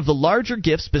 is one of the larger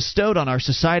gifts bestowed on our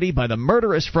society by the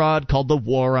murderous fraud called the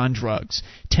war on drugs.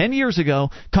 10 years ago,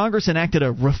 Congress enacted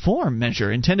a reform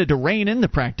measure intended to rein in the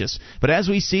practice, but as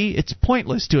we see, it's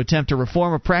pointless to attempt to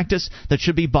reform a practice that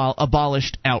should be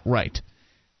abolished outright.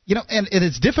 And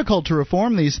it's difficult to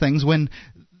reform these things when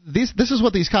this is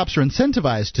what these cops are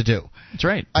incentivized to do. That's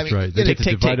right. That's right. They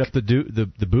divide up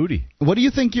the booty. What do you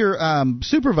think your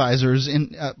supervisors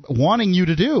wanting you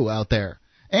to do out there?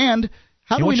 And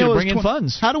how do we know bring in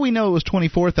funds? How do we know it was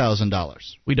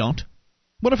 $24,000? We don't.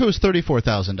 What if it was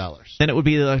 $34,000? Then it would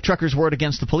be the trucker's word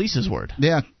against the police's word.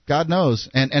 Yeah, God knows.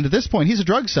 And at this point, he's a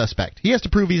drug suspect. He has to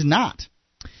prove he's not.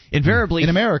 Invariably, in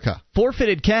America,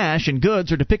 forfeited cash and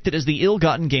goods are depicted as the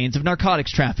ill-gotten gains of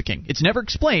narcotics trafficking. It's never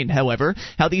explained, however,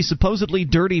 how these supposedly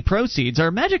dirty proceeds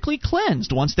are magically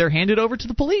cleansed once they're handed over to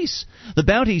the police. The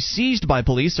bounties seized by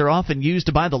police are often used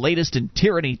to buy the latest in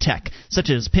tyranny tech, such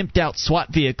as pimped-out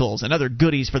SWAT vehicles and other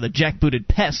goodies for the jackbooted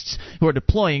pests who are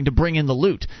deploying to bring in the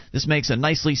loot. This makes a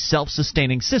nicely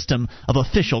self-sustaining system of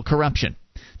official corruption.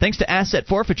 Thanks to asset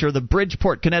forfeiture, the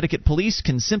Bridgeport, Connecticut police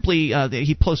can simply,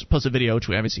 he posts a video, which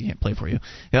we obviously can't play for you,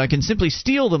 can simply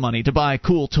steal the money to buy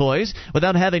cool toys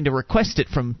without having to request it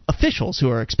from officials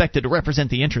who are expected to represent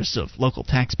the interests of local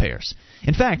taxpayers.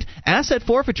 In fact, asset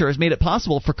forfeiture has made it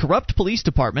possible for corrupt police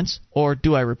departments, or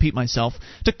do I repeat myself,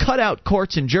 to cut out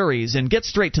courts and juries and get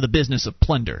straight to the business of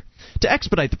plunder. To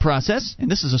expedite the process, and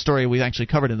this is a story we've actually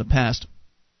covered in the past,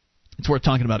 it's worth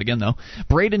talking about again, though.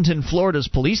 Bradenton, Florida's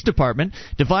police department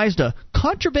devised a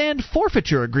contraband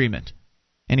forfeiture agreement.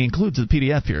 And he includes the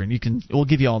PDF here, and we'll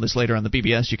give you all this later on the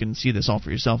BBS. You can see this all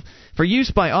for yourself. For use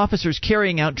by officers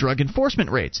carrying out drug enforcement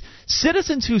raids.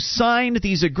 Citizens who signed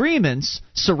these agreements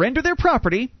surrender their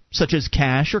property, such as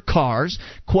cash or cars,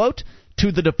 quote,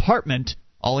 to the department,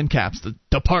 all in caps, the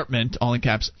department, all in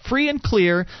caps, free and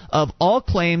clear of all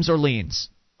claims or liens.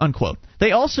 Unquote.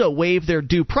 They also waive their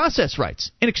due process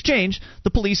rights. In exchange, the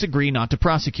police agree not to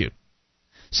prosecute.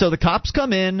 So the cops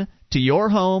come in to your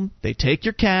home, they take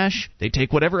your cash, they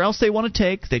take whatever else they want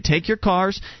to take your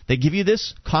cars, they give you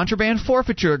this contraband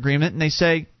forfeiture agreement, and they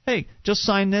say, hey, just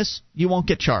sign this, you won't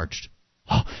get charged.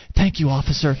 Oh, thank you,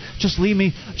 officer. Just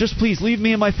please leave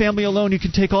me and my family alone. You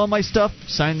can take all my stuff.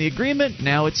 Sign the agreement.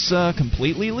 Now it's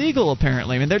completely legal,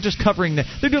 apparently. I mean, they're just they're doing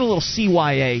a little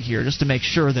CYA here just to make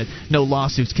sure that no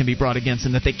lawsuits can be brought against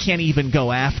them, that they can't even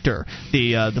go after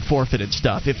the forfeited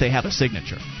stuff if they have a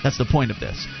signature. That's the point of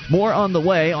this. More on the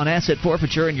way on asset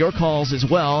forfeiture and your calls as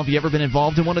well. Have you ever been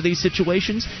involved in one of these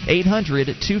situations?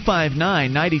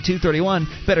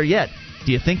 800-259-9231. Better yet,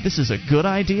 do you think this is a good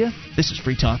idea? This is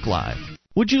Free Talk Live.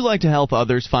 Would you like to help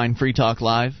others find Free Talk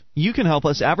Live? You can help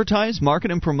us advertise,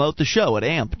 market, and promote the show at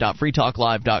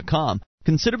amp.freetalklive.com.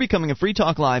 Consider becoming a Free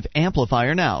Talk Live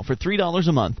amplifier now for $3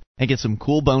 a month and get some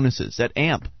cool bonuses at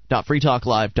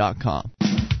amp.freetalklive.com.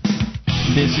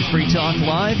 This is Free Talk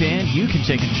Live, and you can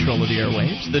take control of the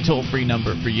airwaves. The toll-free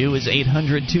number for you is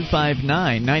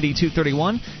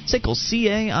 800-259-9231. SACL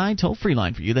CAI toll-free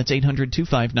line for you. That's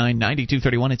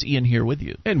 800-259-9231. It's Ian here with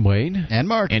you. And Wayne. And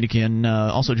Mark. And you can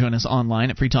also join us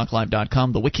online at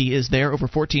freetalklive.com. The wiki is there, over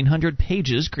 1,400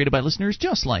 pages created by listeners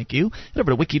just like you. Head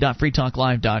over to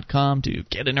wiki.freetalklive.com to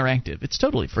get interactive. It's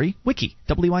totally free. Wiki,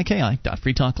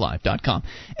 wiki.freetalklive.com.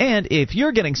 And if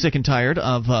you're getting sick and tired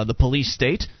of the police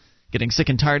state, getting sick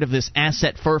and tired of this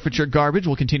asset forfeiture garbage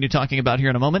we'll continue talking about here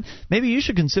in a moment, maybe you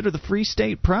should consider the Free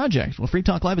State Project. Well, Free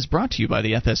Talk Live is brought to you by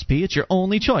the FSP. It's your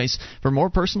only choice for more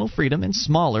personal freedom and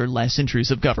smaller, less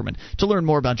intrusive government. To learn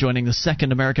more about joining the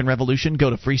Second American Revolution, go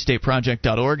to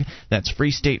freestateproject.org. That's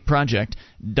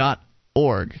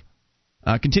freestateproject.org.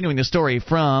 Continuing the story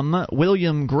from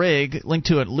William Grigg, linked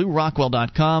to it at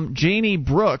LouRockwell.com. Janie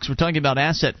Brooks, we're talking about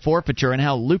asset forfeiture and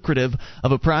how lucrative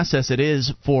of a process it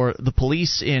is for the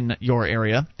police in your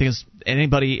area, because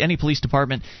any police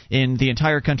department in the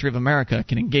entire country of America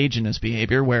can engage in this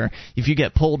behavior, where if you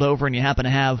get pulled over and you happen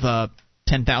to have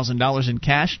 $10,000 in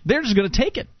cash, they're just going to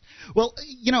take it. Well,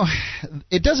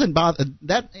 it doesn't bother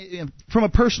that from a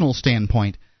personal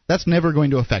standpoint. That's never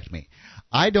going to affect me.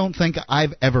 I don't think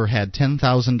I've ever had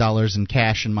 $10,000 in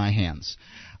cash in my hands.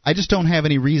 I just don't have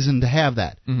any reason to have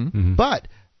that. Mm-hmm. But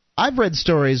I've read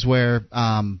stories where,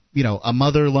 a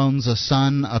mother loans a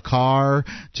son a car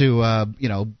to,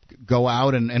 go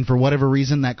out and for whatever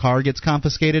reason that car gets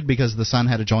confiscated because the son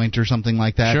had a joint or something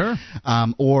like that.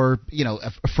 Sure. Or,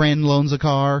 a friend loans a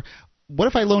car. What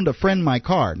if I loaned a friend my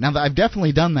car? Now, I've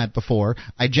definitely done that before.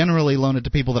 I generally loan it to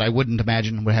people that I wouldn't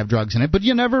imagine would have drugs in it, but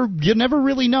you never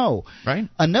really know. Right.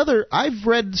 I've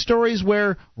read stories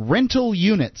where rental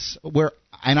units,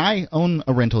 and I own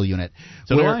a rental unit.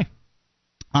 So do I.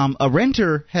 A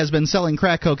renter has been selling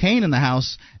crack cocaine in the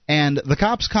house, and the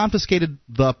cops confiscated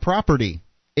the property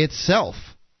itself.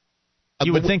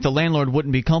 You would think the landlord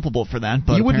wouldn't be culpable for that,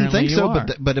 but you wouldn't think so. are.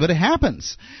 But it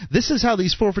happens. This is how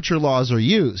these forfeiture laws are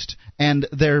used, and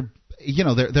they're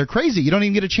crazy. You don't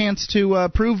even get a chance to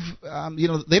prove.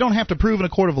 They don't have to prove in a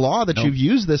court of law that you've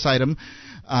used this item.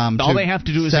 All they have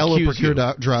to do is sell accuse or procure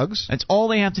you. Drugs. That's all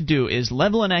they have to do is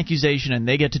level an accusation, and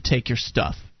they get to take your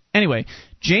stuff. Anyway,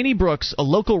 Janie Brooks, a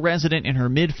local resident in her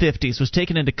mid-50s, was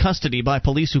taken into custody by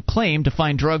police who claimed to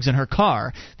find drugs in her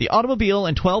car. The automobile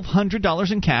and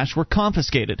 $1,200 in cash were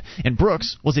confiscated, and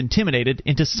Brooks was intimidated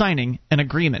into signing an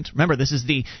agreement. Remember, this is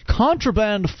the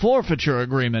contraband forfeiture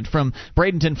agreement from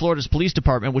Bradenton, Florida's police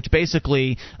department, which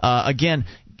basically,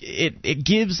 it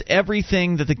gives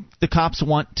everything that the cops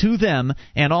want to them,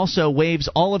 and also waives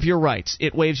all of your rights.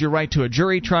 It waives your right to a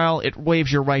jury trial. It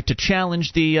waives your right to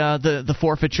challenge the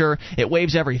forfeiture. It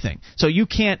waives everything. So you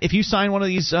can't, if you sign one of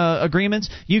these agreements,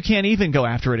 you can't even go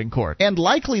after it in court. And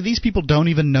likely these people don't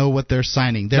even know what they're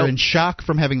signing. They're in shock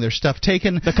from having their stuff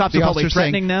taken. The cops are probably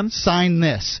threatening them. Sign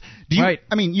this. Right.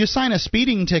 I mean, you sign a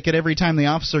speeding ticket every time the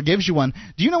officer gives you one.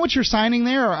 Do you know what you're signing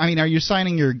there? Or, are you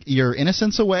signing your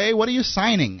innocence away? What are you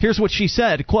signing? Here's what she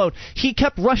said, quote, "He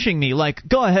kept rushing me like,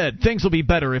 go ahead, things will be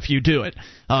better if you do it."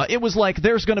 It was like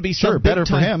there's going to be some better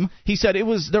for him. He said there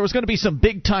was going to be some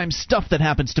big-time stuff that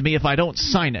happens to me if I don't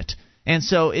sign it. And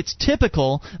so it's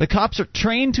typical. The cops are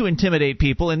trained to intimidate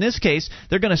people. In this case,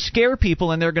 they're going to scare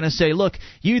people, and they're going to say, look,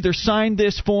 you either sign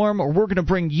this form or we're going to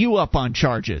bring you up on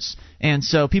charges. And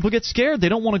so people get scared. They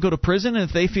don't want to go to prison. And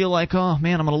if they feel like, oh,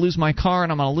 man, I'm going to lose my car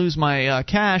and I'm going to lose my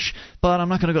cash, but I'm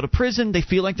not going to go to prison, they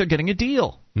feel like they're getting a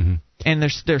deal. Mm-hmm. And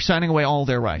they're signing away all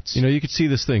their rights. You could see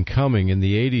this thing coming. In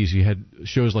the 80s, you had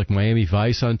shows like Miami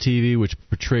Vice on TV, which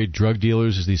portrayed drug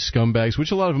dealers as these scumbags,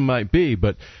 which a lot of them might be,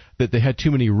 but that they had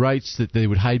too many rights, that they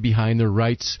would hide behind their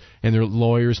rights and their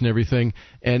lawyers and everything.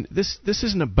 And this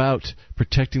isn't about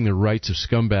protecting the rights of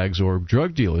scumbags or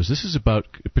drug dealers. This is about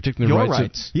protecting the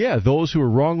rights of those who are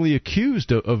wrongly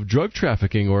accused of drug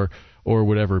trafficking or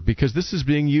whatever, because this is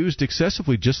being used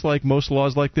excessively, just like most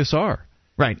laws like this are.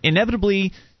 Right.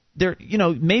 Inevitably,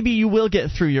 maybe you will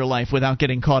get through your life without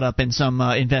getting caught up in some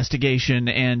investigation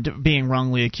and being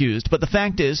wrongly accused. But the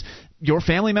fact is, your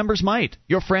family members might,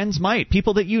 your friends might,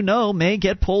 people that you know may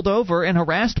get pulled over and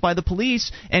harassed by the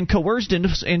police and coerced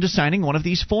into signing one of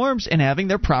these forms and having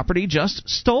their property just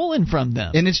stolen from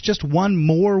them. And it's just one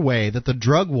more way that the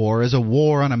drug war is a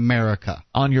war on America.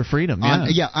 On your freedom, on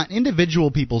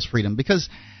individual people's freedom, because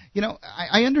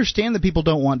I understand that people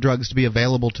don't want drugs to be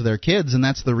available to their kids, and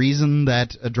that's the reason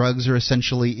that drugs are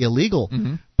essentially illegal.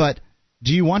 Mm-hmm. But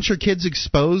do you want your kids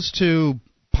exposed to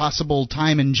possible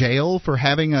time in jail for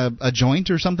having a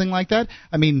joint or something like that?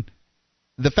 I mean,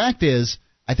 the fact is,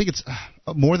 I think it's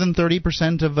more than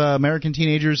 30% of American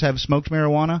teenagers have smoked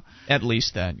marijuana. At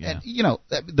least that, yeah. And,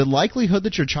 the likelihood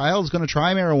that your child is going to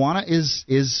try marijuana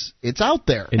it's out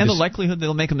there. And the likelihood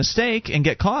they'll make a mistake and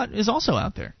get caught is also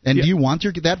out there. And do you want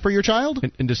that for your child?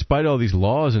 And despite all these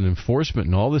laws and enforcement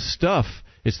and all this stuff,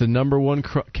 it's the number one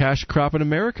cash crop in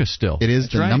America still. It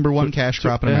is number one cash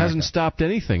crop in America. It hasn't stopped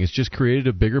anything. It's just created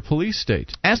a bigger police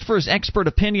state. Asked for his expert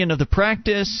opinion of the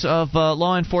practice of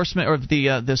law enforcement or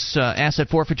this asset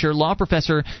forfeiture, law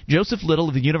professor Joseph Little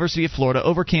of the University of Florida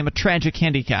overcame a tragic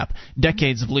handicap,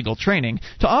 decades of legal training,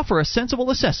 to offer a sensible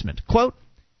assessment. Quote,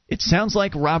 "It sounds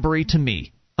like robbery to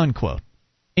me," unquote.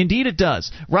 Indeed it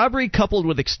does. Robbery coupled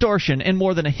with extortion and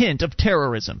more than a hint of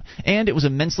terrorism. And it was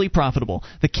immensely profitable.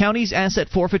 The county's asset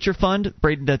forfeiture fund,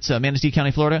 that's Manistee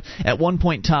County, Florida, at one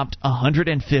point topped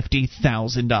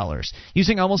 $150,000.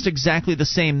 Using almost exactly the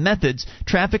same methods,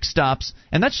 traffic stops,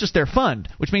 and that's just their fund,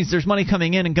 which means there's money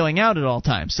coming in and going out at all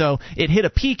times. So it hit a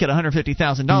peak at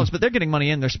 $150,000, but they're getting money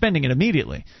in, they're spending it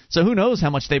immediately. So who knows how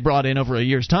much they brought in over a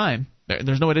year's time?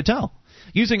 There's no way to tell.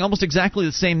 Using almost exactly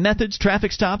the same methods,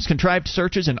 traffic stops, contrived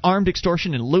searches, and armed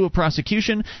extortion in lieu of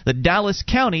prosecution, the Dallas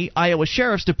County, Iowa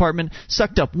Sheriff's Department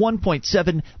sucked up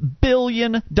 $1.7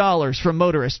 billion from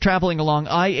motorists traveling along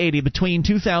I-80 between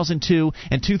 2002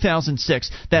 and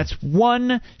 2006. That's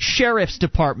one sheriff's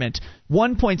department,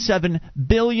 $1.7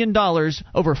 billion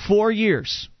over 4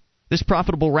 years. This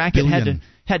profitable racket had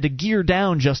to gear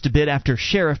down just a bit after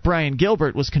Sheriff Brian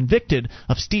Gilbert was convicted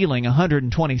of stealing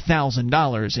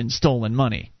 $120,000 in stolen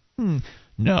money.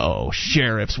 No,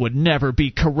 sheriffs would never be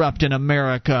corrupt in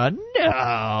America.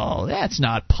 No, that's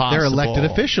not possible. They're elected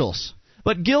officials.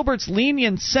 But Gilbert's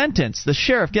lenient sentence, the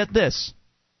sheriff, get this.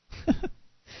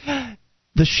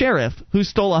 The sheriff who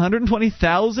stole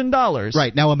 $120,000.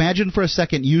 Right. Now imagine for a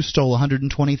second you stole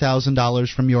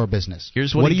 $120,000 from your business.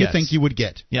 Here's what do you think you would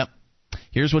get? Yep.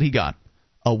 Here's what he got.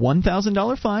 A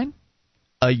 $1,000 fine,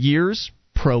 a year's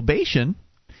probation,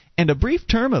 and a brief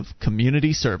term of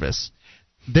community service.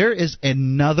 There's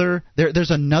another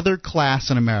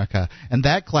class in America, and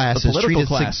that class is treated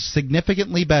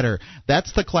significantly better.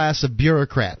 That's the class of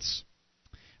bureaucrats.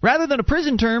 Rather than a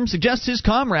prison term, suggests his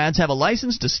comrades have a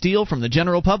license to steal from the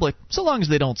general public, so long as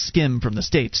they don't skim from the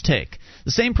state's take.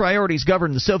 The same priorities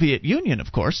governed the Soviet Union,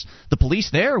 of course. The police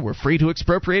there were free to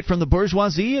expropriate from the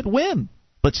bourgeoisie at whim.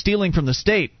 But stealing from the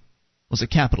state was a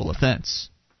capital offense.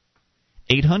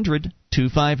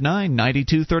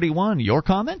 800-259-9231. Your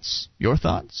comments? Your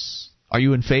thoughts? Are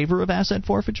you in favor of asset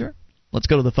forfeiture? Let's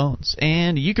go to the phones.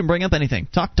 And you can bring up anything.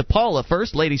 Talk to Paula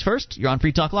first. Ladies first. You're on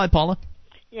Free Talk Live, Paula.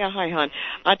 Yeah, hi, hon.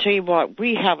 I tell you what,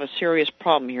 we have a serious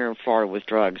problem here in Florida with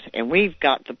drugs, and we've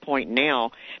got to the point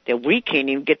now that we can't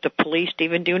even get the police to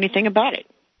even do anything about it.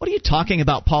 What are you talking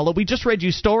about, Paula? We just read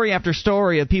you story after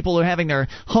story of people who are having their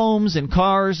homes and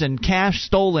cars and cash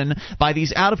stolen by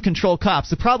these out-of-control cops.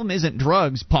 The problem isn't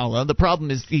drugs, Paula. The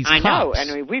problem is these cops. I know,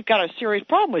 and we've got a serious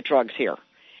problem with drugs here.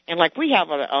 And like we have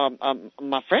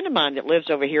my friend of mine that lives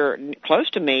over here close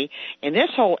to me, and this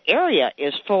whole area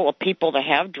is full of people that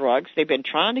have drugs. They've been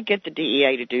trying to get the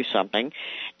DEA to do something,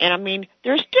 and I mean,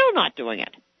 they're still not doing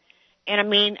it. And I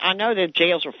mean, I know the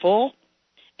jails are full,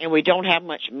 and we don't have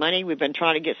much money. We've been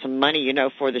trying to get some money,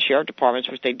 for the sheriff departments,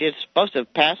 which they did supposed to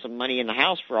have passed some money in the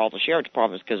House for all the sheriff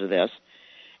departments because of this.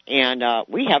 And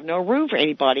we have no room for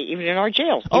anybody, even in our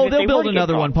jails. Oh, they'll build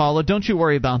another one, Paula. Don't you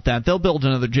worry about that. They'll build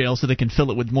another jail so they can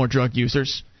fill it with more drug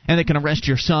users, and they can arrest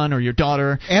your son or your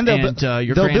daughter and your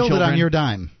grandchildren. They'll build it on your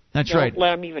dime. That's right. Don't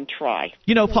let them even try.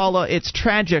 Paula, it's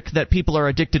tragic that people are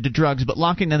addicted to drugs, but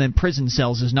locking them in prison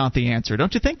cells is not the answer,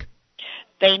 don't you think?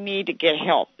 They need to get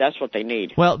help. That's what they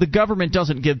need. Well, the government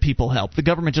doesn't give people help. The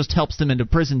government just helps them into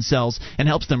prison cells and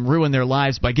helps them ruin their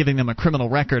lives by giving them a criminal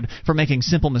record for making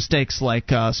simple mistakes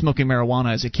like smoking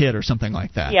marijuana as a kid or something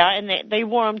like that. Yeah, and they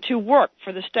want them to work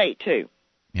for the state, too.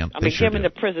 Yep, I mean, give them in the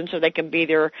prison so they can be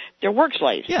their work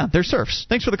slaves. Yeah, they're serfs.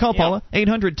 Thanks for the call, Paula.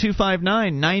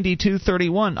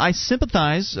 800-259-9231. I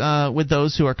sympathize with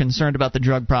those who are concerned about the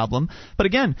drug problem. But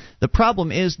again, the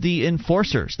problem is the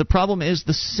enforcers. The problem is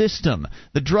the system.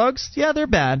 The drugs, yeah, they're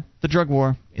bad. The drug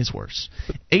war is worse.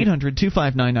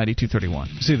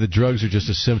 800-259-9231. See, the drugs are just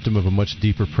a symptom of a much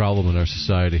deeper problem in our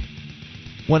society.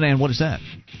 What is that?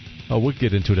 Oh, we'll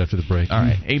get into it after the break. All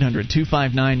right,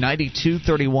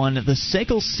 800-259-9231, the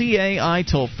SACL CAI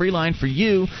toll-free line for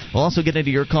you. We'll also get into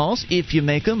your calls if you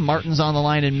make them. Martin's on the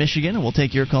line in Michigan, and we'll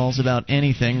take your calls about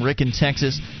anything. Rick in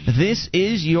Texas, this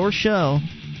is your show.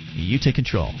 You take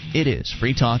control. It is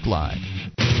Free Talk Live.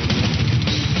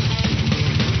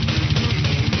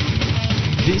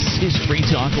 This is Free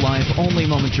Talk Live, only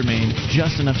moment germane,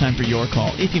 just enough time for your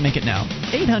call, if you make it now.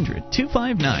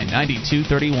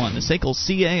 800-259-9231, the SACL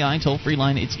CAI toll-free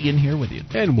line. It's Ian here with you.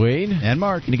 And Wayne. And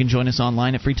Mark. And you can join us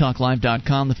online at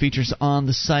freetalklive.com. The features on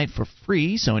the site for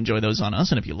free, so enjoy those on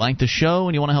us. And if you like the show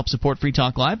and you want to help support Free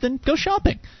Talk Live, then go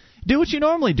shopping. Do what you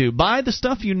normally do. Buy the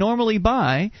stuff you normally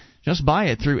buy. Just buy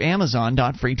it through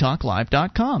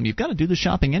Amazon.freetalklive.com. You've got to do the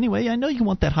shopping anyway. I know you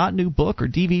want that hot new book or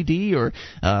DVD or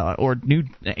new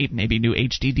maybe new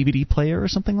HD DVD player or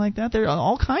something like that. There are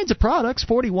all kinds of products,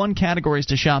 41 categories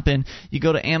to shop in. You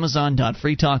go to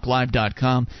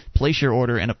Amazon.freetalklive.com, place your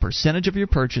order, and a percentage of your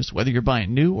purchase, whether you're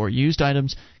buying new or used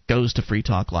items, goes to Free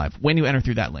Talk Live when you enter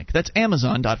through that link. That's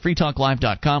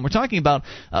Amazon.freetalklive.com. We're talking about,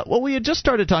 we had just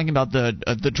started talking about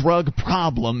the drug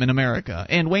problem in America.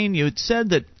 And Wayne, you had said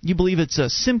that you believe it's a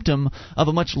symptom of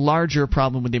a much larger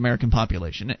problem with the American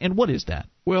population. And what is that?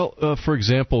 Well, for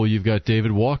example, you've got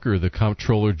David Walker, the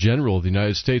Comptroller General of the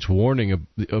United States, warning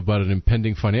about an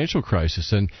impending financial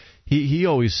crisis. And he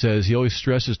always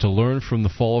stresses to learn from the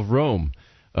fall of Rome.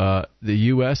 The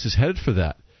U.S. is headed for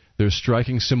that. There's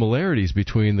striking similarities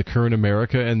between the current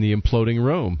America and the imploding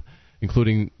Rome,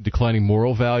 including declining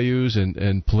moral values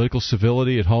and political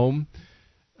civility at home,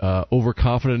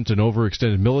 overconfident and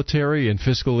overextended military, and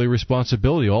fiscal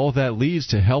irresponsibility. All of that leads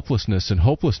to helplessness and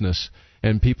hopelessness,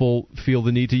 and people feel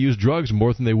the need to use drugs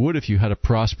more than they would if you had a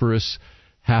prosperous,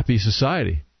 happy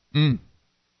society.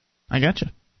 I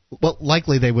gotcha. Well,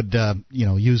 likely they would,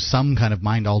 use some kind of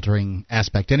mind-altering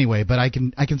aspect anyway. But I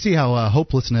can see how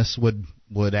hopelessness would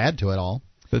add to it all.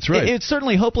 That's right. It's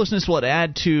certainly hopelessness would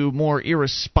add to more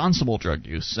irresponsible drug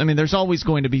use. I mean, there's always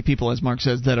going to be people, as Mark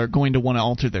says, that are going to want to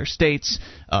alter their states.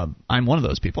 I'm one of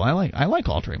those people. I like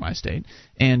altering my state,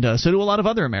 and so do a lot of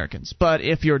other Americans. But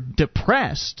if you're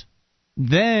depressed,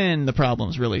 then the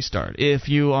problems really start. If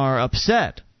you are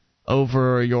upset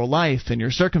over your life and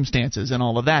your circumstances and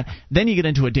all of that, then you get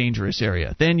into a dangerous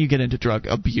area. Then you get into drug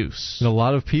abuse. And a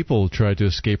lot of people try to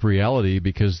escape reality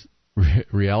because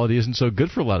reality isn't so good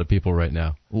for a lot of people right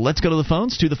now. Let's go to the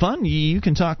phones, to the fun. You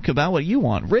can talk about what you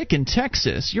want. Rick in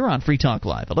Texas, you're on Free Talk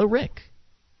Live. Hello, Rick.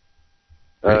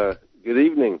 Good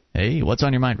evening. Hey, what's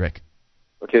on your mind, Rick?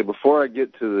 Okay, before I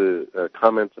get to the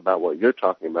comments about what you're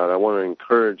talking about, I want to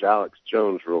encourage Alex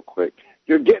Jones real quick.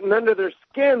 You're getting under their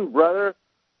skin, brother.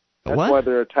 That's why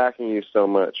they're attacking you so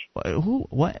much. Who?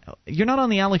 What? You're not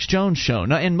on the Alex Jones show,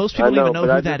 and most people don't even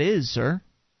know who that is, sir.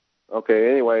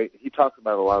 Okay, anyway, he talks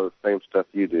about a lot of the same stuff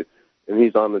you do, and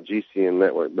he's on the GCN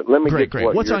network. But let me Great.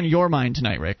 What's on your mind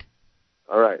tonight, Rick?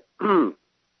 All right.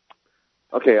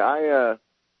 Okay, I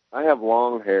have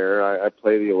long hair. I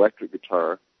play the electric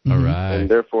guitar. All right. And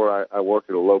therefore, I work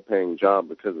at a low-paying job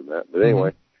because of that. But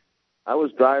anyway, I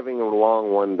was driving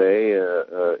along one day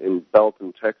in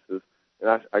Belton, Texas,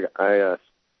 and I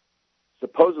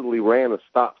supposedly ran a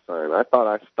stop sign. I thought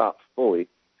I stopped fully,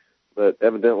 but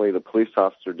evidently the police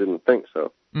officer didn't think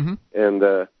so.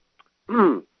 And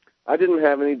I didn't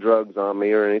have any drugs on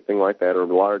me or anything like that, or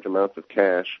large amounts of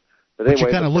cash. But anyway,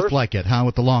 you kind of looked like it, huh,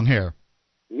 with the long hair?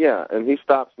 Yeah, and he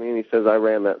stops me and he says I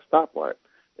ran that stoplight.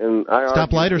 And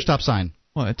stoplight or stop sign?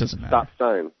 Well, it doesn't matter. Stop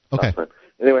sign. Okay. Stop sign.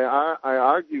 Anyway, I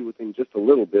argued with him just a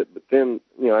little bit, but then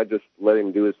I just let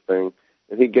him do his thing.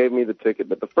 And he gave me the ticket.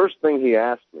 But the first thing he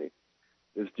asked me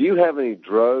is, do you have any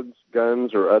drugs,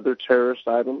 guns, or other terrorist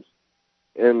items?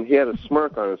 And he had a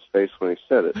smirk on his face when he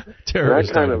said it.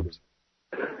 Terrorist items.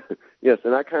 Yes,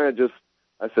 and I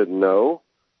said, no.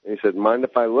 And he said, mind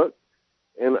if I look?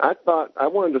 And I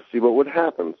wanted to see what would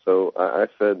happen. So I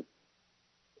said,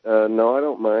 no, I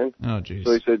don't mind. Oh, geez.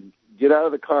 So he said, get out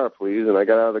of the car, please. And I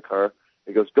got out of the car.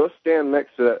 He goes, go stand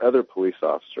next to that other police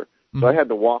officer. So I had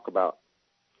to walk about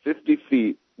 50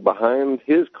 feet behind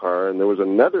his car, and there was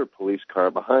another police car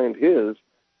behind his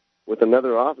with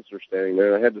another officer standing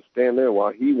there. I had to stand there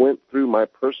while he went through my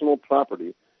personal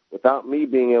property without me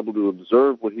being able to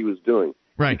observe what he was doing.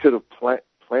 Right. He could have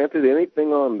planted anything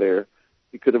on there.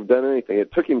 He could have done anything.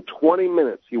 It took him 20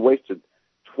 minutes. He wasted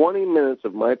 20 minutes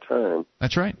of my time.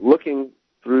 That's right. Looking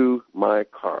through my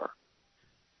car.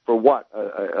 For what?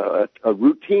 A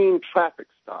routine traffic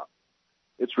stop.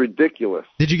 It's ridiculous.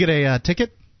 Did you get a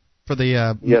ticket for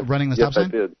the running the stop sign?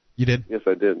 Yes, I did. You did? Yes,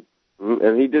 I did.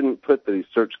 And he didn't put that he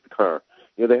searched the car.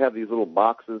 They have these little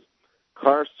boxes.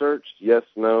 Car searched, yes,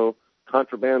 no.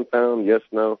 Contraband found, yes,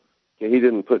 no. He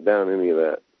didn't put down any of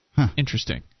that. Huh.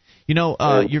 Interesting.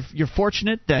 You're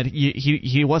fortunate that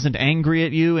he wasn't angry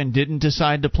at you and didn't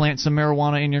decide to plant some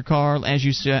marijuana in your car, as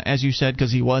you said,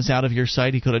 because he was out of your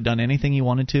sight. He could have done anything he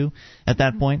wanted to at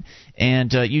that point.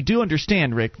 And you do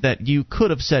understand, Rick, that you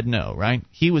could have said no, right?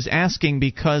 He was asking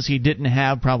because he didn't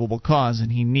have probable cause and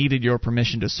he needed your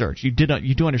permission to search. You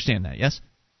do understand that, yes?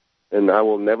 And I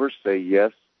will never say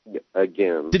yes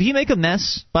again. Did he make a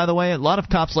mess, by the way? A lot of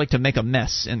cops like to make a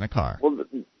mess in the car. Well,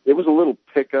 it was a little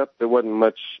pickup. There wasn't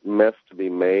much mess to be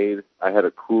made. I had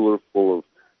a cooler full of...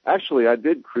 Actually, I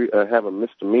did have a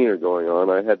misdemeanor going on.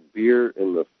 I had beer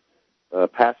in the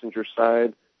passenger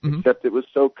side, except it was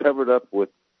so covered up with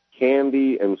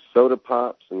candy and soda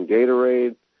pops and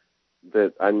Gatorade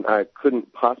that I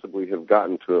couldn't possibly have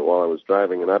gotten to it while I was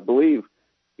driving. And I believe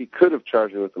he could have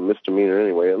charged me with a misdemeanor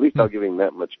anyway. At least I'll give him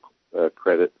that much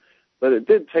credit. But it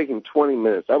did take him 20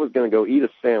 minutes. I was going to go eat a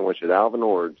sandwich at Alvin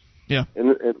Ord's, Yeah.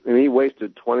 And he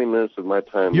wasted 20 minutes of my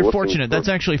time. You're fortunate. That's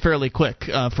actually fairly quick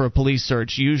for a police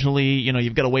search. Usually,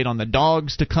 you've got to wait on the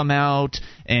dogs to come out,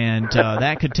 and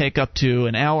that could take up to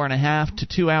an hour and a half to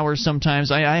 2 hours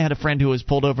sometimes. I had a friend who was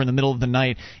pulled over in the middle of the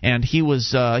night, and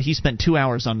he spent 2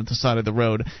 hours on the side of the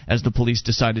road as the police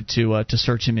decided to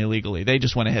search him illegally. They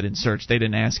just went ahead and searched. They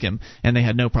didn't ask him, and they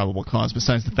had no probable cause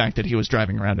besides the fact that he was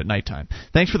driving around at nighttime.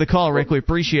 Thanks for the call, Rick. We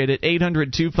appreciate it.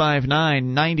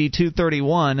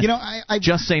 800-259-9231. I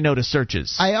just say no to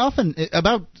searches. I often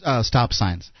about stop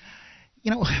signs.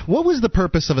 What was the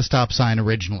purpose of a stop sign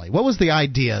originally? What was the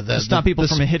idea? To stop people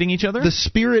from hitting each other? The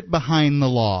spirit behind the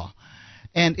law.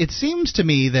 And it seems to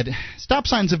me that stop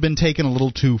signs have been taken a little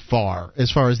too far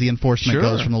as the enforcement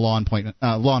goes from the law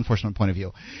enforcement point of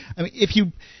view. I mean, if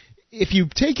you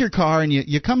take your car and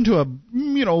you come to a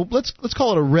let's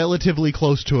call it a relatively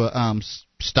close to a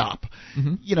stop.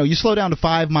 Mm-hmm. You slow down to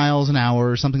 5 miles an hour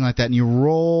or something like that, and you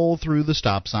roll through the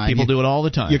stop sign. People do it all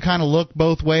the time. You kind of look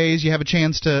both ways. You have a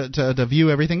chance to view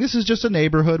everything. This is just a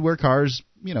neighborhood where cars,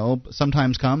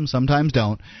 sometimes come, sometimes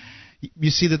don't.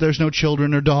 You see that there's no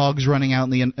children or dogs running out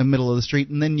in the middle of the street,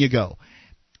 and then you go.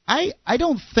 I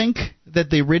don't think that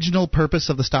the original purpose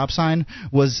of the stop sign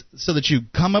was so that you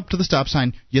come up to the stop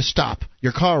sign, you stop,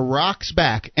 your car rocks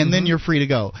back, and then you're free to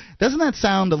go. Doesn't that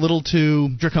sound a little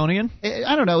too draconian?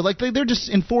 I don't know. Like they're just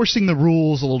enforcing the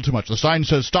rules a little too much. The sign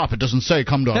says stop. It doesn't say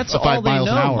come to 5 miles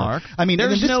an hour. Mark. I mean,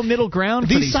 there's no middle ground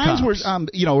for these signs cops.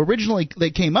 Were, originally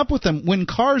they came up with them when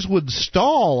cars would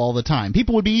stall all the time.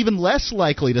 People would be even less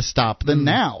likely to stop than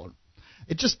now.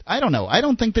 I don't know. I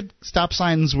don't think that stop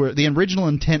signs were the original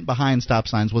intent behind stop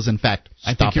signs was in fact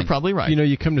stopping. I think you're probably right.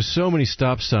 You come to so many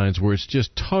stop signs where it's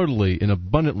just totally and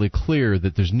abundantly clear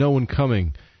that there's no one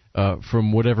coming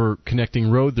from whatever connecting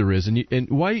road there is. And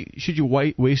why should you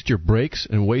waste your brakes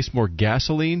and waste more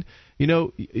gasoline?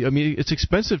 It's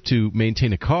expensive to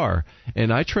maintain a car,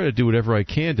 and I try to do whatever I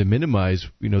can to minimize,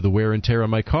 the wear and tear on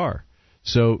my car.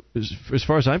 So, as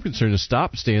far as I'm concerned, a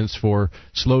stop stands for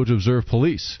slow to observe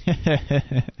police.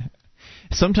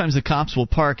 Sometimes the cops will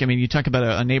park. I mean, you talk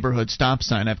about a neighborhood stop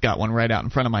sign. I've got one right out in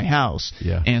front of my house.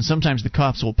 Yeah. And sometimes the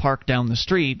cops will park down the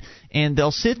street, and they'll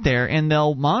sit there, and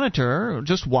they'll monitor,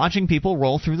 just watching people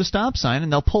roll through the stop sign,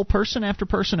 and they'll pull person after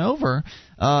person over,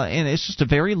 and it's just a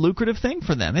very lucrative thing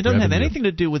for them. It doesn't have anything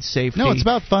to do with safety. No, it's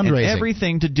about fundraising. And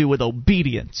everything to do with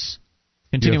obedience.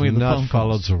 Continuing with the phone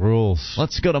calls. The rules.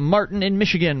 Let's go to Martin in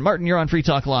Michigan. Martin, you're on Free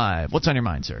Talk Live. What's on your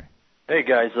mind, sir? Hey,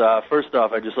 guys. First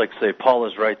off, I'd just like to say Paul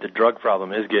is right. The drug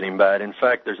problem is getting bad. In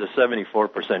fact, there's a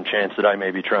 74% chance that I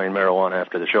may be trying marijuana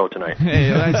after the show tonight.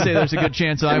 Hey, I'd say there's a good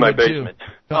chance I would, basement.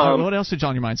 Too. What else is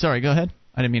on your mind? Sorry, go ahead.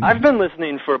 I didn't mean to. I've been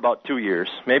listening for about 2 years,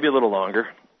 maybe a little longer,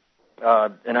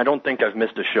 and I don't think I've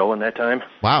missed a show in that time.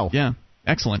 Wow. Yeah,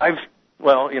 excellent.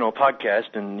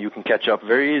 Podcast, and you can catch up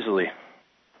very easily.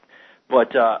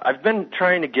 But I've been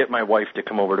trying to get my wife to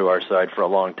come over to our side for a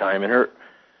long time, and her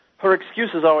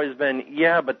excuse has always been,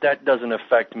 yeah, but that doesn't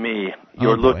affect me.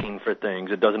 You're looking for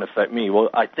things. It doesn't affect me. Well,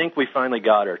 I think we finally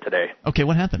got her today. Okay,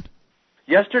 what happened?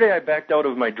 Yesterday I backed out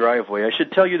of my driveway. I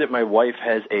should tell you that my wife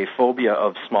has a phobia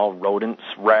of small rodents,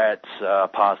 rats,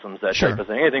 possums, that type of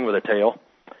thing, anything with a tail.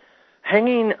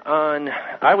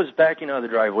 I was backing out of the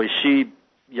driveway. She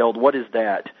yelled, "What is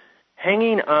that?"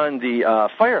 Hanging on the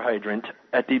fire hydrant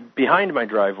behind my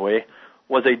driveway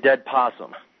was a dead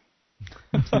possum.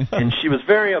 And she was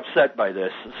very upset by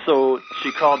this, so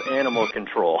she called animal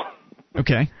control.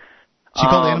 Okay. She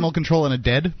called animal control on a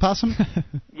dead possum?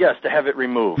 Yes, to have it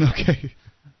removed. Okay.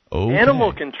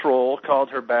 Animal control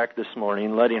called her back this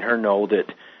morning, letting her know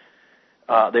that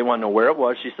they want to know where it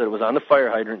was. She said it was on the fire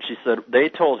hydrant. She said they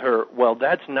told her, well,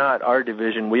 that's not our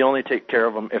division. We only take care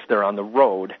of them if they're on the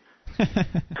road.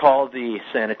 Call the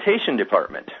sanitation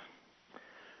department.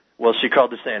 Well, she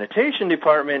called the sanitation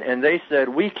department, and they said,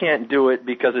 we can't do it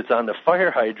because it's on the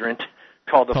fire hydrant.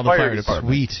 Call the fire department.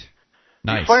 Sweet.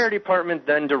 Nice. The fire department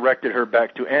then directed her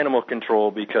back to animal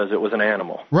control because it was an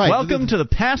animal. Right. Welcome to the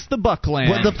Pass the Buck land.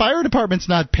 Well, the fire department's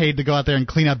not paid to go out there and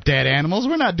clean up dead animals.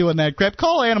 We're not doing that crap.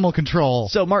 Call animal control.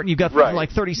 So, Martin, you've got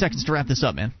like 30 seconds to wrap this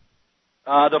up, man.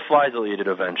 The flies will eat it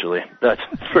eventually.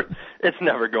 It's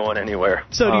never going anywhere.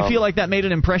 So do you feel like that made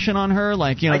an impression on her?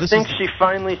 I think she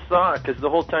finally saw it, because the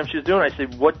whole time she was doing it, I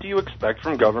said, what do you expect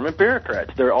from government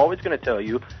bureaucrats? They're always going to tell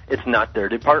you it's not their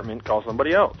department, call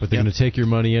somebody else. But they're going to take your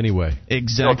money anyway.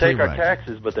 Exactly. They'll take our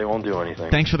taxes, but they won't do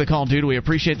anything. Thanks for the call, dude. We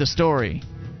appreciate the story.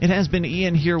 It has been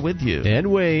Ian here with you.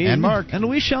 And Wayne. And Mark. And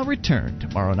we shall return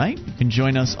tomorrow night. You can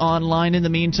join us online in the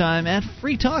meantime at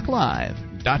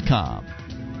freetalklive.com.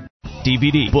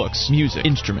 DVD, books, music,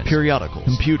 instruments, periodicals,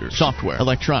 computers, software,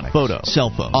 electronic, photo, cell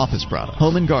phone, office product,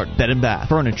 home and garden, bed and bath,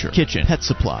 furniture, kitchen, pet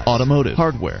supply, automotive,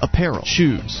 hardware, apparel,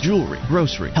 shoes, jewelry,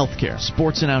 grocery, healthcare,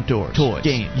 sports and outdoors, toys,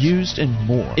 games, used, and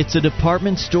more. It's a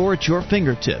department store at your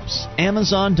fingertips.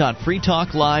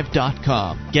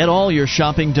 Amazon.freetalklive.com. Get all your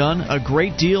shopping done, a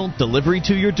great deal, delivery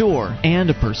to your door, and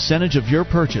a percentage of your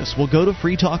purchase will go to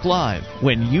Free Talk Live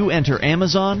when you enter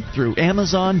Amazon through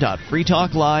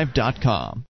Amazon.freetalklive.com.